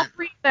all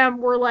three of them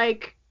were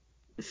like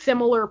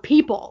similar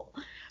people.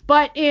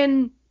 But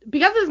in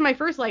Because This Is My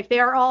First Life, they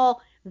are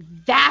all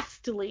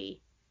vastly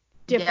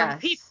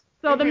different people.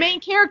 So the main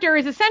character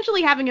is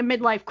essentially having a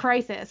midlife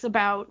crisis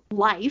about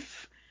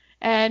life,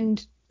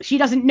 and she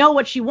doesn't know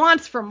what she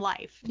wants from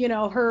life. You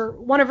know,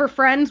 one of her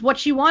friends, what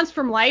she wants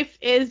from life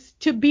is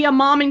to be a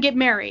mom and get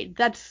married.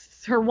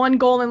 That's her one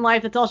goal in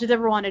life. That's all she's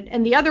ever wanted.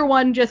 And the other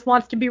one just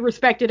wants to be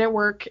respected at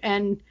work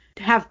and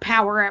to have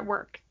power at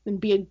work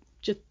and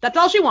that's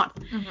all she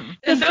wants.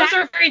 And those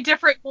are very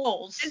different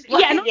goals.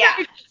 Yeah, those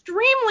are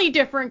extremely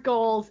different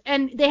goals,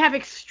 and they have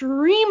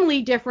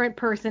extremely different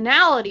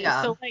personalities.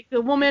 Yeah. So like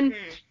the woman,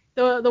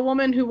 the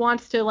woman who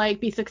wants to like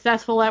be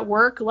successful at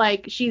work,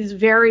 like she's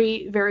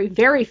very, very,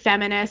 very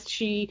feminist.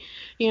 She,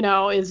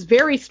 is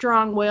very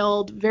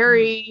strong-willed,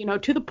 very,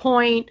 to the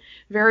point,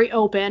 very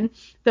open.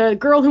 The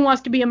girl who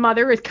wants to be a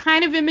mother is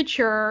kind of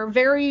immature,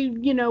 very,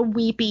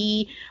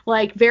 weepy,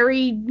 like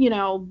very,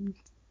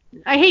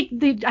 I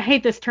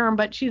hate this term,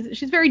 but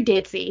she's very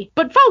ditzy,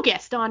 but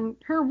focused on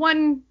her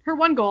one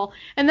goal.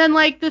 And then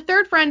like the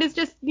third friend is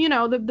just,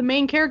 the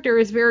main character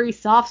is very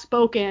soft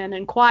spoken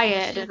and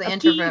quiet. She's the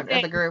introvert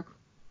of the group.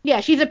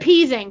 Yeah, she's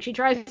appeasing. She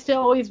tries to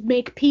always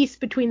make peace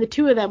between the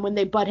two of them when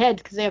they butt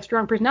heads because they have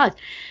strong personalities.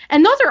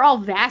 And those are all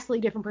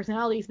vastly different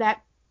personalities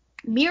that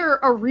mirror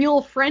a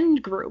real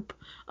friend group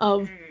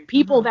of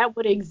people that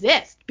would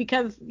exist,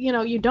 because,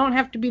 you don't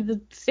have to be the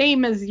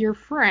same as your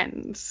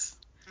friends.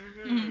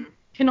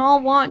 Can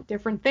all want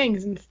different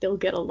things and still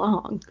get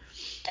along.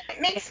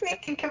 It makes me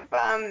think of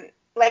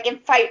like in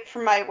Fight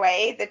for My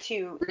Way,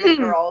 the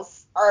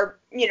girls are,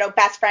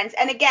 best friends,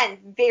 and again,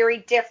 very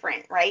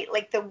different, right?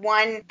 Like the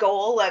one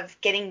goal of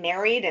getting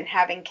married and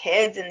having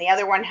kids, and the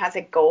other one has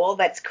a goal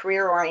that's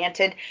career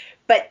oriented,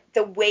 but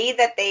the way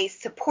that they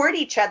support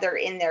each other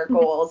in their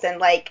goals, and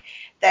like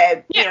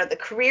the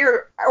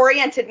career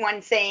oriented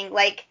one saying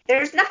like,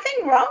 there's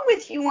nothing wrong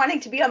with you wanting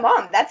to be a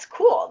mom. That's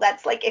cool.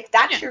 That's like, if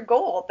that's your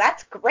goal,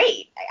 that's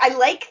great. I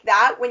like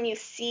that when you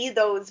see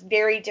those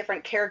very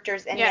different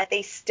characters and that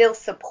they still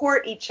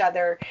support each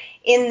other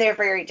in their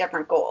very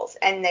different goals.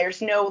 And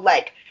there's no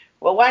like,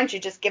 well, why don't you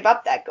just give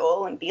up that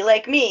goal and be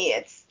like me?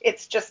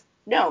 It's just,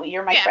 no,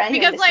 you're my friend.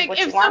 Because and this like, is what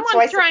if you want,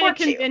 someone's so I trying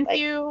to support convince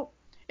you.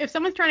 If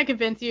someone's trying to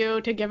convince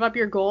you to give up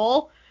your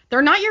goal,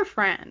 they're not your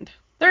friend.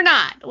 They're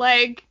not.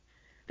 Like,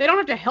 they don't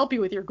have to help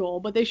you with your goal,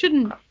 but they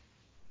shouldn't,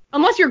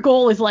 unless your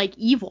goal is like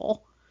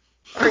evil.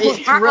 Or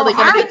it's really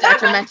going to be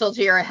detrimental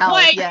to your health.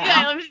 Like,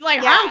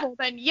 harmful,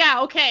 then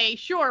okay,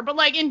 sure. But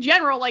like in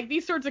general, like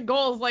these sorts of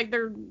goals, like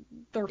they're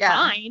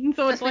fine.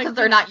 So just because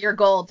they're not your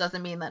goal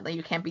doesn't mean that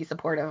you can't be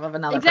supportive of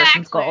another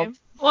person's goal.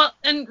 Well,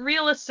 in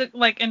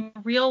in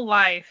real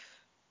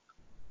life,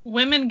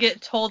 women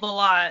get told a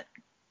lot.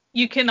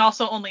 You can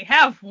also only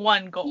have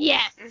one goal.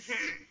 Yes.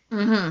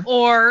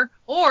 Or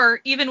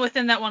even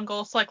within that one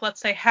goal, so like let's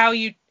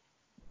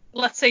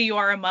say you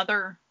are a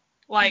mother,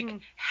 like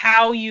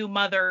how you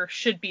mother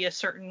should be a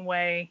certain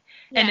way,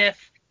 and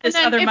if this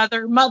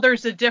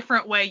mother's a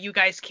different way, you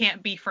guys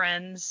can't be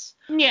friends.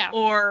 Yeah.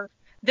 Or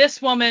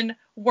this woman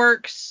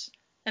works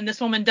and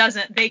this woman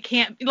doesn't, they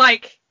can't,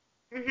 like.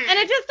 And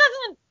it just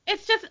doesn't.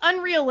 It's just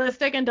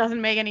unrealistic and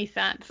doesn't make any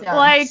sense. Yeah.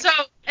 Like, so,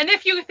 and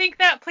if you think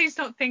that, please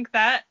don't think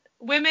that.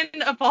 Women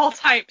of all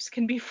types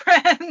can be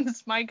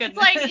friends. My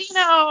goodness. It's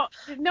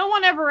like, no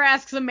one ever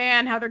asks a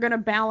man how they're going to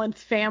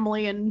balance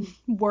family and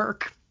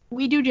work.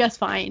 We do just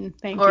fine,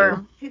 thank you.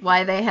 Or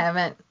why they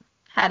haven't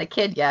had a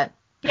kid yet.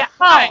 Yeah.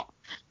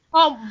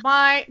 Oh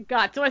my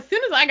God. So as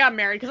soon as I got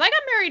married, because I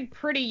got married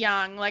pretty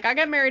young, like I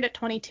got married at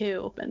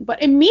 22,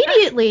 but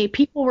immediately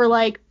people were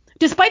like,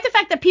 despite the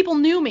fact that people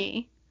knew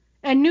me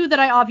and knew that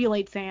I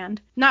ovulate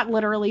sand, not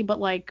literally, but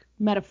like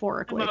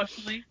metaphorically.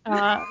 Emotionally.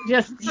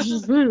 Just,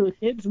 ooh,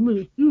 kids,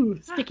 ooh,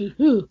 sticky,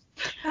 ooh.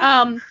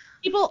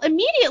 People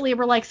immediately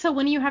were like, so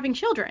when are you having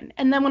children?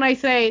 And then when I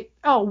say,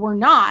 oh, we're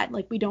not,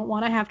 like we don't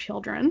want to have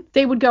children,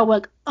 they would go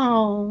like,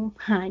 oh,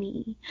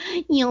 honey,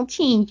 you'll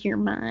change your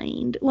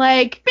mind.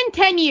 Like, it's been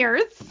 10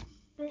 years.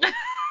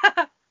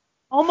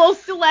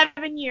 Almost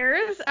 11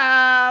 years.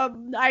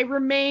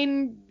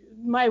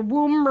 My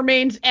womb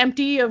remains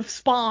empty of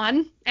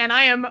spawn, and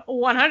I am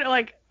 100,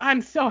 like,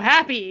 I'm so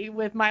happy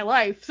with my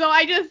life. So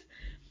I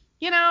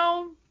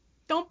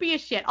don't be a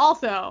shit.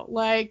 Also,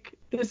 like,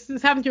 this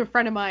happened to a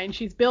friend of mine.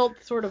 She's built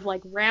sort of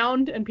like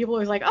round, and people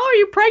are like, oh, are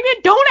you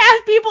pregnant? Don't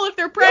ask people if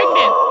they're pregnant.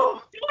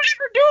 Don't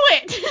ever do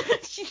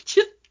it.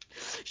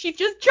 She's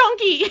just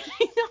chunky.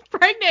 She's not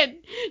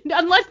pregnant.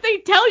 Unless they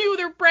tell you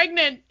they're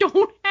pregnant,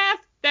 don't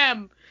ask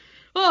them.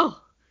 Oh,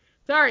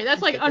 sorry,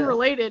 that's like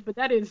unrelated, but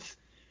that is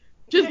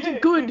just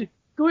good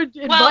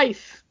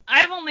advice.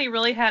 I've only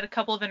really had a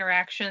couple of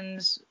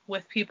interactions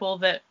with people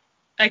that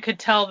I could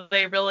tell that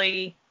they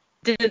really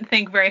didn't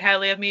think very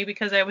highly of me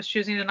because I was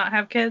choosing to not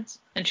have kids,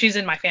 and she's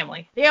in my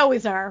family. They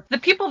always are. The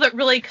people that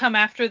really come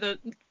after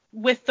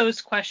with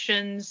those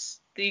questions,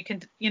 that you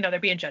can, they're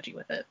being judgy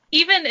with it.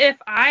 Even if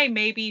I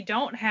maybe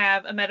don't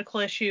have a medical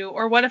issue,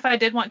 or what if I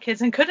did want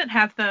kids and couldn't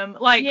have them?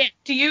 Like,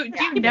 do you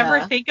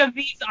never think of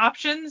these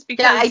options?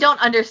 Because I don't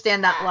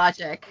understand that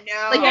logic.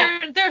 No.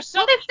 Like, there's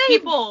so many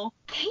people,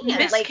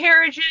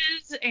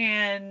 miscarriages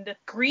and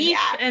grief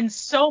and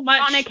so much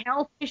chronic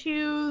health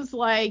issues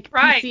like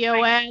Right.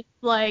 PCOS.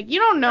 Like, you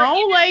don't know, Or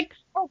even- like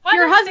or what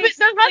their if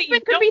husband they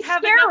could be don't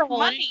have enough sterile.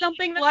 money? It's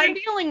something that Like-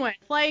 they're dealing with.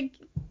 Like,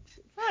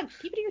 fuck,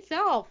 keep it to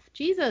yourself.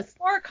 Jesus.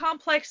 More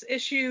complex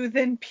issue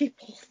than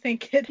people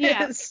think it is.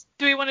 Yeah.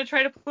 Do we want to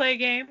try to play a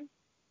game?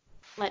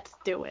 Let's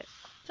do it.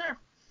 Sure.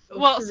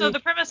 Well, so the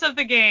premise of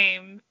the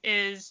game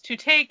is to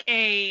take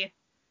a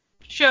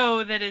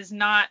show that is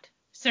not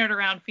centered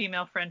around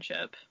female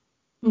friendship,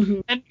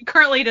 Mhm. and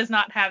currently does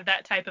not have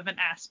that type of an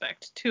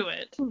aspect to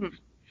it, Mhm.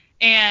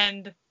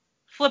 and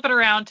flip it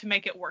around to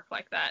make it work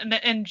like that.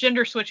 And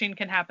gender switching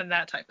can happen,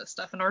 that type of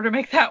stuff, in order to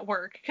make that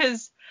work.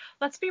 Because,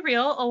 let's be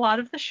real, a lot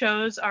of the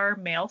shows are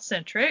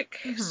male-centric,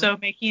 so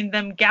making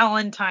them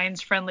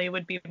Galentine's friendly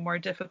would be more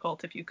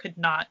difficult if you could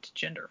not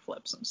gender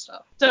flip some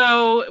stuff.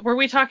 So, were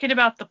we talking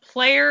about the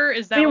player?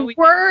 Is that what we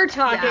were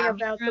talking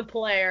about the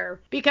player.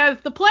 Because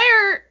the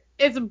player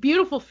is a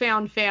beautiful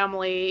found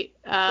family.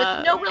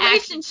 With no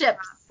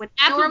relationships. With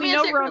absolutely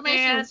no romantic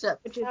romance,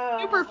 relationships. which is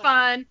super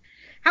fun.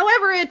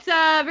 However, it's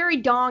very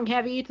dong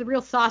heavy. It's a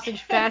real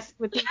sausage fest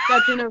with the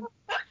exception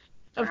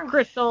of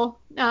Crystal.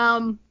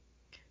 So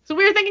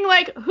we were thinking,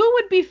 like, who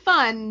would be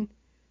fun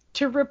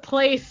to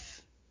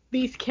replace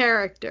these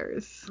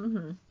characters?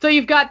 Mm-hmm. So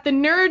you've got the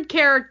nerd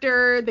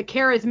character, the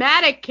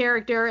charismatic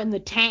character, and the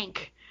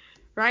tank,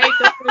 right?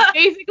 Those are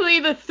basically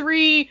the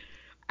three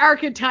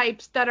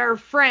archetypes that are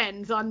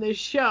friends on this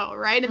show,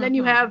 right? And then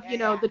you have,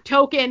 the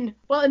token,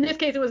 well, in this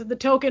case it was the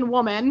token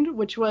woman,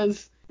 which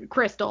was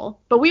Crystal,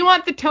 but we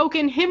want the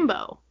token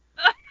himbo.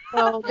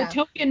 So the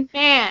token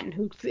man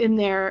who's in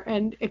there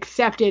and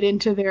accepted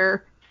into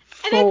their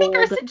fold. And I think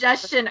our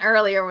suggestion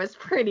earlier was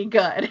pretty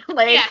good.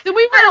 Like, yeah, so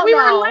we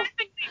were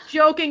laughingly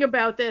joking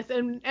about this,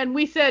 and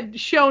we said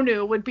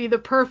Shonu would be the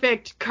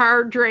perfect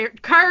car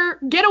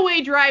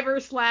getaway driver /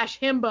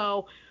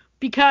 himbo,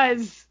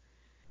 because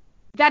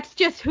that's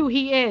just who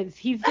he is.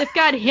 He's just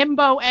got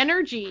himbo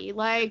energy,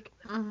 like,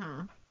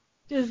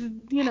 just,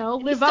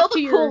 live up to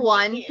your... Still the cool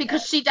one,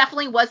 because she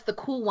definitely was the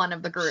cool one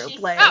of the group. She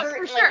like,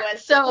 certainly for sure.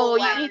 was the cool so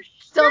one. you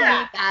still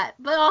need that,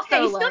 but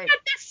also he's still got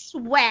this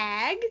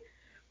swag,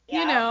 he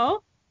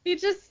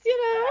just,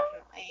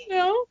 Definitely.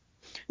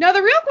 Now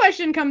the real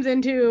question comes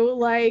into,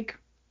 like,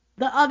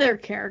 the other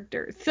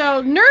characters.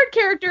 So nerd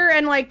character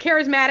and, like,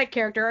 charismatic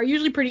character are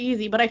usually pretty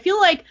easy, but I feel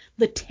like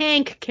the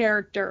tank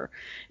character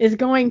is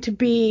going to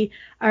be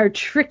our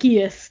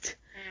trickiest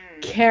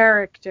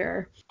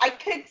character. I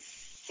could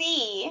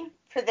see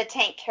for the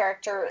tank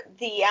character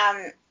the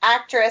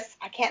actress,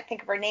 I can't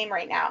think of her name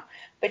right now,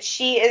 but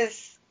she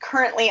is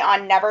currently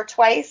on Never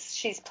Twice.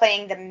 She's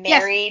playing the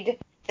married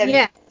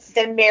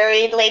the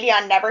married lady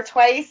on Never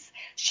Twice.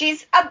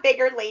 She's a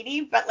bigger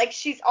lady, but, like,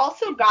 she's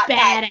also got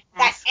that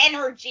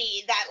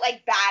energy, that,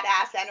 like,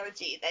 badass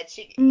energy that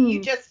she you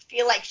just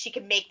feel like she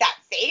can make that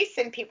face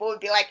and people would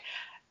be like,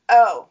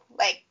 oh,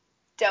 like,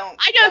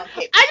 I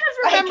just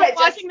remember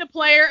watching the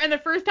player, and the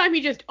first time he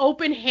just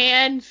open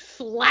hand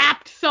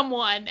slapped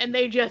someone and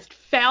they just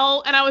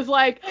fell, and I was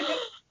like,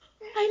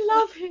 I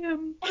love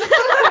him.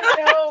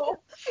 No.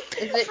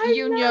 Is it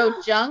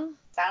Yoonyo Jung?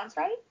 Sounds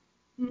right.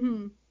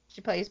 Mm-hmm. She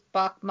plays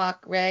Bok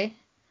Mok Ray.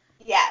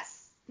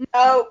 Yes.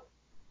 Oh.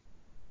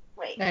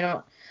 Wait. I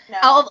don't.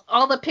 No.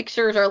 All the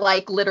pictures are,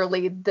 like,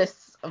 literally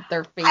this of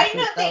their faces. I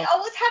know, they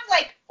always have,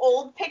 like,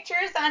 old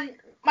pictures on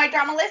my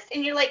drama list,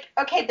 and you're like,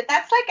 okay, but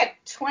that's like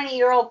a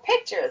 20-year-old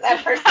picture.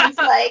 That person's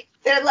like,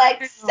 they're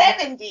like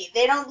 70.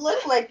 They don't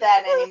look like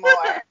that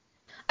anymore.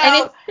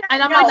 And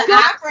I'm on the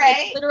app,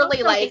 it's literally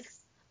Go like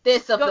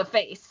this of the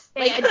face.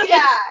 Like, yeah.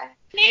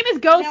 Her name is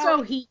Go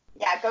So Hee.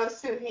 Yeah, Go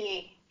So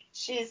Hee.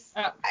 She's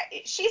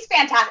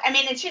fantastic. I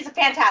mean, and she's a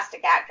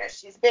fantastic actress.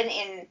 She's been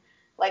in,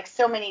 like,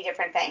 so many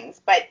different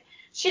things, but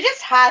she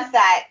just has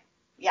that,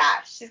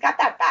 she's got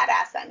that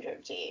badass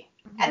energy.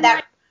 And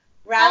that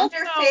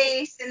rounder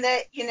face and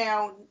the,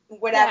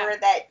 whatever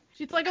that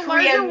she's like a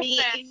Korea larger meat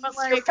woman, but,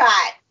 you're like,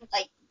 fat,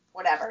 like,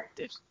 whatever.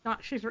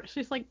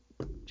 She's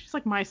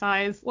like my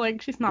size.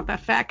 Like, she's not that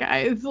fat,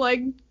 guys.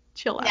 Like,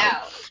 chill out. No.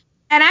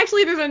 And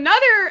actually, there's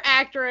another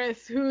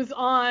actress who's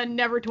on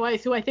Never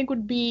Twice who I think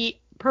would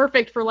be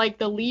perfect for like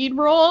the lead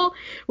role,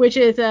 which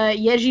is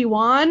Ye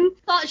Ji-won.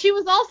 She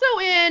was also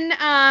in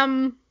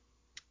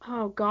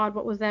oh God,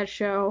 what was that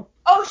show?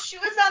 Oh, she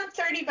was on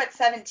 30 but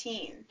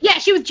 17. Yeah,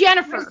 she was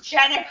Jennifer. It was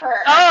Jennifer.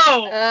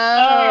 Oh.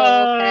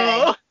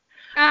 Okay.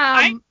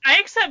 I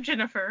accept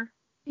Jennifer.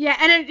 Yeah,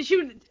 and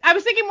I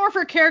was thinking more of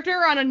her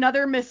character on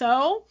Another Miss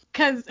O,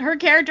 because her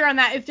character on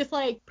that is just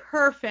like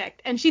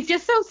perfect, and she's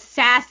just so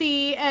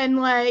sassy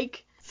and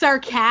like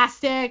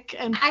sarcastic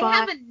and fun. I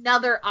have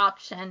another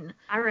option.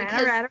 All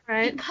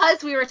right.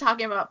 Because we were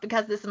talking about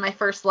Because This Is My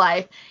First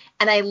Life,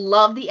 and I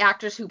love the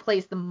actress who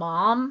plays the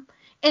mom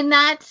in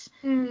that.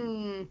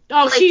 Oh,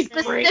 like, she's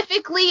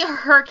specifically great.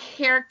 her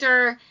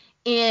character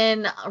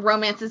in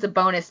Romance is a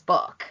Bonus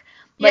Book.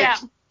 Like, yeah.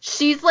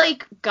 She's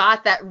like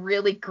got that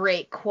really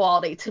great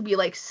quality to be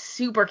like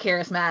super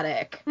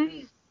charismatic.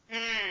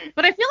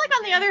 But I feel like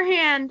on the other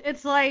hand,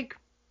 it's like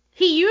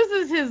he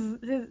uses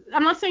his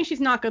I'm not saying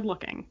she's not good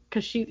looking,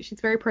 because she's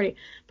very pretty,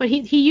 but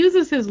he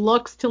uses his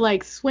looks to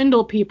like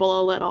swindle people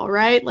a little,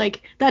 right?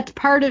 Like that's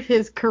part of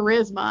his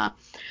charisma.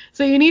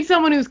 So you need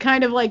someone who's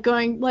kind of like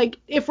going, like,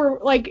 if we're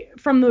like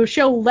from the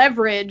show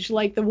Leverage,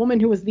 like the woman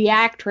who was the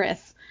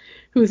actress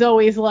who's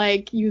always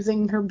like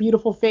using her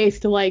beautiful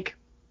face to like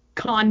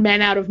con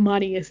men out of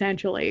money,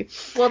 essentially.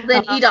 Well,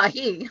 then Lee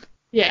Da-hee.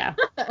 Yeah.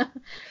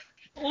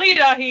 Lee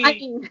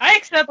Da-hee. I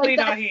accept like Lee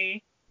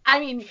Da-hee. I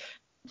mean,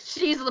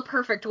 she's the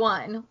perfect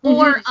one.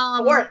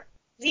 Mm-hmm. Or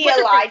the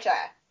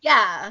Elijah.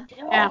 Yeah.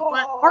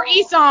 Or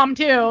Isom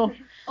too.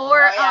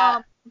 Or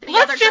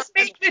let's just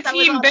make the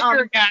team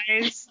bigger,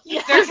 guys.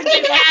 Yeah. They're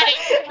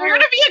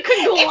gonna be a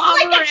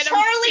conglomerate like a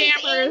Charlie's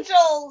of scammers.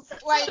 Angels,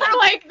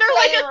 like they're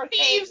like a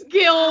thieves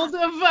guild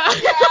of.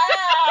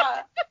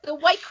 Yeah. The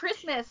White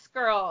Christmas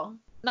girl,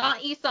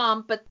 not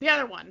Isom, but the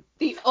other one,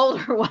 the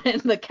older one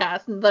in the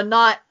cast, the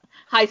not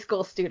high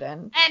school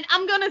student. And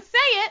I'm gonna say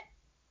it,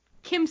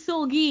 Kim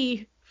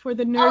Sil-gi for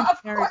the nerd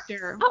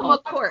character.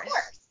 Of course.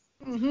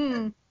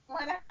 Mm-hmm. 100%.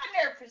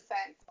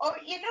 Oh,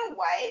 you know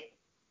what?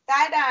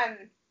 That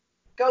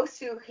Go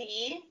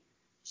Soo-hee,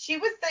 she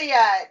was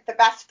the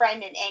best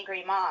friend in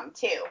Angry Mom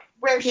too,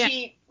 where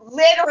she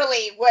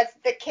literally was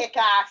the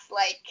kick-ass,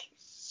 like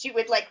she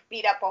would like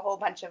beat up a whole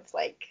bunch of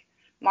like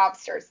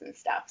mobsters and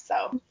stuff.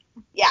 So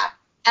yeah.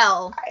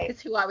 Elle is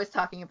who I was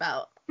talking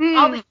about.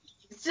 All the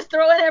E's, just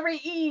throw in every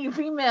E,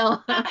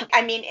 female.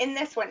 I mean, in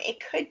this one,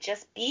 it could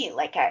just be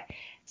like a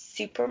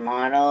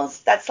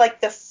supermodels. That's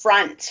like the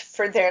front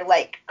for their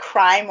like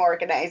crime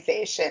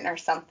organization or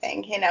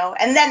something, you know.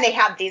 And then they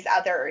have these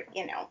other,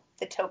 you know,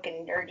 the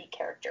token nerdy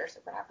characters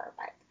or whatever.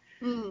 But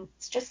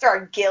it's just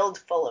our guild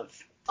full of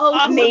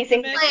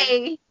amazing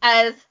play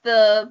as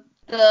the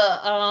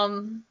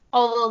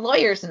all the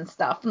lawyers and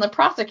stuff and the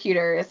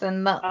prosecutors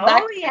and the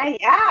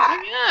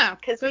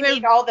because we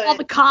need all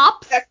the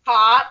cops,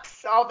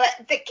 all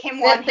the Kim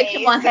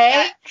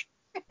Won-hye.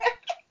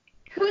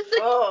 Who's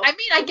the? I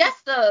mean, I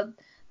guess the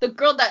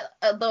girl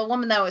that the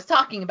woman that I was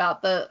talking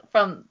about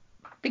from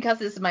Because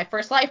This Is My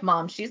First Life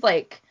mom. She's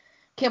like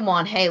Kim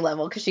Won-hye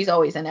level because she's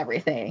always in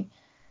everything.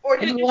 Or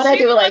did she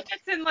do like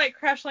that's in like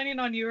Crash Landing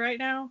on You right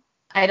now?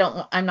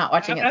 I'm not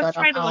watching it. I was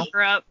trying to look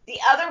her up. The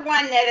other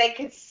one that I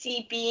could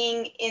see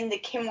being in the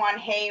Kim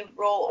Won-hye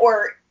role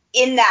or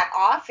in that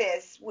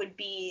office would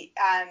be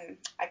I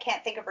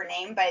can't think of her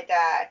name, but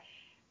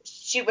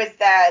she was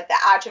the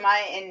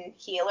Ajumma in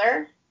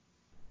Healer.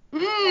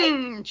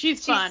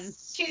 She's fun.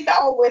 She's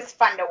always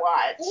fun to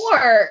watch.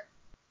 Or,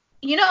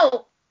 you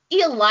know,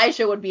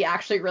 Elijah would be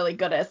actually really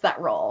good as that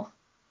role.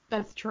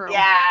 That's true.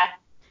 Yeah.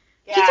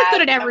 She's just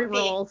good at every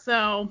role,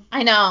 so.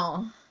 I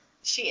know.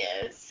 She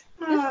is.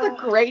 This is a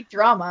great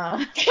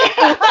drama.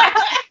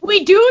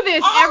 We do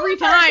this every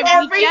time.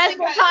 Every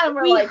single time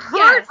we like,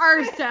 hurt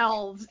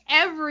ourselves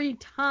every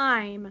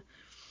time.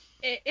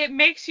 It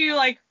makes you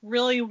like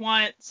really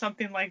want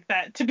something like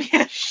that to be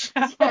a show.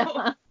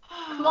 Yeah.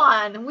 Come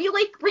on, we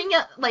like bring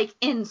it like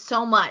in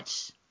so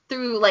much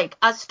through like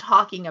us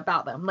talking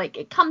about them. Like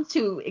it comes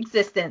to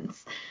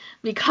existence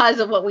because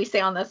of what we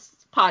say on this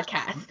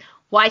podcast.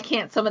 Why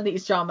can't some of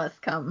these dramas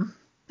come?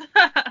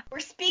 We're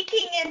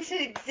speaking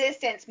into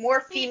existence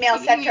more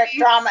female-centric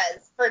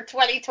dramas for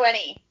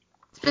 2020.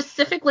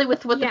 Specifically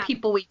with the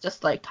people we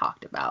just like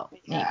talked about.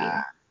 Maybe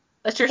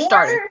that's your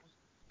starting.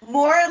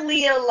 More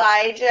Lee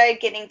Elijah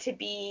getting to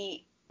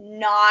be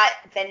not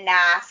the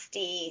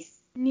nasty,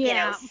 you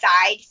know,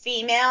 side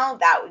female.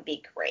 That would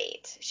be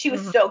great. She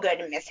was so good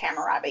in Miss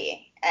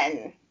Hammurabi,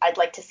 and I'd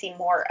like to see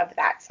more of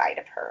that side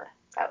of her.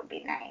 That would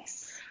be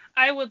nice.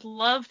 I would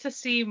love to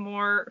see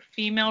more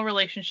female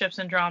relationships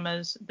and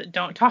dramas that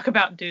don't talk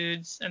about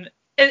dudes. And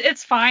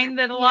it's fine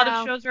that a lot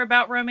of shows are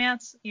about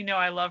romance. You know,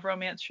 I love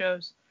romance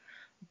shows.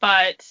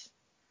 But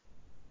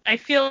I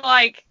feel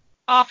like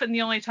often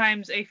the only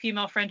times a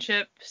female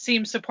friendship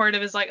seems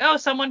supportive is like, oh,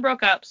 someone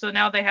broke up, so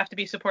now they have to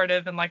be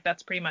supportive, and like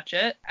that's pretty much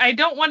it. I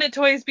don't want it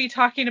to always be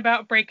talking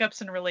about breakups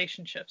and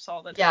relationships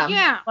all the time.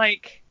 Yeah.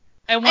 Like,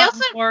 I want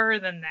more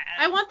than that.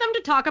 I want them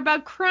to talk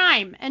about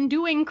crime and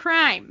doing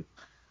crime.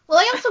 Well,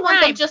 I also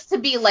want them just to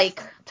be,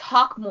 like,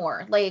 talk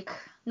more. Like,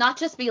 not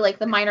just be like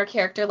the minor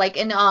character. Like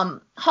in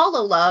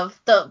Hollow Love,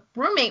 the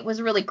roommate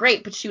was really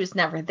great, but she was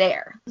never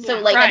there. So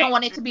like I don't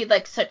want it to be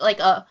like such like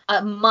a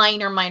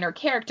minor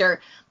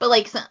character, but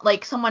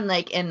like someone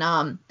like in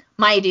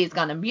My Days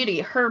Gone in Beauty,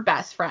 her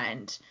best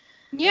friend.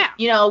 Yeah.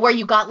 You know, where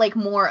you got like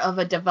more of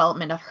a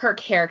development of her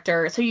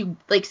character, so you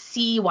like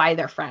see why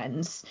they're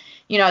friends,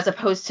 you know, as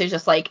opposed to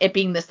just like it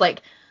being this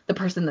like the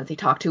person that they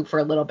talk to for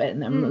a little bit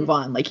and then move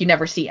on. Like you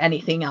never see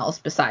anything else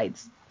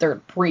besides their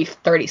brief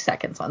 30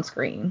 seconds on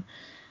screen.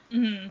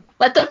 Mm-hmm.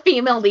 Let the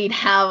female lead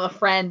have a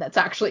friend that's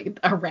actually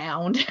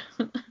around.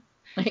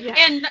 Like,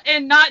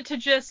 and not to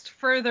just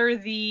further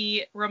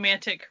the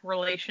romantic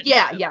relationship.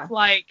 Yeah.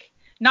 Like,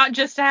 not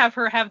just to have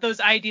her have those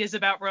ideas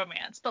about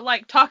romance, but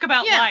like talk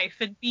about life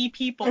and be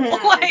people.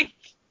 Like,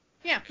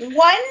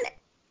 one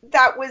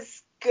that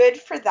was good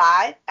for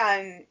that,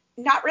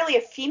 not really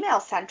a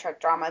female-centric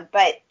drama,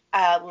 but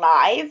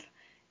Live.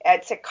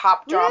 It's a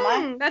cop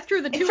drama. That's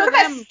true. The two it's sort of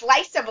of them. a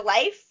slice of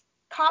life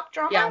cop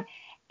drama. Yeah.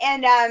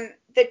 And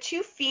the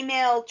two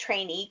female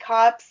trainee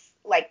cops,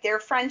 like their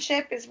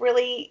friendship is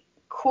really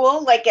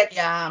cool. Like it's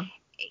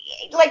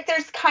like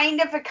there's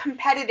kind of a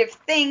competitive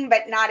thing,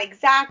 but not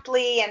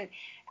exactly. And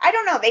I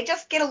don't know, they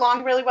just get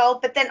along really well.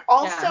 But then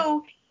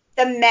also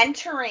the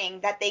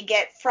mentoring that they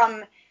get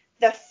from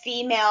the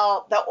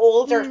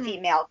older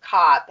female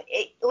cop,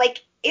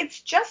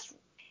 it's just,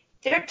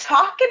 they're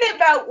talking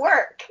about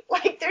work.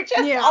 Like they're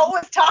just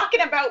always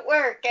talking about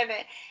work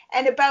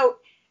and about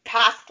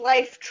past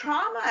life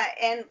trauma.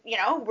 And, you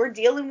know, we're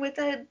dealing with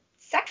a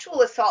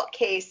sexual assault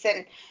case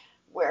and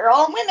we're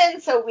all women,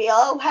 so we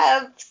all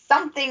have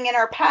something in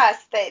our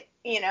past that,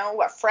 you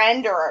know, a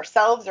friend or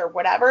ourselves or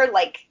whatever,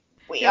 like,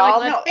 we all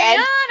know. Let's be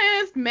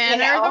honest,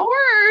 men are the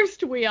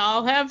worst. We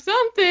all have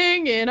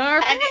something in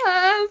our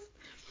past.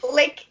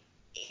 Like,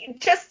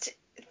 just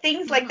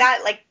things like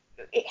that, like,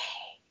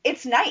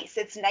 it's nice.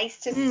 It's nice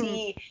to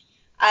see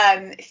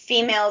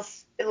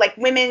females, like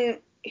women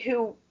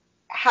who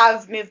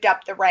have moved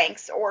up the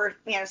ranks or,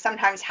 you know,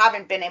 sometimes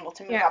haven't been able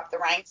to move up the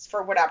ranks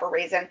for whatever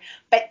reason,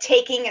 but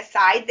taking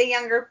aside the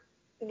younger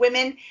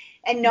women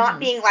and not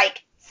being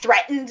like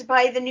threatened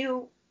by the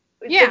new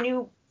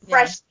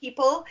fresh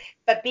people,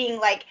 but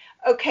being like,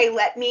 okay,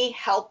 let me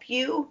help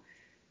you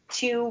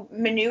to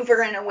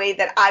maneuver in a way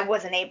that I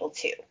wasn't able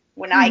to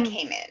when I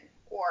came in,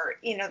 or,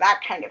 you know,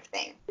 that kind of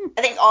thing.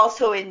 I think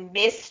also in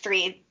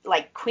Mystery,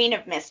 like Queen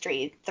of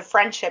Mystery, the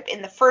friendship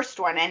in the first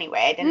one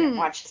anyway, I didn't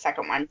watch the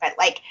second one, but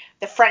like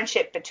the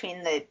friendship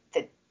between the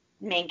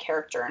main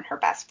character and her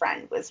best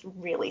friend was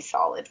really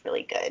solid,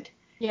 really good.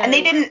 Yeah, and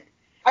they didn't,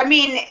 I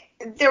mean,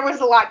 there was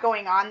a lot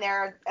going on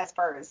there as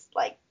far as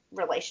like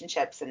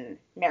relationships and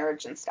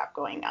marriage and stuff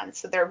going on.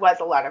 So there was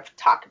a lot of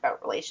talk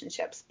about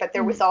relationships, but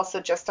there was also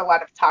just a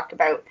lot of talk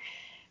about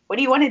what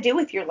do you want to do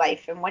with your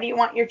life and what do you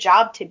want your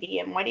job to be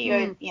and what do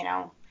you, you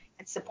know,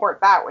 and support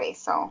that way.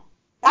 So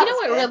you know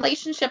what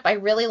relationship I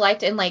really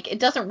liked, and like it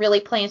doesn't really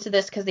play into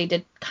this because they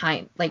did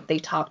they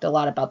talked a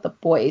lot about the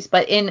boys,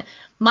 but in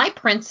My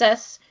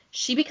Princess,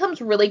 she becomes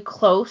really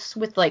close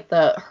with like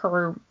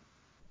her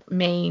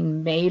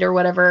main maid or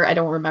whatever. I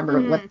don't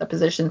remember what the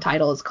position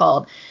title is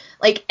called.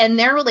 Like, and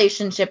their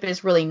relationship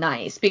is really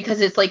nice because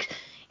it's like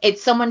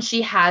it's someone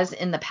she has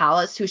in the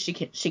palace who she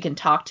can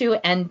talk to,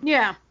 and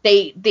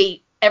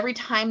they every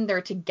time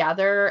they're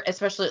together,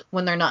 especially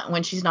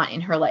when she's not in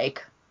her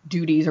like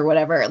duties or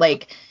whatever,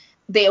 like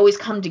they always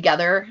come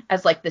together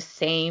as like the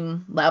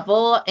same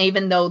level,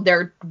 even though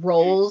their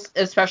roles,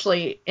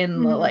 especially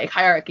in the like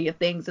hierarchy of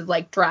things, is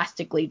like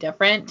drastically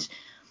different.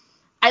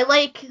 I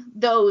like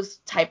those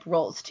type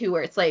roles too,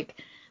 where it's like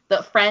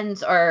the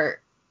friends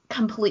are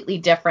completely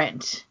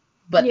different,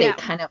 but they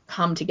kind of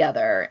come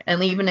together,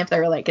 and even if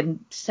they're like in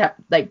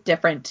like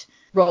different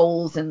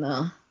roles in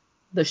the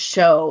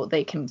show,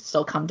 they can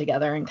still come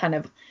together and kind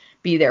of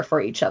be there for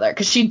each other,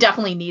 because she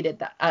definitely needed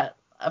that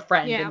a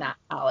friend in that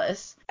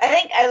palace. I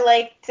think I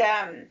liked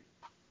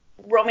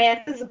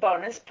Romance is a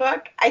Bonus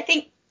Book. I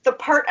think the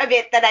part of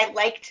it that I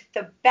liked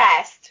the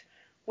best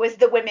was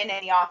the women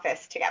in the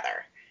office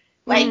together.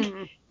 Like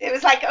it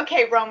was like,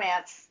 okay,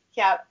 romance,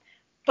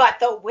 but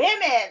the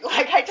women,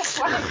 like I just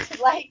wanted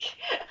to like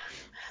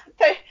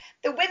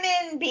the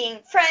women being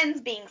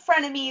friends, being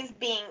frenemies,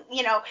 being,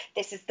 you know,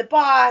 this is the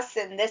boss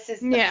and this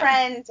is the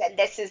friend and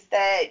this is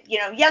the, you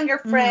know, younger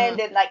friend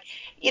and like,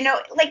 you know,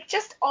 like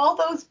just all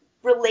those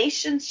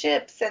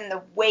relationships and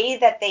the way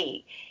that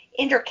they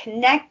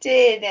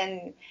interconnected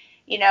and,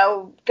 you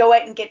know, go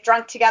out and get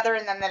drunk together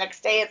and then the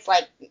next day it's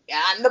like,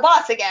 I'm the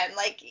boss again.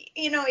 Like,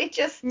 you know, it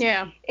just,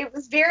 it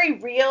was very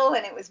real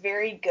and it was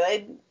very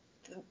good,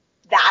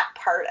 that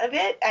part of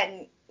it.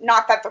 And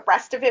not that the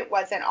rest of it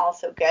wasn't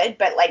also good,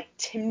 but like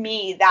to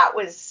me that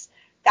was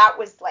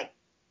like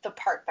the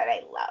part that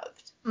I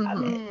loved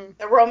of it.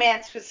 The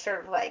romance was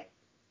sort of like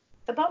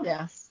the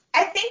bonus.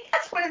 Yeah. I think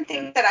that's one of the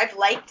things that I've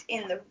liked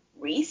in the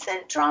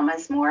recent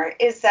dramas more,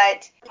 is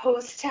that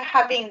opposed to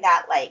having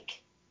that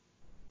like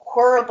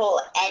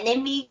horrible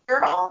enemy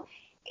girl,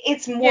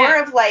 it's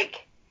more of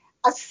like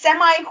a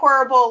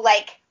semi-horrible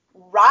like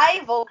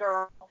rival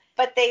girl,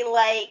 but they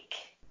like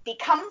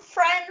become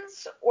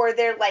friends, or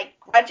they're like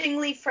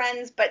grudgingly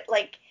friends, but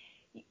like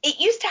it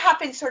used to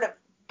happen sort of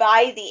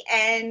by the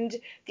end,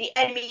 the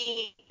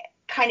enemy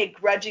kind of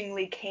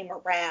grudgingly came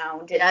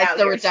around, and now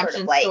it's a you're sort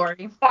of like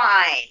story.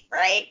 fine,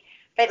 right?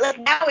 But like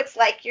now it's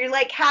like you're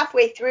like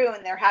halfway through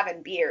and they're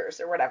having beers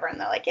or whatever, and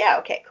they're like, yeah,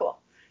 okay, cool,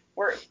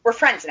 we're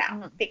friends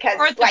now, because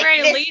or at the like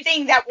very this least,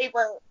 thing that we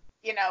were,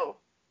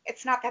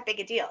 it's not that big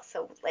a deal.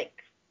 So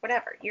like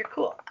whatever, you're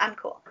cool, I'm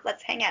cool,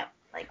 let's hang out.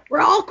 Like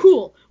we're all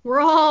cool.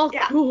 We're all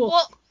cool.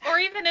 Well, or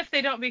even if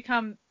they don't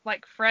become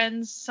like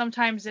friends,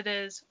 sometimes it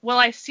is, well,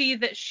 I see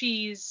that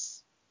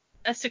she's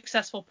a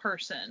successful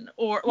person,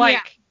 or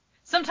like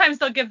sometimes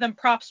they'll give them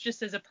props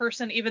just as a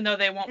person, even though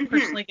they won't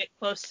personally get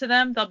close to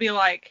them. They'll be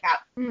like,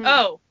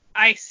 oh,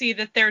 I see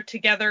that they're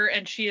together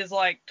and she is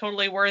like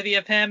totally worthy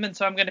of him, and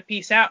so I'm going to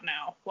peace out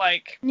now.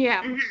 Like,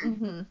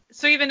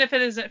 so even if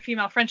it isn't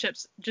female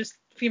friendships, just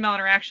female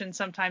interaction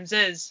sometimes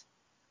is,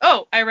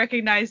 oh, I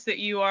recognize that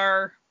you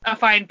are a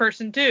fine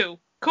person too.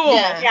 Cool.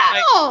 Yeah.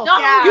 Like,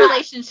 not all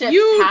relationships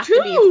have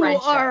to be a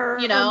friendship. Are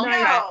you know, a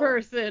nice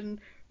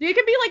person. It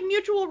can be like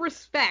mutual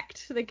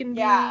respect. They can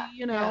be,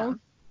 you know.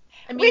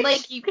 I mean,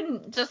 like you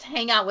can just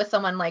hang out with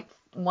someone like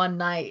one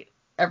night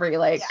every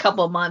like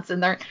couple months,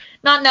 and they're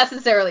not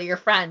necessarily your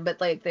friend, but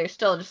like they're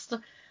still just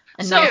a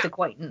nice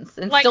acquaintance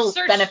and like still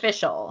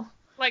beneficial.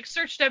 Like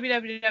search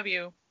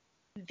www,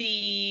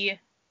 the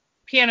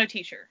piano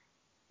teacher.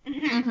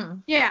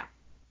 Yeah.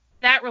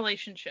 That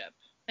relationship,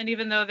 and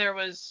even though there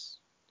was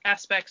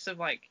aspects of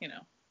like,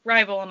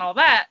 rival and all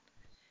that,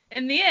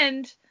 in the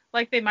end,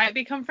 like they might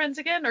become friends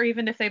again, or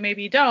even if they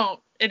maybe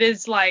don't, it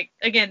is like,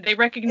 again, they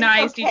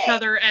recognized each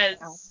other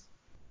as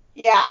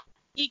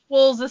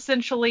equals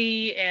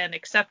essentially, and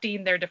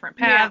accepting their different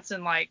paths,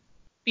 and like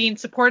being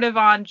supportive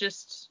on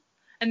just,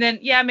 and then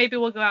maybe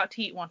we'll go out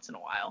to eat once in a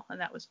while, and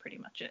that was pretty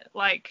much it.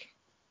 Like,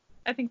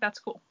 I think that's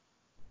cool.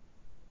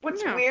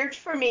 What's weird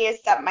for me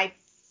is that my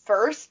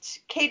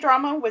first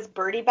K-drama was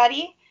Birdie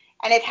Buddy,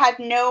 and it had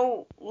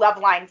no love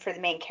line for the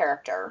main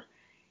character,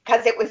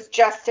 because it was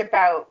just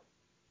about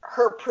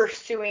her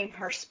pursuing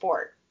her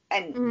sport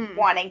and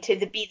wanting to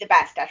be the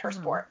best at her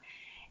sport.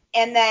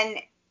 And then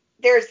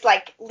there's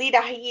like Lee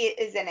Da-hee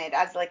is in it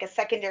as like a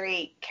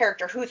secondary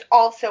character who's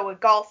also a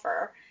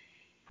golfer,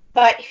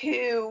 but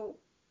who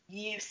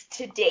used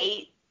to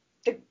date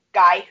the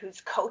guy who's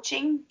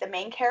coaching the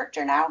main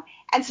character now.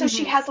 And so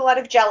she has a lot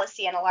of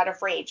jealousy and a lot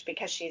of rage,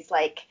 because she's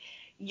like,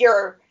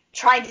 you're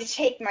trying to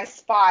take my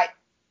spot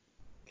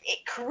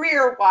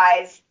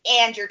career-wise,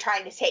 and you're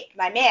trying to take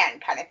my man,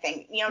 kind of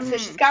thing. So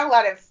she's got a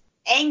lot of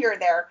anger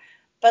there.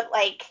 But,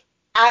 like,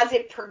 as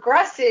it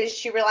progresses,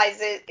 she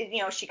realizes,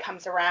 she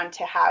comes around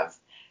to have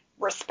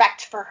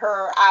respect for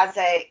her as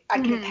a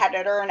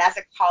competitor and as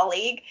a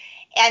colleague,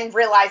 and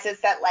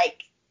realizes that,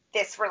 like,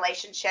 this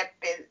relationship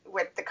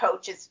with the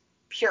coach is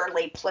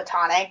purely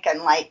platonic,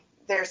 and, like,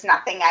 there's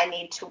nothing I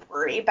need to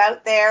worry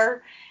about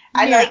there.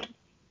 And, like,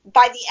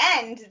 by the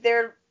end,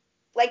 they're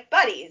like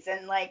buddies,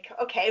 and like,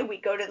 okay, we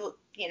go to,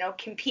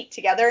 compete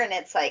together, and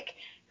it's like,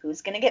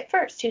 who's going to get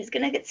first? Who's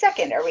going to get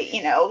second? Are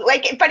we,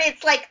 like, but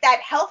it's like that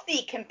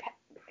healthy,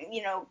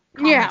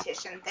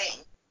 competition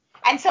thing.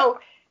 And so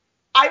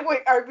I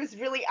was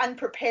really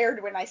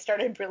unprepared when I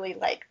started really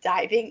like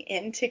diving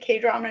into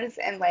K-dramas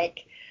and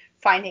like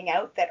finding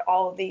out that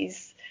all of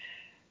these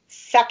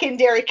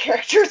secondary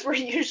characters were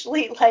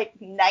usually like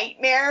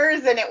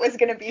nightmares, and it was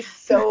going to be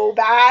so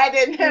bad.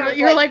 And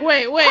you're like,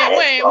 wait.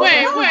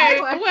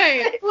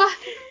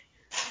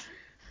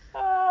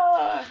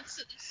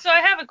 So I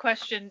have a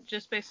question,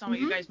 just based on what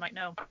you guys might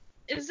know.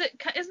 Isn't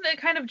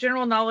it kind of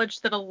general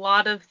knowledge that a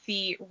lot of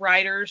the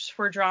writers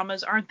for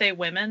dramas, aren't they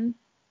women?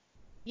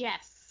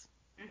 Yes.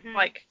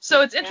 Like,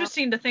 so it's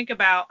interesting to think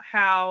about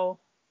how,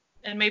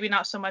 and maybe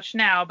not so much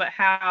now, but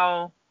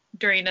how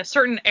during a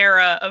certain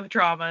era of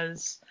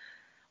dramas,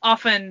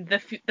 often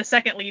the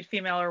second lead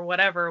female or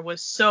whatever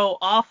was so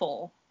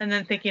awful, and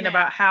then thinking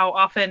about how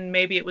often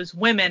maybe it was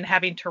women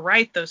having to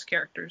write those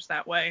characters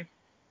that way.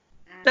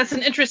 That's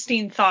an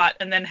interesting thought.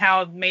 And then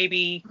how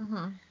maybe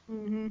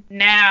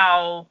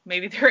now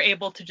maybe they're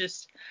able to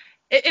just,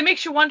 it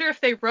makes you wonder if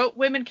they wrote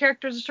women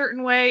characters a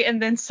certain way,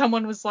 and then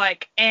someone was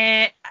like,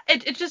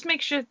 it just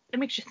makes you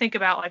think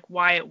about like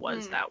why it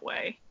was that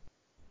way.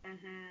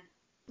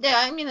 Yeah,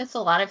 I mean, it's a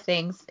lot of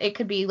things. It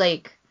could be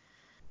like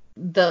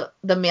the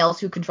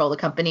males who control the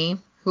company,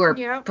 who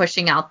are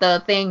pushing out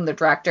the thing, the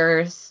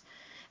directors.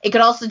 It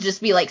could also just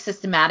be like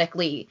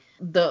systematically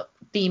the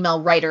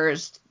female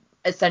writers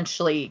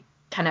essentially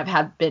kind of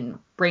have been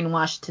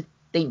brainwashed to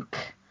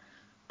think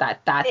that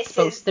that's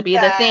supposed to be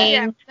the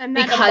thing,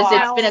 because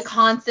it's been a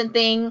constant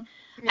thing.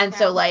 And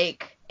so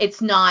like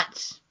it's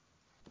not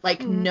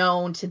like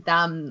known to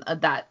them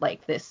that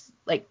like this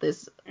like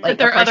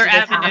there are other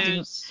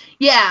avenues.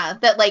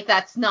 That like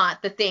that's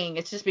not the thing.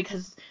 It's just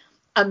because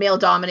a male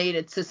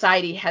dominated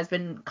society has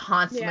been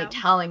constantly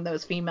telling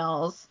those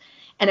females,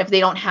 and if they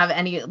don't have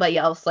anybody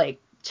else like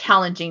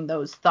challenging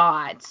those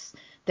thoughts,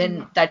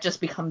 then that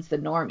just becomes the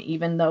norm,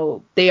 even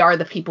though they are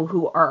the people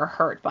who are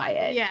hurt by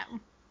it.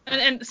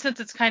 And since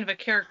it's kind of a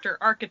character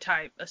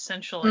archetype,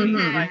 essentially,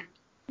 like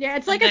yeah,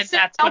 it's like a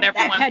that's what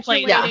everyone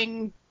plays.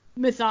 perpetuating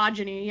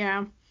misogyny,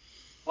 yeah.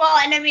 Well,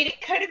 and I mean,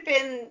 it could have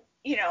been,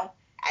 you know,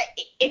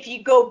 if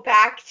you go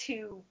back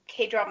to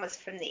K-dramas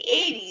from the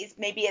 80s,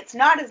 maybe it's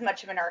not as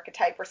much of an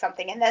archetype or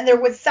something. And then there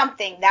was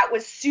something that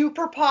was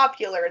super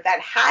popular that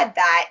had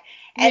that,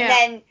 and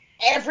then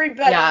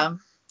everybody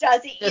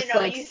does it. Just, you know,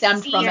 like, you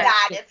stemmed see from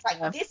that. it. It's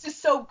like, this is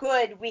so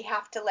good, we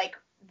have to, like,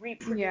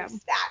 reproduce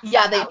that.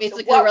 Yeah, somehow. they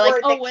basically so were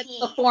like, what's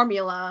the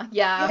formula.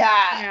 Yeah.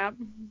 Yeah.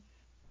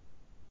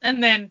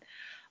 And then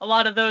a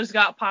lot of those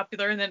got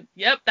popular, and then,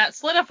 that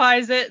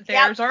solidifies it.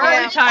 There's our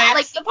archetype.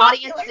 Like, the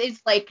audience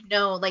is, like,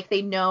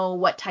 they know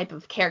what type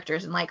of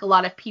characters, and, like, a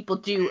lot of people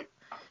do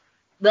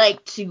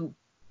like to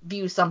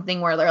view something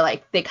where they're,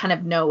 like, they kind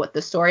of know what the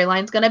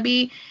storyline's gonna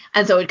be,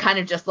 and so it kind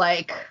of just,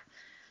 like,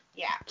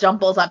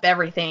 jumbles up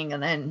everything,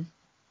 and then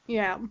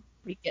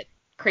we get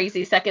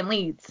crazy second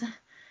leads.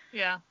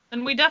 Yeah,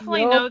 and we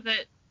definitely know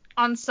that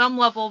on some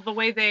level, the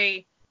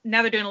way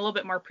now they're doing a little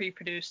bit more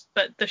pre-produced,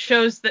 but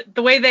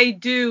the way they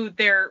do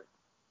their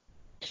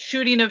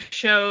shooting of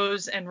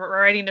shows and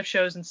writing of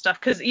shows and stuff,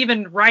 because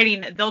even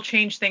writing, they'll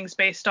change things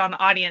based on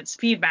audience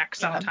feedback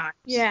sometimes.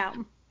 Yeah.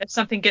 If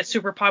something gets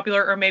super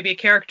popular, or maybe a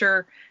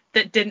character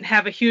that didn't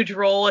have a huge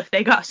role, if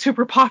they got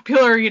super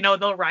popular,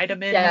 they'll write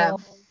them in. Yeah.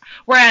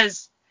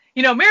 Whereas,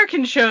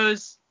 American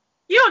shows,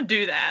 you don't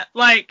do that.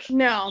 Like,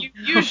 no.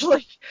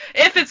 Usually,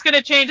 if it's going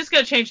to change, it's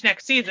going to change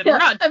next season. We're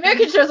not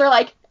American shows are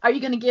like, are you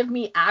going to give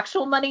me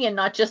actual money and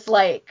not just,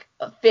 like,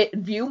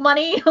 view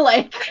money?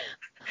 Like,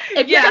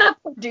 if you're going to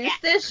produce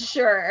this,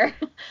 sure.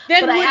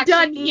 Then but we're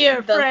done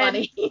here,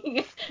 friend.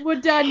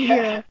 We're done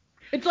here.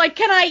 It's like,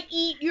 can I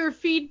eat your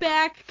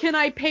feedback? Can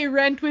I pay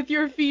rent with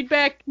your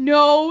feedback?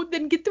 No?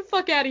 Then get the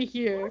fuck out of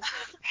here.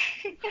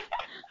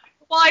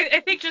 Well,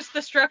 I think just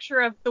the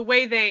structure of the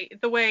way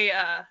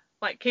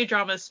like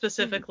K-dramas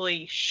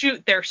specifically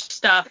shoot their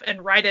stuff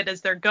and write it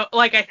as they're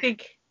like, I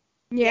think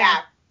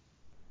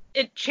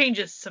it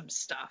changes some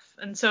stuff,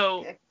 and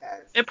so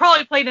it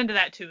probably played into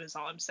that too, is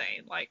all I'm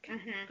saying. Like,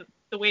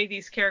 the way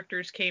these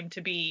characters came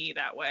to be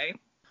that way.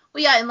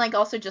 Well, yeah, and like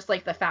also just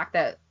like the fact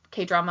that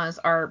K-dramas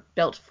are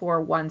built for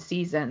one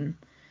season,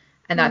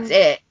 and that's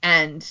it,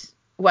 and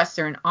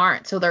Western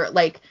aren't, so they're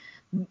like,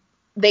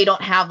 they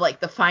don't have like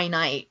the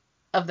finite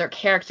of their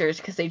characters,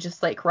 because they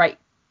just like write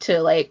to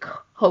like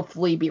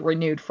hopefully be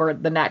renewed for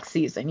the next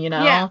season,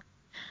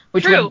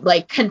 which would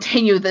like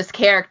continue this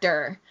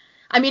character.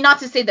 I mean, not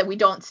to say that we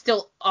don't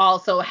still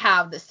also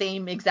have the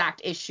same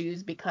exact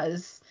issues,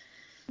 because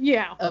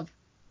of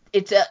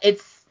it's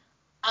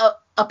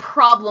a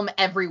problem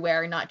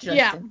everywhere, not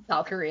just in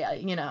South Korea,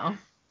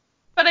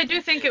 But I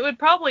do think it would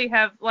probably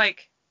have,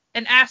 like,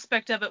 an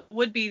aspect of it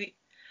would be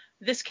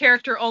this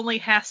character only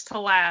has to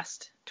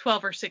last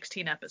 12 or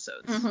 16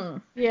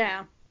 episodes.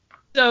 Yeah.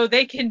 So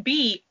they can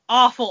be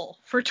awful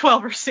for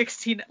 12 or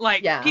 16.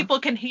 Like, people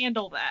can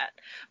handle that.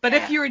 But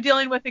if you were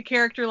dealing with a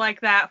character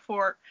like that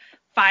for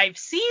 5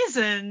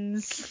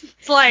 seasons,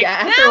 it's like,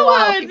 after a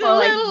while, it's a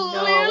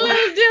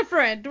little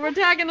different. We're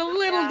talking a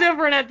little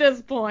different at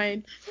this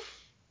point.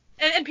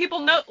 And people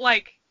know,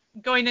 like,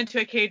 going into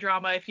a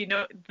K-drama, if you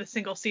know the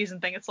single season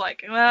thing, it's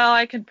like, well,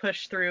 I can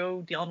push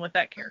through dealing with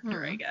that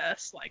character, I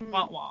guess. Like,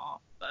 wah-wah.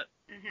 But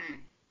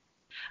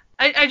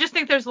I just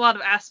think there's a lot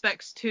of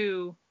aspects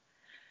to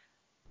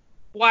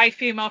why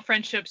female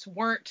friendships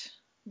weren't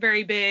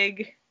very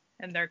big,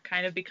 and they're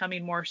kind of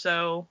becoming more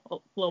so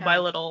little by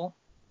little.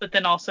 But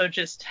then also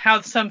just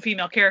how some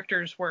female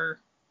characters were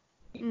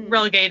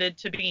relegated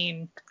to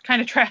being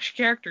kind of trash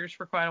characters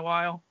for quite a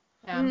while.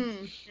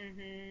 And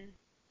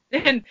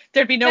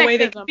there'd be no way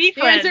they could be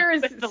friends. The answer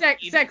is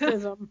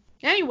sexism.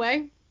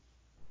 Anyway,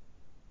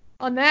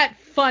 on that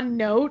fun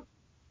note,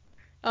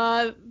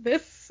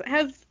 this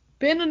has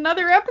been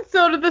another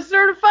episode of the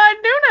Certified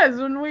Nunas,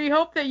 and we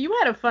hope that you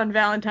had a fun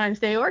Valentine's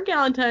Day or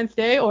Galentine's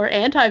Day or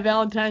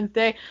anti-Valentine's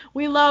Day.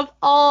 We love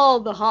all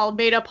the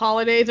made-up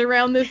holidays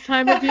around this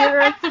time of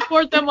year and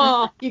support them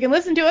all. You can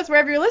listen to us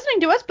wherever you're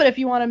listening to us, but if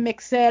you want to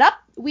mix it up,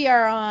 we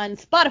are on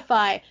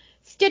Spotify,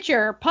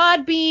 Stitcher,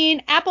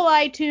 Podbean, Apple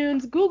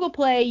iTunes, Google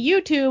Play,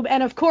 YouTube,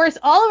 and of course,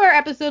 all of our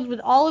episodes with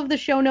all of the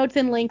show notes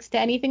and links to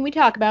anything we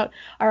talk about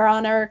are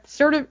on our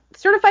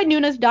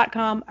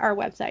certifiednunas.com, our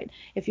website.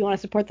 If you want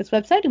to support this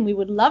website, and we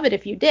would love it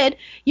if you did,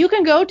 you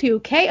can go to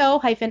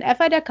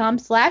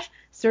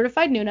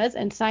ko-fi.com/certifiednunas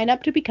and sign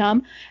up to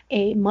become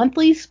a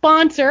monthly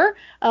sponsor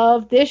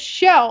of this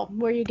show,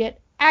 where you get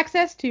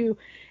access to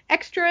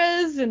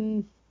extras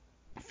and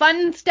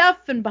fun stuff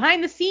and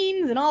behind the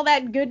scenes and all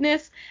that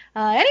goodness.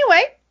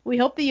 Anyway, we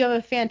hope that you have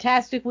a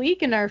fantastic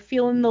week and are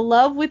feeling the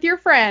love with your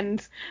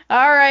friends.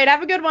 All right,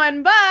 have a good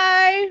one.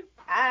 Bye.